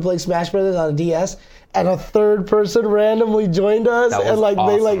came out, we were playing Smash Brothers on a DS, and a third person randomly joined us, and like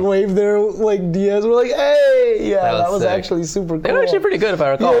awesome. They like waved their like DS. We're like, hey, yeah, that was actually super cool. They were actually pretty good, if I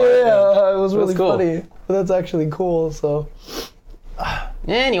recall. Yeah, it was really cool. Funny. But that's actually cool. So,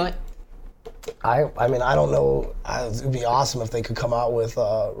 anyway, I mean, I don't know. It would be awesome if they could come out with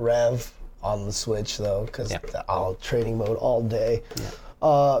Rev on the Switch though, because all training mode all day. Yeah.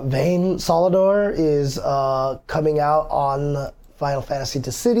 Vayne Solidor is coming out on Final Fantasy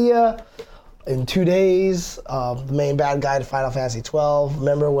Dissidia in 2 days. The main bad guy to Final Fantasy 12.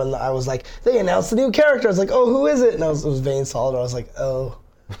 Remember when I was like, they announced a new character. I was like, oh, who is it? And it was Vayne Solidor. I was like, oh.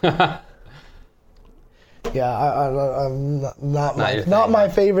 Yeah, I'm not my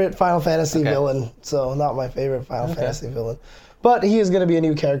favorite Final Fantasy villain. So not my favorite Final Fantasy villain. But he is going to be a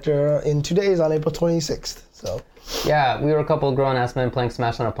new character in 2 days on April 26th. So. Yeah, we were a couple of grown-ass men playing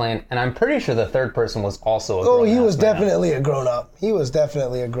Smash on a plane, and I'm pretty sure the third person was also a grown-ass man. Oh, he was definitely a grown-up. He was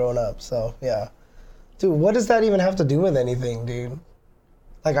definitely a grown-up, so, yeah. Dude, what does that even have to do with anything, dude?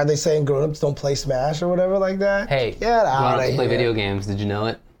 Like, are they saying grown-ups don't play Smash or whatever like that? Hey, get out of here. Play video games. Did you know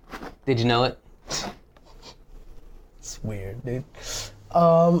it? Did you know it? It's weird, dude.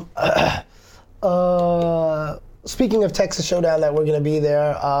 Speaking of Texas Showdown that we're going to be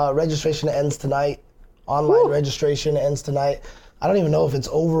there, registration ends tonight. Online registration ends tonight. I don't even know if it's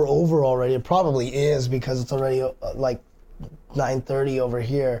over already. It probably is because it's already like 9:30 over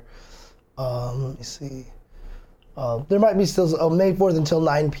here. Let me see. There might be still May 4th until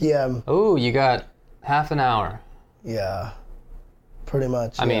 9 p.m. Oh, you got half an hour. Yeah, pretty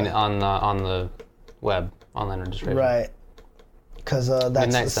much. I mean, on the web, online registration. Right. Because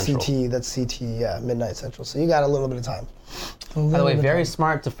that's Central. CT. That's CT. Yeah, midnight Central. So you got a little bit of time. By the way, very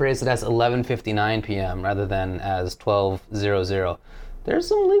smart to phrase it as 11:59 p.m. rather than as 12:00. There's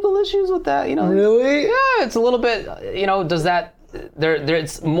some legal issues with that, you know. Really? Yeah, it's a little bit, you know, does that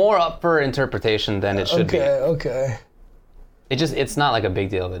it's more up for interpretation than it should be. Okay. It's not like a big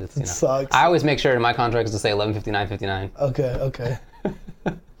deal, but it sucks. I always make sure in my contracts to say 11:59:59. Okay.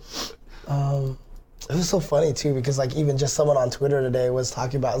 It was so funny too because like even just someone on Twitter today was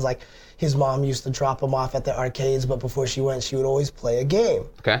talking about, it was like his mom used to drop him off at the arcades, but before she went, she would always play a game.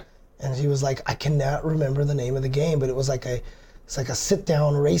 Okay. And he was like, I cannot remember the name of the game, but it was like a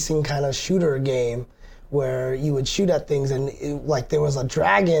sit-down racing kind of shooter game where you would shoot at things, and like there was a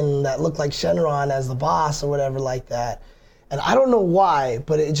dragon that looked like Shenron as the boss or whatever like that. And I don't know why,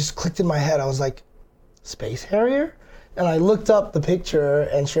 but it just clicked in my head. I was like, Space Harrier? And I looked up the picture,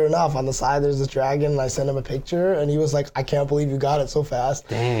 and sure enough, on the side there's this dragon, and I sent him a picture, and he was like, I can't believe you got it so fast.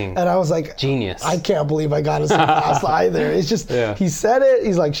 Dang. And I was like, genius. I can't believe I got it so fast either. It's just, He said it,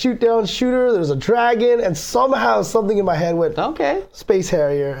 he's like, shoot down shooter, there's a dragon, and somehow something in my head went, okay. Space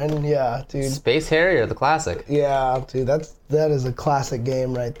Harrier, and yeah, dude. Space Harrier, the classic. Yeah, dude, that is a classic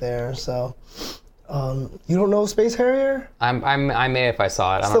game right there, so. You don't know Space Harrier? I may if I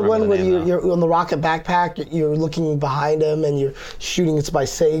saw it. It's I don't the one remember where you're on the rocket backpack, you're looking behind him and you're shooting. It's by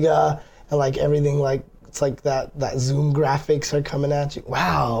Sega, and like everything, like it's like that zoom graphics are coming at you.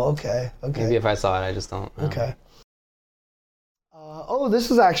 Wow. Okay. Maybe if I saw it, I just don't. Okay.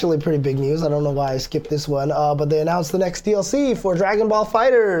 This is actually pretty big news. I don't know why I skipped this one, but they announced the next DLC for Dragon Ball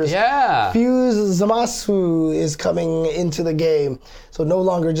FighterZ. Yeah. Fuse Zamasu is coming into the game. So no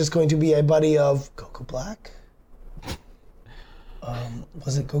longer just going to be a buddy of Goku Black.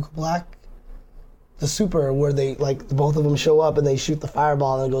 Was it Goku Black? The Super, where they like both of them show up and they shoot the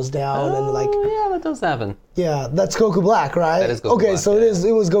fireball and it goes down and like. Yeah, that does happen. Yeah, that's Goku Black, right? That is Goku Black, so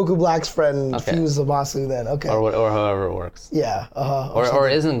it was Goku Black's friend, Fuse Zamasu then. Okay. Or however it works. Yeah. Or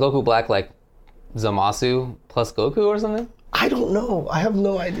isn't Goku Black like Zamasu plus Goku or something? I don't know. I have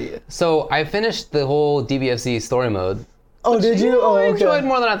no idea. So I finished the whole DBFZ story mode. Oh, did you? I enjoyed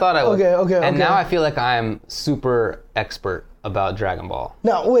more than I thought I would. Okay. And now I feel like I'm super expert about Dragon Ball.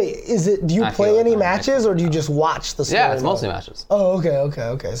 Now, wait, do you play any matches or do you just watch the story Yeah, it's mode? mostly matches. Oh,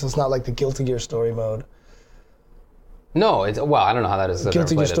 okay. So it's not like the Guilty Gear story mode. No, I don't know how that is.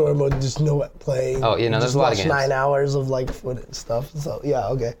 Guilty Gear story mode, just no play. Oh, there's a lot of games. 9 hours of like footage and stuff. So yeah,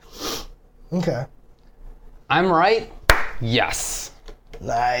 okay. I'm right. Yes.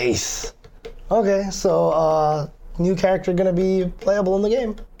 Nice. Okay, so new character gonna be playable in the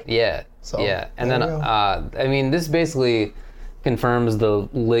game. Yeah. So, and then this basically confirms the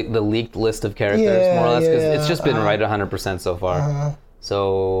leaked list of characters more or less because it's just been right 100% so far.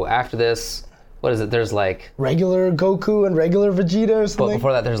 So after this, what is it? There's like regular Goku and regular Vegeta or something. But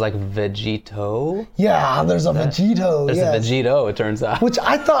before that, there's like Vegito. Yeah, there's a Vegito. There's a Vegito, it turns out. Which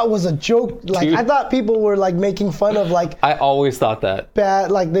I thought was a joke. Like I thought people were like making fun of like. I always thought that. Bad,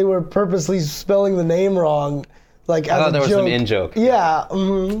 like they were purposely spelling the name wrong. Like I thought there was some in-joke. Yeah.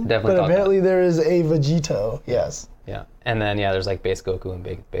 Mm-hmm. Definitely. But apparently there is a Vegito. Yes. Yeah. And then there's like base Goku and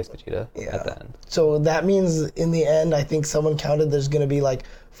base Vegeta at the end. So that means in the end, I think someone counted there's gonna be like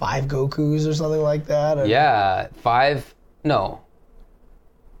 5 Gokus or something like that. Or... Yeah, 5. No.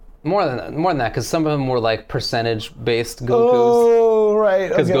 More than that, because some of them were like percentage-based Gokus. Oh, right.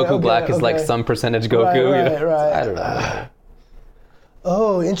 Because Goku Black is like some percentage Goku. Right. I don't know.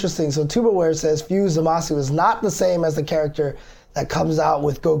 Oh, interesting. So TuberWare says Fuse Zamasu is not the same as the character that comes out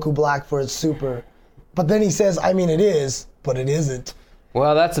with Goku Black for its Super. But then he says, it is, but it isn't.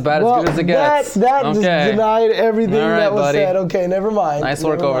 Well, that's about as good as it gets. That just denied everything that was said. Okay, never mind. Nice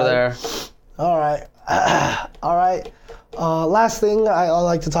work over there. All right. All right. Last thing, I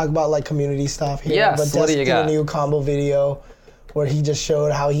like to talk about like community stuff here. Yes, what do you got? Did a new combo video where he just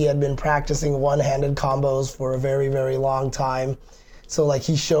showed how he had been practicing one-handed combos for a very, very long time. So like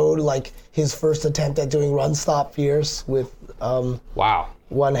he showed like his first attempt at doing run stop fierce with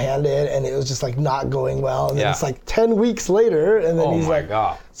one-handed, and it was just like not going well. And then it's like 10 weeks later, and then he's like,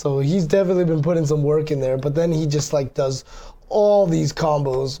 God. So he's definitely been putting some work in there. But then he just like does all these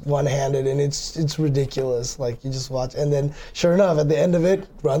combos one-handed, and it's ridiculous. Like you just watch, and then sure enough, at the end of it,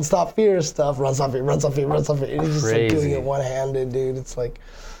 run stop fierce stuff, run stop fierce, run stop fierce, run stop fierce. And he's just like doing it one-handed, dude. It's like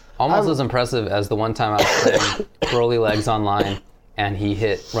almost as impressive as the one time I was playing Broly Legs online. And he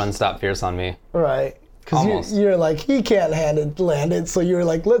hit run stop fierce on me. Right. Because you're like, he can't land it, so you're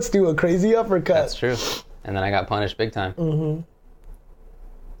like, let's do a crazy uppercut. That's true. And then I got punished big time. Mm-hmm.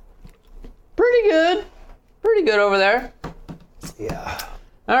 Pretty good. Pretty good over there. Yeah.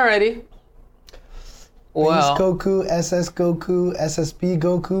 Alrighty. Well. Base Goku, SS Goku, SSB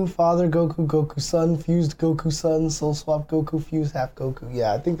Goku, Father Goku, Goku Son, Fused Goku Son, Soul Swap Goku, Fused Half Goku.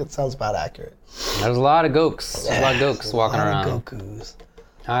 Yeah, I think that sounds about accurate. There's a lot of Gokus. There's a lot of Gokus walking around. Gokus.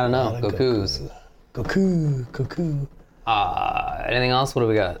 I don't know. Gokus. Goku. Anything else? What do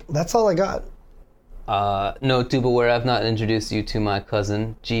we got? That's all I got. Note to beware, I've not introduced you to my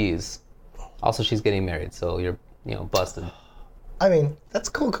cousin, Jeez. Also, she's getting married, so you're, busted. I mean, that's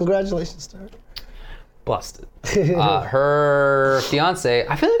cool. Congratulations to her. Busted. Her fiance,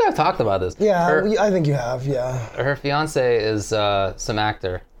 I feel like I've talked about this. Yeah, I think you have, yeah. Her fiance is some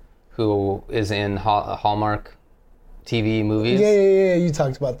actor who is in Hallmark TV movies. Yeah. You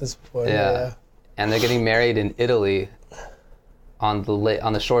talked about this before. Yeah. And they're getting married in Italy on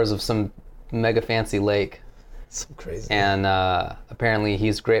the shores of some mega fancy lake. So crazy. And apparently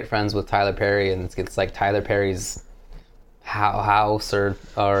he's great friends with Tyler Perry, and it's like Tyler Perry's house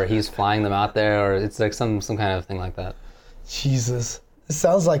or he's flying them out there, or it's like some kind of thing like that. Jesus. It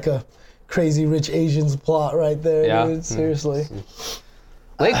sounds like a Crazy Rich Asians plot right there, yeah. Dude. Seriously.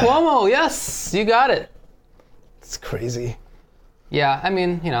 Lake Como, yes, you got it. It's crazy. Yeah, I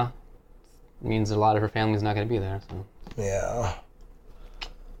mean, it means a lot of her family's not going to be there. So. Yeah.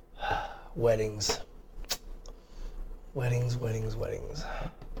 Weddings.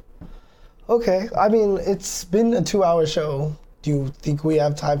 Okay, I mean, it's been a 2-hour show. Do you think we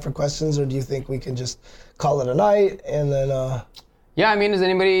have time for questions, or do you think we can just call it a night and then... Yeah, I mean, does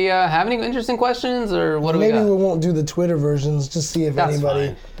anybody have any interesting questions, or what do we got? Maybe we won't do the Twitter versions, just see if That's anybody...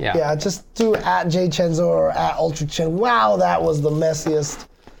 Fine. Yeah. Yeah, just do @JChenzo or @UltraChen. Wow, that was the messiest.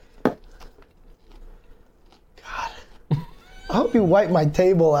 God. I hope you wipe my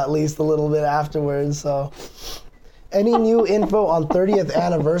table at least a little bit afterwards, so... Any new info on 30th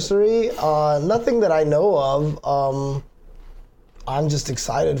anniversary? Nothing that I know of. I'm just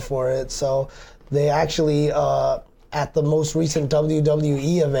excited for it. So they actually, at the most recent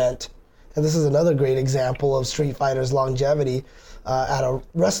WWE event, and this is another great example of Street Fighter's longevity, at a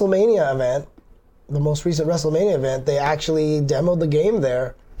WrestleMania event, the most recent WrestleMania event, they actually demoed the game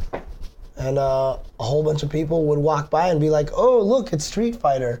there. And a whole bunch of people would walk by and be like, oh, look, it's Street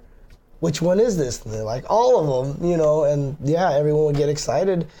Fighter. Which one is this? And they're like, all of them, and yeah, everyone would get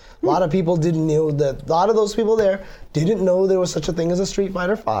excited. A lot of people didn't know that, a lot of those people there didn't know there was such a thing as a Street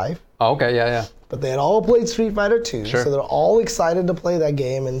Fighter 5. Oh, okay, yeah. But they had all played Street Fighter 2, sure. So they're all excited to play that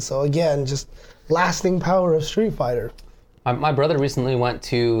game. And so again, just lasting power of Street Fighter. My brother recently went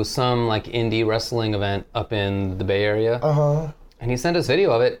to some like indie wrestling event up in the Bay Area. Uh-huh. And he sent us video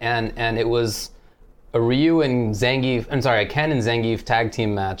of it, and it was a Ken and Zangief tag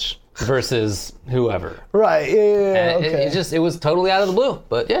team match versus whoever. Right, yeah, and okay. It was totally out of the blue.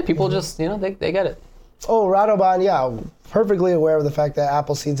 But yeah, people just, they get it. Oh, Radoban, yeah, perfectly aware of the fact that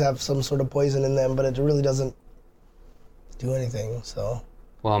apple seeds have some sort of poison in them, but it really doesn't do anything, so.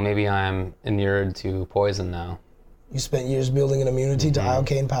 Well, maybe I'm inured to poison now. You spent years building an immunity to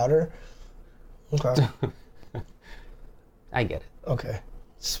iocane powder? Okay. I get it. Okay.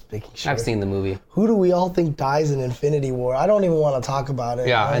 Just making sure. I've seen the movie. Who do we all think dies in Infinity War? I don't even want to talk about it.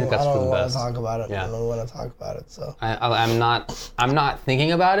 Yeah, I think that's for the best. I don't want to talk about it. Yeah. I don't want to talk about it. So I'm not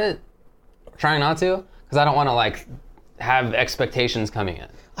thinking about it. Trying not to, because I don't want to have expectations coming in.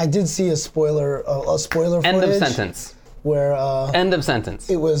 I did see a spoiler footage. End of sentence. Where end of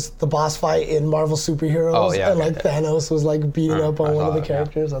sentence. It was the boss fight in Marvel Superheroes, oh, yeah, and Thanos was beating up on one of the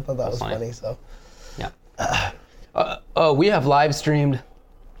characters. Yeah. I thought that was funny. So. Yeah. We have live streamed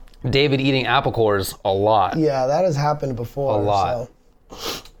David eating apple cores a lot. Yeah, that has happened before. A lot.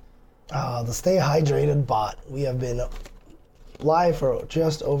 So. The Stay Hydrated bot. We have been live for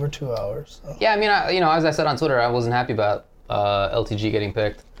just over 2 hours. So. Yeah, I mean, as I said on Twitter, I wasn't happy about LTG getting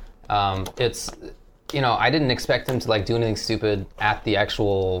picked. It's, I didn't expect him to do anything stupid at the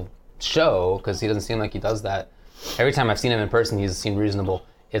actual show, because he doesn't seem like he does that. Every time I've seen him in person, he's seemed reasonable.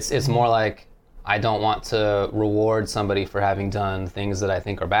 It's more like, I don't want to reward somebody for having done things that I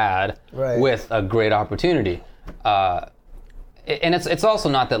think are bad with a great opportunity. And it's also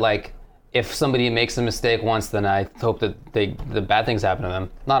not that if somebody makes a mistake once, then I hope that the bad things happen to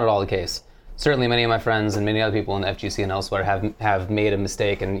them. Not at all the case. Certainly many of my friends and many other people in the FGC and elsewhere have made a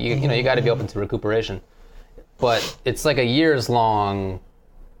mistake, and you got to be open to recuperation. But it's like a years long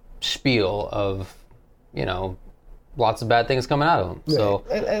spiel of, lots of bad things coming out of them.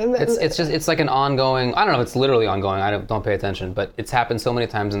 Right. So it's like an ongoing, I don't know if it's literally ongoing, I don't pay attention, but it's happened so many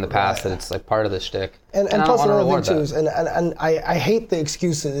times in the past that it's part of the shtick. And plus another thing too is, and I hate the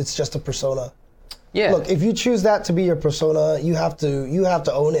excuse that it's just a persona. Yeah. Look, if you choose that to be your persona, you have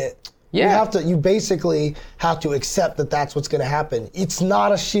to own it. Yeah. You basically have to accept that that's what's going to happen. It's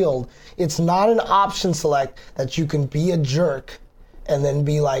not a shield. It's not an option select that you can be a jerk and then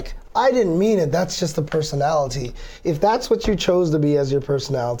be like, I didn't mean it, that's just a personality. If that's what you chose to be as your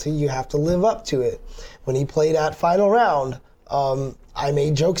personality, you have to live up to it. When he played at Final Round, I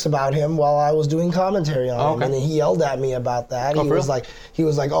made jokes about him while I was doing commentary on him, and he yelled at me about that. He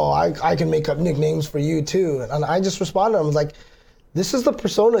was like, "Oh, I can make up nicknames for you too," and I just responded. I was like, "This is the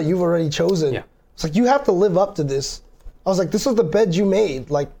persona you've already chosen. Yeah. It's like you have to live up to this." I was like, "This is the bed you made.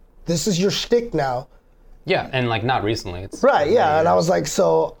 Like, this is your shtick now." Yeah, and like not recently. It's right. Yeah, and I was like,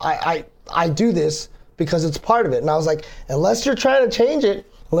 "So I do this because it's part of it," and I was like, "Unless you're trying to change it."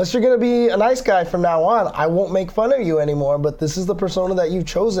 Unless you're going to be a nice guy from now on, I won't make fun of you anymore, but this is the persona that you've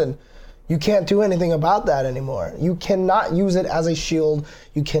chosen. You can't do anything about that anymore. You cannot use it as a shield.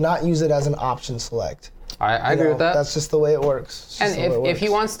 You cannot use it as an option select. I agree with that. That's just the way it works. And if he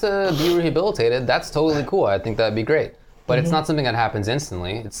wants to be rehabilitated, that's totally cool. I think that'd be great. But it's not something that happens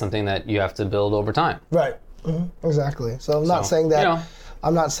instantly. It's something that you have to build over time. Right. Exactly. So I'm not saying that,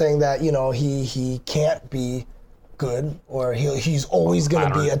 he can't be good, or he's always going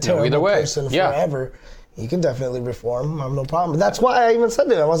to be a terrible person forever. He can definitely reform. I have no problem. That's why I even said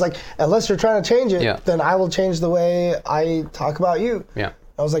to him, I was like, unless you're trying to change it, then I will change the way I talk about you. Yeah.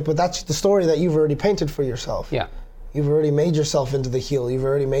 I was like, but that's the story that you've already painted for yourself. Yeah. You've already made yourself into the heel. You've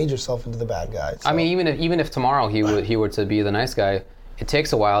already made yourself into the bad guy. So. I mean, even if tomorrow he were to be the nice guy, it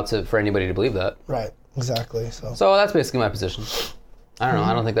takes a while for anybody to believe that. Right. Exactly. So that's basically my position. I don't know.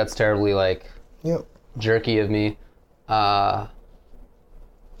 I don't think that's terribly jerky of me. And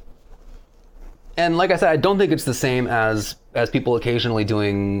like I said, I don't think it's the same as people occasionally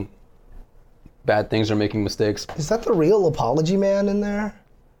doing bad things or making mistakes. Is that the real apology man in there?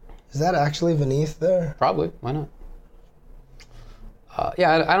 Is that actually Vineeth there? Probably. Why not?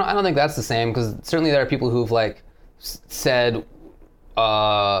 I don't think that's the same, because certainly there are people who've said,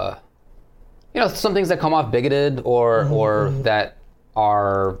 some things that come off bigoted or that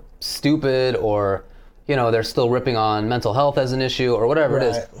are stupid, or they're still ripping on mental health as an issue or whatever it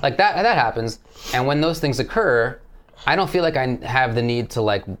is. Like that happens. And when those things occur, I don't feel like I have the need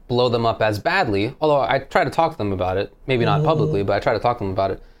to blow them up as badly. Although I try to talk to them about it, maybe not publicly, but I try to talk to them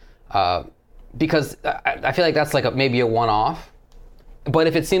about it. Because I feel like that's maybe a one-off. But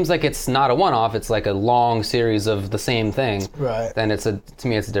if it seems like it's not a one-off, it's like a long series of the same thing. Right. Then to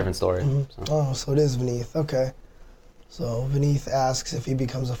me, it's a different story. So it is Vineeth. Okay. So Vineeth asks, if he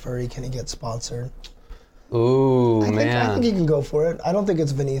becomes a furry, can he get sponsored? Ooh, I think he can go for it. I don't think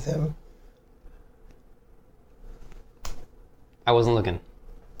it's beneath him. I wasn't looking.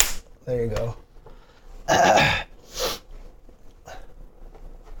 There you go.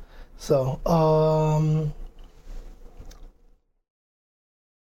 So,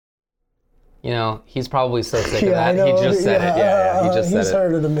 he's probably so sick of that. He just said it. Yeah, he just said it. He's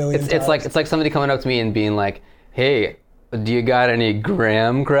heard it a million times. It's like somebody coming up to me and being like, "Hey, do you got any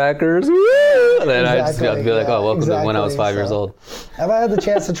graham crackers?" And then I just got to be like, "Oh, welcome to when I was 5 years old." Have I had the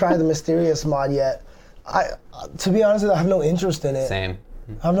chance to try the Mysterious mod yet? To be honest with you, I have no interest in it. Same.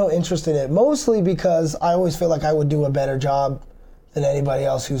 I have no interest in it, mostly because I always feel like I would do a better job than anybody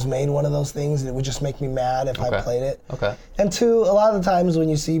else who's made one of those things. It would just make me mad if I played it. Okay. And two, a lot of the times when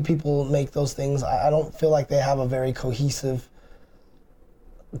you see people make those things, I don't feel like they have a very cohesive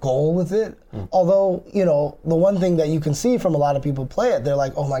goal with it. Although, the one thing that you can see from a lot of people play it, they're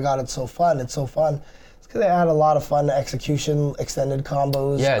like, oh my God, it's so fun. It's because they add a lot of fun execution, extended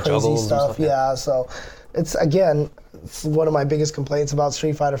combos, crazy stuff. Yeah, so it's one of my biggest complaints about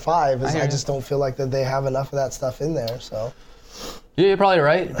Street Fighter V is I just don't feel like that they have enough of that stuff in there. So. Yeah, you're probably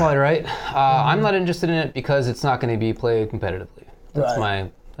right. I'm not interested in it because it's not going to be played competitively.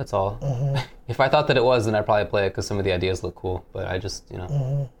 That's all. If I thought that it was, then I'd probably play it because some of the ideas look cool. But I just,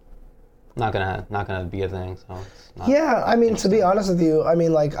 not gonna be a thing. So. To be honest with you,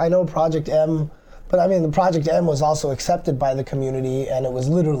 I know Project M. But the Project M was also accepted by the community, and it was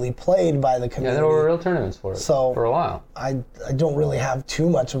literally played by the community. Yeah, there were real tournaments for it for a while. I don't really have too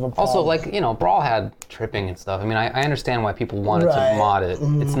much of a problem. Also, Brawl had tripping and stuff. I understand why people wanted to mod it.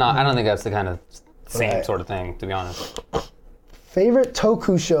 It's not. I don't think that's the kind of same sort of thing, to be honest. Favorite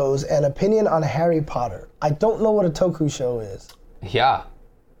Toku shows and opinion on Harry Potter. I don't know what a Toku show is. Yeah,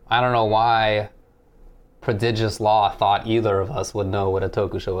 I don't know why Prodigious Law thought either of us would know what a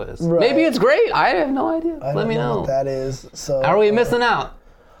Toku show is. Maybe it's great. I have no idea. Let me know what that is. So how are we missing out?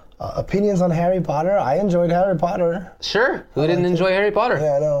 Opinions on Harry Potter. I enjoyed Harry Potter. Sure. Who didn't enjoy Harry Potter?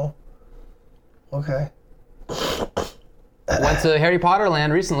 Yeah, I know. Okay. Went to Harry Potter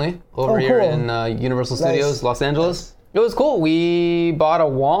Land recently over here in Universal Studios, Los Angeles. It was cool. We bought a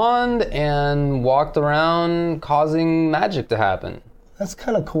wand and walked around causing magic to happen. That's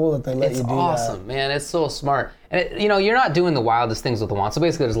kind of cool that they let you do that. It's awesome, man. It's so smart. And, you're not doing the wildest things with the wand. So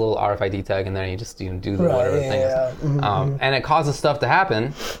basically there's a little RFID tag in there and you just do the whatever thing is. And it causes stuff to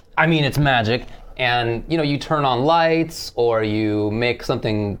happen. It's magic. and you turn on lights or you make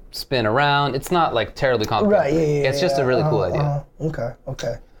something spin around. It's not like terribly complicated. Right, yeah, it's just a really cool idea.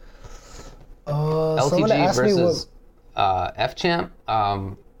 Okay. LTG versus F-Champ.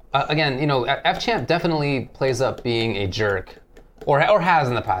 Again, F-Champ definitely plays up being a jerk, or has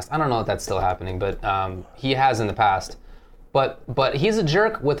in the past. I don't know if that's still happening, but he has in the past. But he's a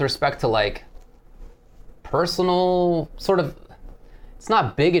jerk with respect to like personal sort of. It's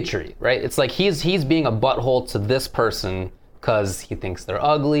not bigotry, right? It's like he's being a butthole to this person because he thinks they're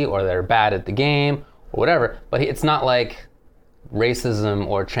ugly or they're bad at the game or whatever. But it's not like racism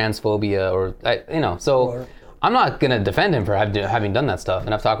or transphobia or So I'm not gonna defend him for having done that stuff,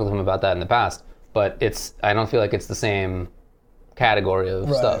 and I've talked with him about that in the past. But I don't feel like it's the same category of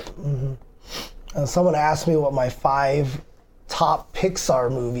stuff. Mm-hmm. Someone asked me what my 5 top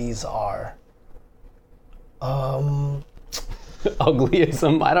Pixar movies are.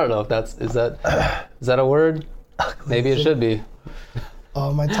 Uglyism. I don't know if is that a word? Maybe it should be.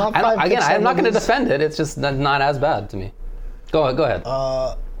 My top 5. I'm not going to defend it. It's just not as bad to me. Go ahead.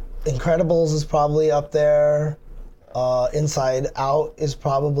 Incredibles is probably up there. Inside Out is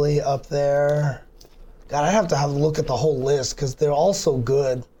probably up there. God, I'd have to have a look at the whole list because they're all so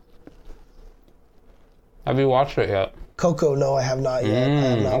good. Have you watched it yet? Coco, no, I have not yet. I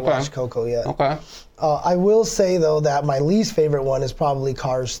have not watched Coco yet. Okay. I will say, though, that my least favorite one is probably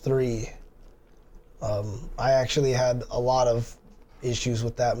Cars 3. I actually had a lot of issues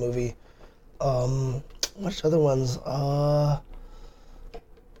with that movie. Which other ones?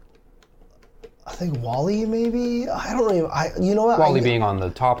 I think WALL-E, maybe? I don't know. You know what? WALL-E being on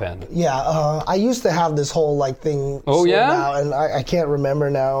the top end. Yeah, I used to have this whole thing. Oh, yeah? Out, and I can't remember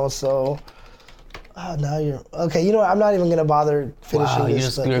now, so... now you're... Okay, you know what? I'm not even going to bother finishing this. You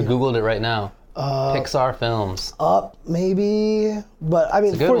just Googled it right now. Pixar films. Up, maybe. But, I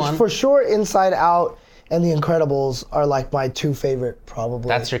mean, for sure, Inside Out and The Incredibles are, like, my 2 favorite, probably.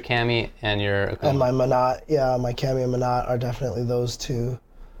 That's your Cammy and your Akuma. And my Manat. Yeah, my Cammy and Manat are definitely those 2.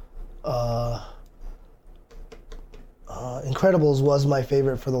 Incredibles was my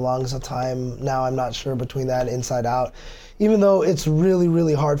favorite for the longest time. Now I'm not sure between that and Inside Out. Even though it's really,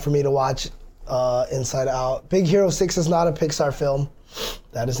 really hard for me to watch Inside Out. Big Hero 6 is not a Pixar film.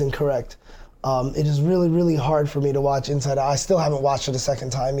 That is incorrect. It is really, really hard for me to watch Inside Out. I still haven't watched it a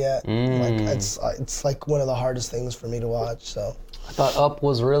second time yet. Like it's like one of the hardest things for me to watch. So I thought Up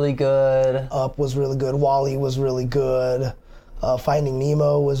was really good. Up was really good. WALL-E was really good. Finding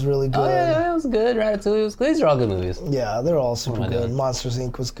Nemo was really good. Oh yeah, it was good. Ratatouille was good. These are all good movies. Yeah, they're all super good. Monsters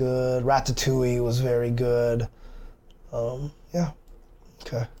Inc. was good. Ratatouille was very good. Yeah.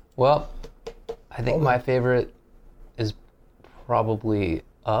 Okay. Well, I think my favorite is probably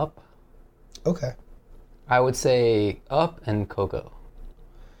Up. Okay. I would say Up and Coco.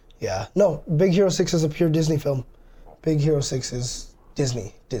 Yeah. No, Big Hero 6 is a pure Disney film. Big Hero 6 is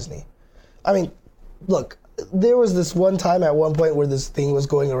Disney. I mean, look, there was this one time at one point where this thing was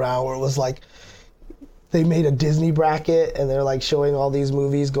going around where it was like they made a Disney bracket and they're like showing all these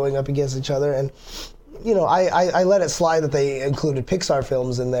movies going up against each other. And, you know, I let it slide that they included Pixar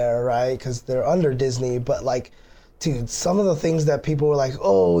films in there, right? Because they're under Disney. But like, dude, some of the things that people were like,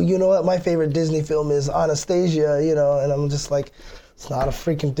 oh, you know what? My favorite Disney film is Anastasia, you know, and I'm just like, it's not a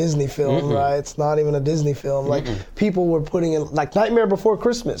freaking Disney film, right? It's not even a Disney film. Like, people were putting in, like, Nightmare Before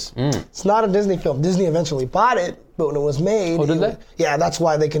Christmas. It's not a Disney film. Disney eventually bought it, but when it was made... Oh, did they? Yeah, that's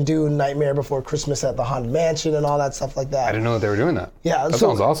why they can do Nightmare Before Christmas at the Haunted Mansion and all that stuff like that. I didn't know that they were doing that. Yeah. That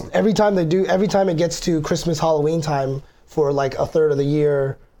sounds awesome. Every time it gets to Christmas, Halloween time for, like, a third of the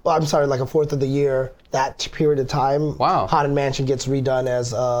year... Well, I'm sorry, like a fourth of the year, that period of time, wow. Haunted Mansion gets redone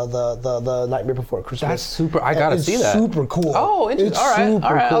as the Nightmare Before Christmas. That's super. I gotta see that. Super cool. Oh, interesting.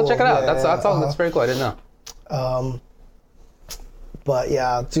 All right. Cool. I'll check it out. Yeah, That's very cool. I didn't know. But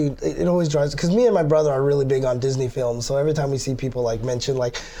yeah, dude, it always drives, because me and my brother are really big on Disney films, so every time we see people like mention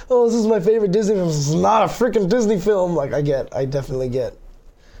like, oh, this is my favorite Disney film, this is not a freaking Disney film, like I definitely get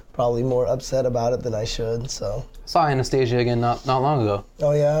probably more upset about it than I should, so. Saw Anastasia again not long ago.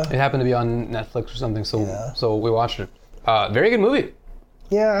 Oh yeah? It happened to be on Netflix or something, so we watched it. Very good movie.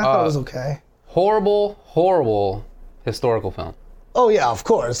 Yeah, I thought it was okay. Horrible historical film. Oh yeah, of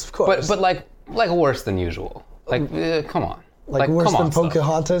course. But like worse than usual. Like, come on. Like worse than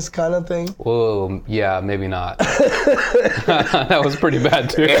Pocahontas kind of thing? Well, yeah, maybe not. That was pretty bad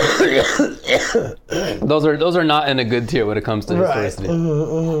too. Those are not in a good tier when it comes to historicity.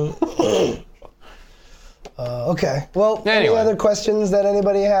 Okay. Well, anyway. Any other questions that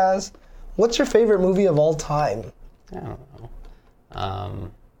anybody has? What's your favorite movie of all time? I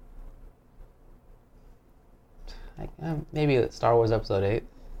don't know. Maybe Star Wars Episode 8.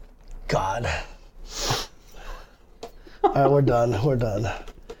 God. All right, we're done.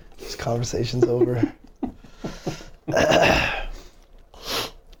 This conversation's over.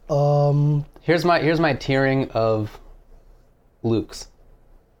 Here's my tiering of Luke's.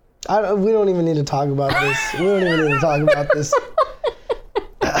 We don't even need to talk about this. We don't need to talk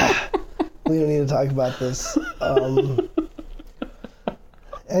about this.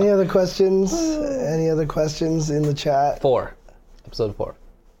 Any other questions? Any other questions in the chat? 4. Episode 4.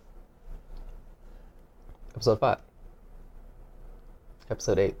 Episode 5.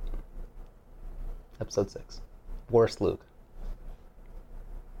 Episode 8. Episode 6. Worst Luke.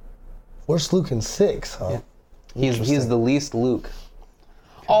 Worst Luke in 6, huh? Yeah. He's the least Luke.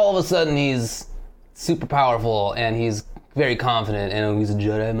 All of a sudden he's super powerful and he's very confident and he's a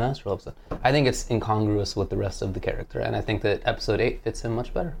Jedi Master all of a sudden. I think it's incongruous with the rest of the character, and I think that episode 8 fits him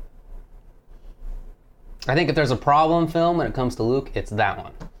much better. I think if there's a problem film when it comes to Luke, it's that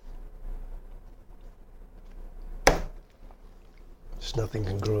one. There's nothing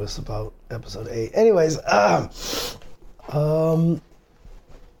congruous about episode 8. Anyways,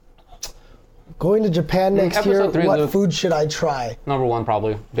 going to Japan next year, what Luke, food should I try? Number 1,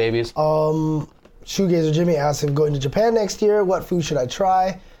 probably. Babies. Shoegazer Jimmy asked him, going to Japan next year, what food should I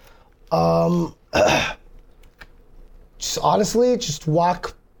try? Just honestly, just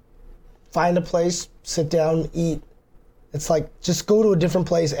walk, find a place, sit down, eat. It's like, just go to a different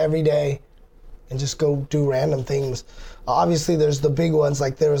place every day and just go do random things. Obviously, there's the big ones,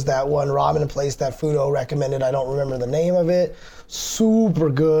 like there was that one ramen place that Fudo recommended. I don't remember the name of it. Super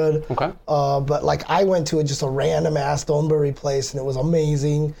good. Okay. But like I went to just a random ass donburi place and it was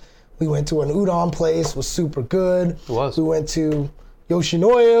amazing. We went to an udon place, was super good. It was. We went to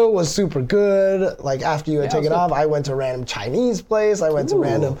Yoshinoya, was super good. Like after you had taken off, I went to a random Chinese place. I went to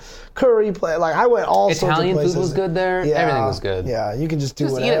random curry place. Like I went all sorts of places. Italian food was good there. Yeah, everything was good. Yeah, you can just do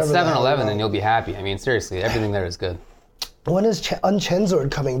whatever. Just eat at 7-Eleven and you'll be happy. I mean, seriously, everything there is good. When is Uncensored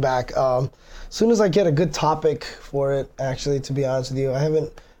coming back? As soon as I get a good topic for it, actually, to be honest with you, I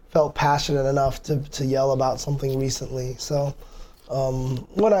haven't felt passionate enough to yell about something recently. So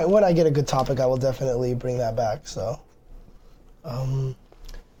when I get a good topic, I will definitely bring that back. So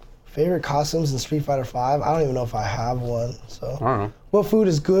favorite costumes in Street Fighter V? I don't even know if I have one. So I don't know. What food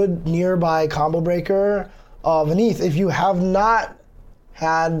is good nearby combo breaker? Vineeth, if you have not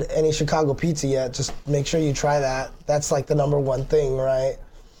had any Chicago pizza yet, just make sure you try that. That's like the number 1 thing, right?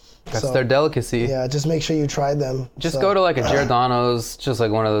 That's their delicacy. Yeah, just make sure you try them. Just go to like a Giordano's, just like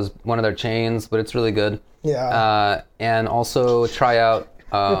one of their chains, but it's really good. Yeah. And also try out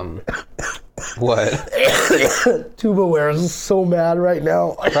what? Tubaware is so mad right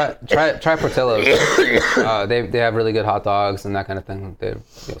now. try Portillo's. They have really good hot dogs and that kind of thing. They have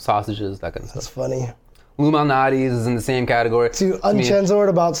sausages, that kind of stuff. That's funny. Lou Malnati's is in the same category. To Uncensored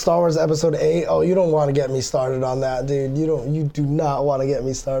about Star Wars Episode 8. Oh, you don't want to get me started on that, dude. You do not want to get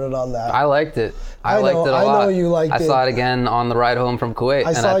me started on that. I liked it. I liked it a lot. I know you liked it. I saw it again on the ride home from Kuwait,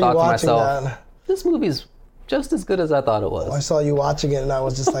 and I thought to myself, this movie's just as good as I thought it was. I saw you watching it, and I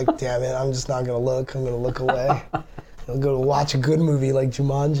was just like, damn it, I'm just not going to look. I'm going to look away. I'll go watch a good movie like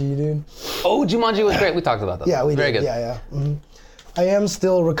Jumanji, dude. Oh, Jumanji was great. We talked about that. Yeah, we did. Very good. Yeah. Mm-hmm. I am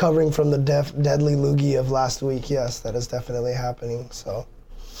still recovering from the deadly loogie of last week. Yes, that is definitely happening. So,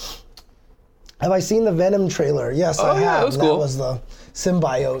 have I seen the Venom trailer? Yes, I have. That was cool. That was the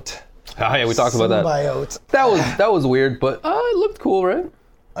symbiote. Oh yeah, we talked about that. Symbiote. That was weird, but it looked cool, right?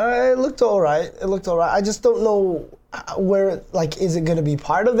 It looked all right. I just don't know where. Like, is it going to be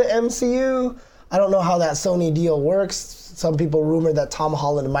part of the MCU? I don't know how that Sony deal works. Some people rumored that Tom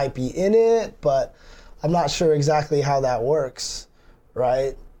Holland might be in it, but I'm not sure exactly how that works.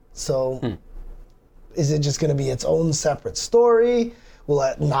 Right? So, is it just going to be its own separate story? Will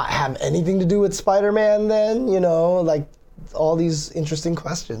it not have anything to do with Spider-Man then? You know, like all these interesting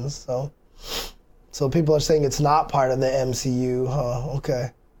questions. So people are saying it's not part of the MCU, huh?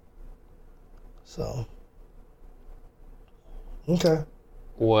 Okay. So, okay.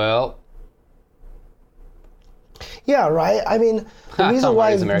 Well. Yeah, right? I mean, the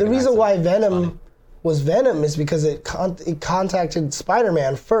reason why Venom was Venom is because it contacted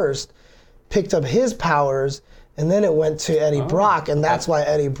Spider-Man first, picked up his powers, and then it went to Eddie Brock, and that's why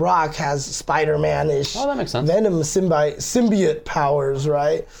Eddie Brock has Spider-Man-ish Venom symbiote powers,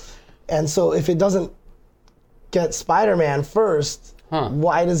 right? And so if it doesn't get Spider-Man first,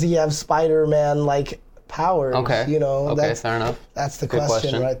 why does he have Spider-Man-like powers? Okay. You know, okay, fair enough. That's the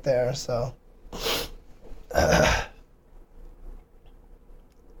question right there. So.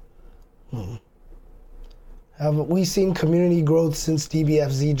 Have we seen community growth since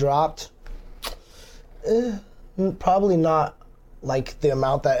DBFZ dropped? Probably not like the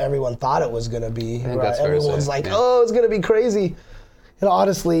amount that everyone thought it was going to be. I think that's fair to Everyone's say, like, yeah. oh, it's going to be crazy. And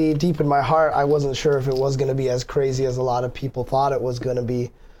honestly, deep in my heart, I wasn't sure if it was going to be as crazy as a lot of people thought it was going to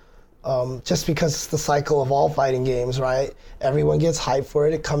be. Just because it's the cycle of all fighting games, right? Everyone gets hyped for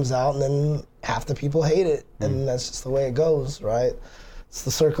it, it comes out, and then half the people hate it. And that's just the way it goes, right? It's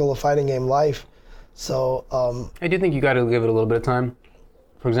the circle of fighting game life. So, I do think you got to give it a little bit of time.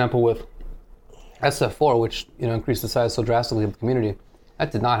 For example, with SF4, which increased the size so drastically of the community,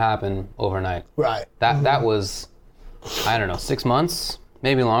 that did not happen overnight. right. That was, I don't know, 6 months,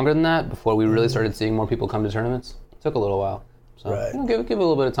 maybe longer than that, before we really started seeing more people come to tournaments. It took a little while. So Right. give it a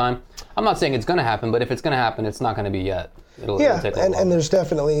little bit of time. I'm not saying it's going to happen, but if it's going to happen, it's not going to be yet. It'll take a little and while. there's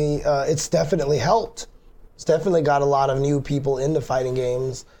definitely, it's definitely helped. It's definitely got a lot of new people into fighting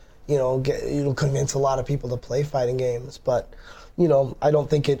games. It'll convince a lot of people to play fighting games. But, I don't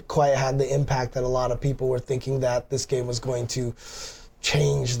think it quite had the impact that a lot of people were thinking that this game was going to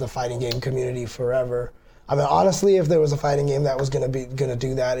change the fighting game community forever. I mean, honestly, if there was a fighting game that was gonna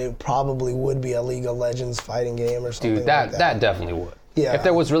do that, it probably would be a League of Legends fighting game or something Dude, like that. that definitely would. Yeah. If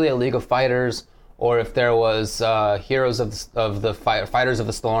there was really a League of Fighters, or if there was Heroes of the Fighters of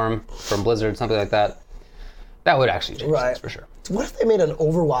the Storm from Blizzard, something like that, that would actually change things for sure. What if they made an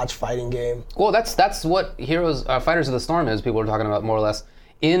Overwatch fighting game? Well, that's what Fighters of the Storm is. People are talking about more or less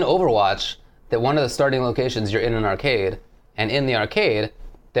in Overwatch. That one of the starting locations you're in an arcade, and in the arcade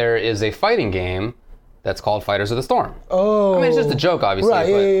there is a fighting game that's called Fighters of the Storm. Oh, I mean, it's just a joke, obviously. Right,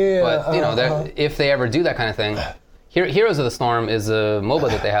 yeah. But if they ever do that kind of thing, Heroes of the Storm is a MOBA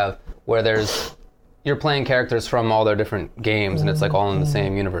that they have where you're playing characters from all their different games, and it's like all in the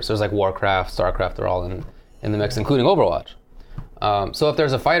same universe. There's like Warcraft, Starcraft, they're all in the mix, including Overwatch. So if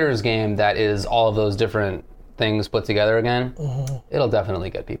there's a fighters game that is all of those different things put together again, it'll definitely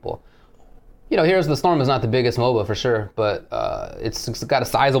get people. Heroes of the Storm is not the biggest MOBA for sure, but it's got a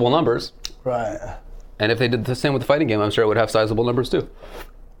sizable numbers. Right. And if they did the same with the fighting game, I'm sure it would have sizable numbers too.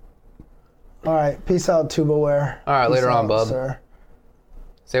 All right. Peace out, Tubaware. All right, Peace later on, out, bub. Sir.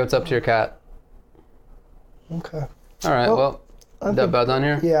 Say what's up to your cat. Okay. All right, well, about done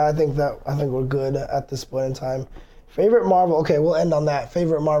here? Yeah, I think we're good at this point in time. Favorite Marvel? Okay, we'll end on that.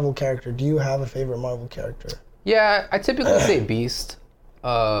 Favorite Marvel character? Do you have a favorite Marvel character? Yeah, I typically say Beast.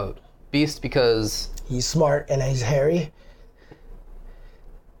 Beast because he's smart and he's hairy.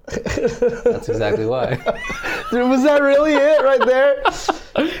 That's exactly why. Dude, was that really it right there?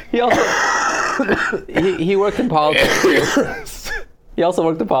 He also he worked in politics. He also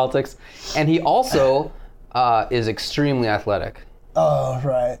worked in politics, and he also is extremely athletic. Oh,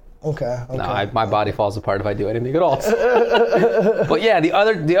 right. Okay. No, my body falls apart if I do anything at all. But yeah, the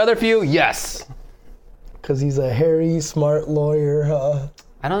other few, yes. Because he's a hairy, smart lawyer, huh?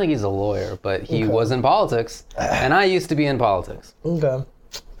 I don't think he's a lawyer, but he was in politics, and I used to be in politics. Okay.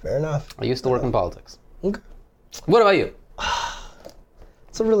 Fair enough. I used to work in politics. Okay. What about you?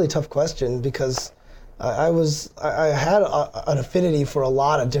 It's a really tough question because I had an affinity for a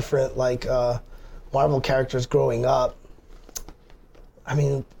lot of different Marvel characters growing up. I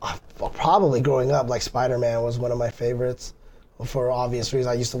mean, probably growing up, Spider-Man was one of my favorites for obvious reasons.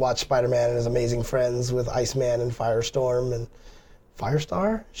 I used to watch Spider-Man and His Amazing Friends with Iceman and Firestorm and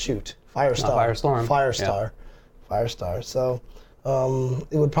Firestar? Shoot. Firestar. Not Firestorm. Firestar. Yeah. Firestar. So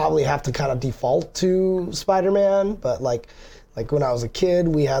it would probably have to kind of default to Spider-Man, but like when I was a kid,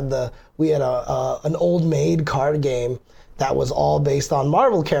 we had an Old Maid card game that was all based on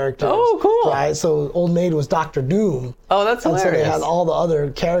Marvel characters. Oh, cool. Right? So Old Maid was Doctor Doom. Oh, that's hilarious. And so they had all the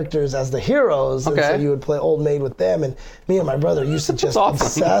other characters as the heroes, and so you would play Old Maid with them. And me and my brother used to just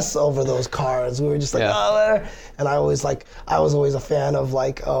obsess over those cards. We were just like, oh, and I was always a fan of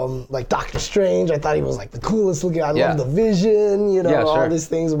like Doctor Strange. I thought he was like the coolest looking. I loved the Vision, all these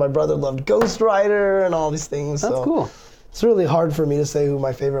things. And my brother loved Ghost Rider and all these things. That's cool. It's really hard for me to say who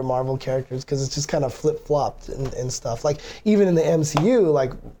my favorite Marvel character is because it's just kind of flip-flopped and stuff. Like, even in the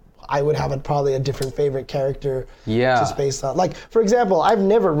MCU, I would have probably a different favorite character just based on... for example, I've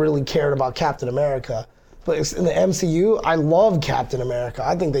never really cared about Captain America, but in the MCU, I love Captain America.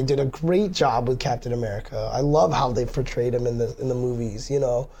 I think they did a great job with Captain America. I love how they portrayed him in the movies,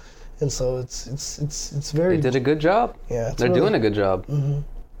 And so it's very... They did a good job. Yeah. They're doing a good job. Mm-hmm.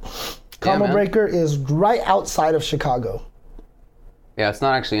 Combo Breaker is right outside of Chicago. Yeah, it's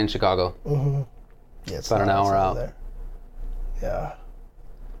not actually in Chicago. Mm-hmm. Yeah, it's about an hour out. There. Yeah.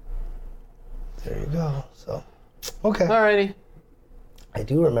 There you go. So, okay. Alrighty. I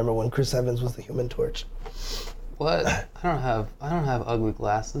do remember when Chris Evans was the Human Torch. What? I don't have ugly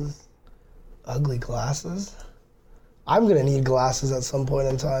glasses. Ugly glasses? I'm gonna need glasses at some point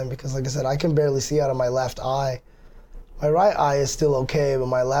in time because, like I said, I can barely see out of my left eye. My right eye is still okay, but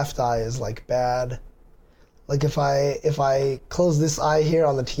my left eye is like bad. Like if I close this eye here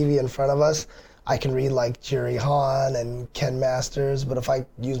on the TV in front of us, I can read like Jerry Hahn and Ken Masters, but if I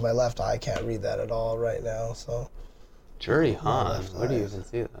use my left eye, I can't read that at all right now. So. Jerry Hahn. Where do you even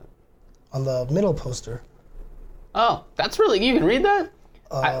see that? On the middle poster. Oh, that's really, you can read that?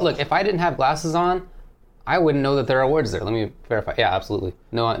 Look, if I didn't have glasses on, I wouldn't know that there are words there. Let me verify. Yeah, absolutely.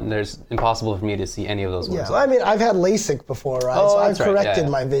 No, there's impossible for me to see any of those words. Yeah, I mean, I've had LASIK before, right? Oh, so I've that's right. corrected Yeah.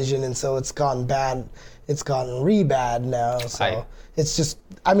 my vision, and so it's gone bad. It's gotten re-bad now. So it's just,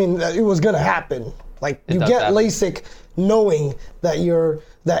 I mean, it was going to happen. Like, you get happen. LASIK knowing that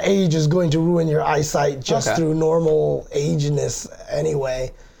age is going to ruin your eyesight just through normal ageness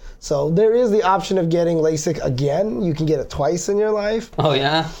anyway. So there is the option of getting LASIK again. You can get it twice in your life. Oh,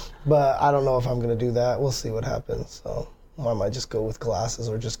 yeah? But I don't know if I'm going to do that. We'll see what happens. So I might just go with glasses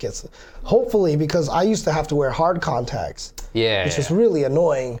or just get some. Hopefully, because I used to have to wear hard contacts. Yeah. Which was really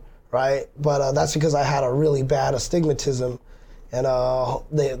annoying, right? But that's because I had a really bad astigmatism. And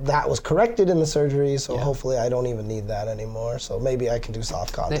that was corrected in the surgery, so hopefully I don't even need that anymore. So maybe I can do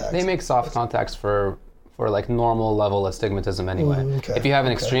soft contacts. They make soft contacts for like normal level astigmatism anyway. Okay. If you have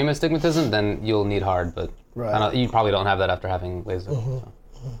an extreme astigmatism, then you'll need hard, but Right. you probably don't have that after having laser. So.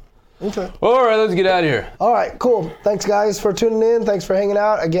 Okay. All right, let's get out of here. All right, cool. Thanks, guys, for tuning in. Thanks for hanging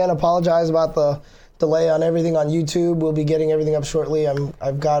out. Again, apologize about the delay on everything on YouTube. We'll be getting everything up shortly.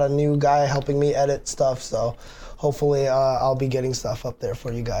 I've got a new guy helping me edit stuff, so hopefully I'll be getting stuff up there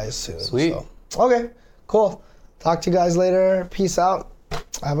for you guys soon. Sweet. So, okay, cool. Talk to you guys later. Peace out.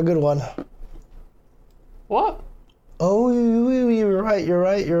 Have a good one. What? Oh, you're right. I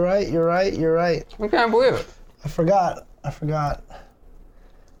can't believe it. I forgot. I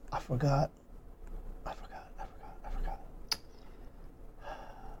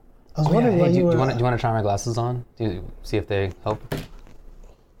was wondering why you were... Do you want to try my glasses on? Do you see if they help?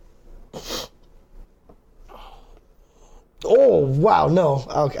 Oh, wow, no.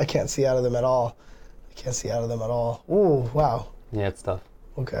 I can't see out of them at all. Oh, wow. Yeah, it's tough.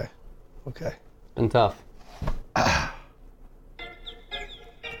 Okay. Been tough.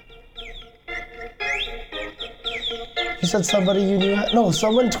 You said somebody you knew... No,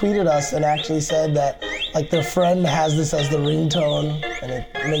 someone tweeted us and actually said that, like, their friend has this as the ringtone, and it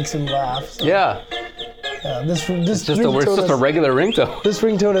makes him laugh. So, Yeah. this It's just a regular ringtone. This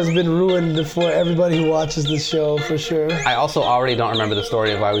ringtone has been ruined for everybody who watches this show, for sure. I also already don't remember the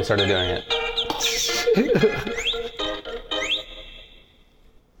story of why we started doing it.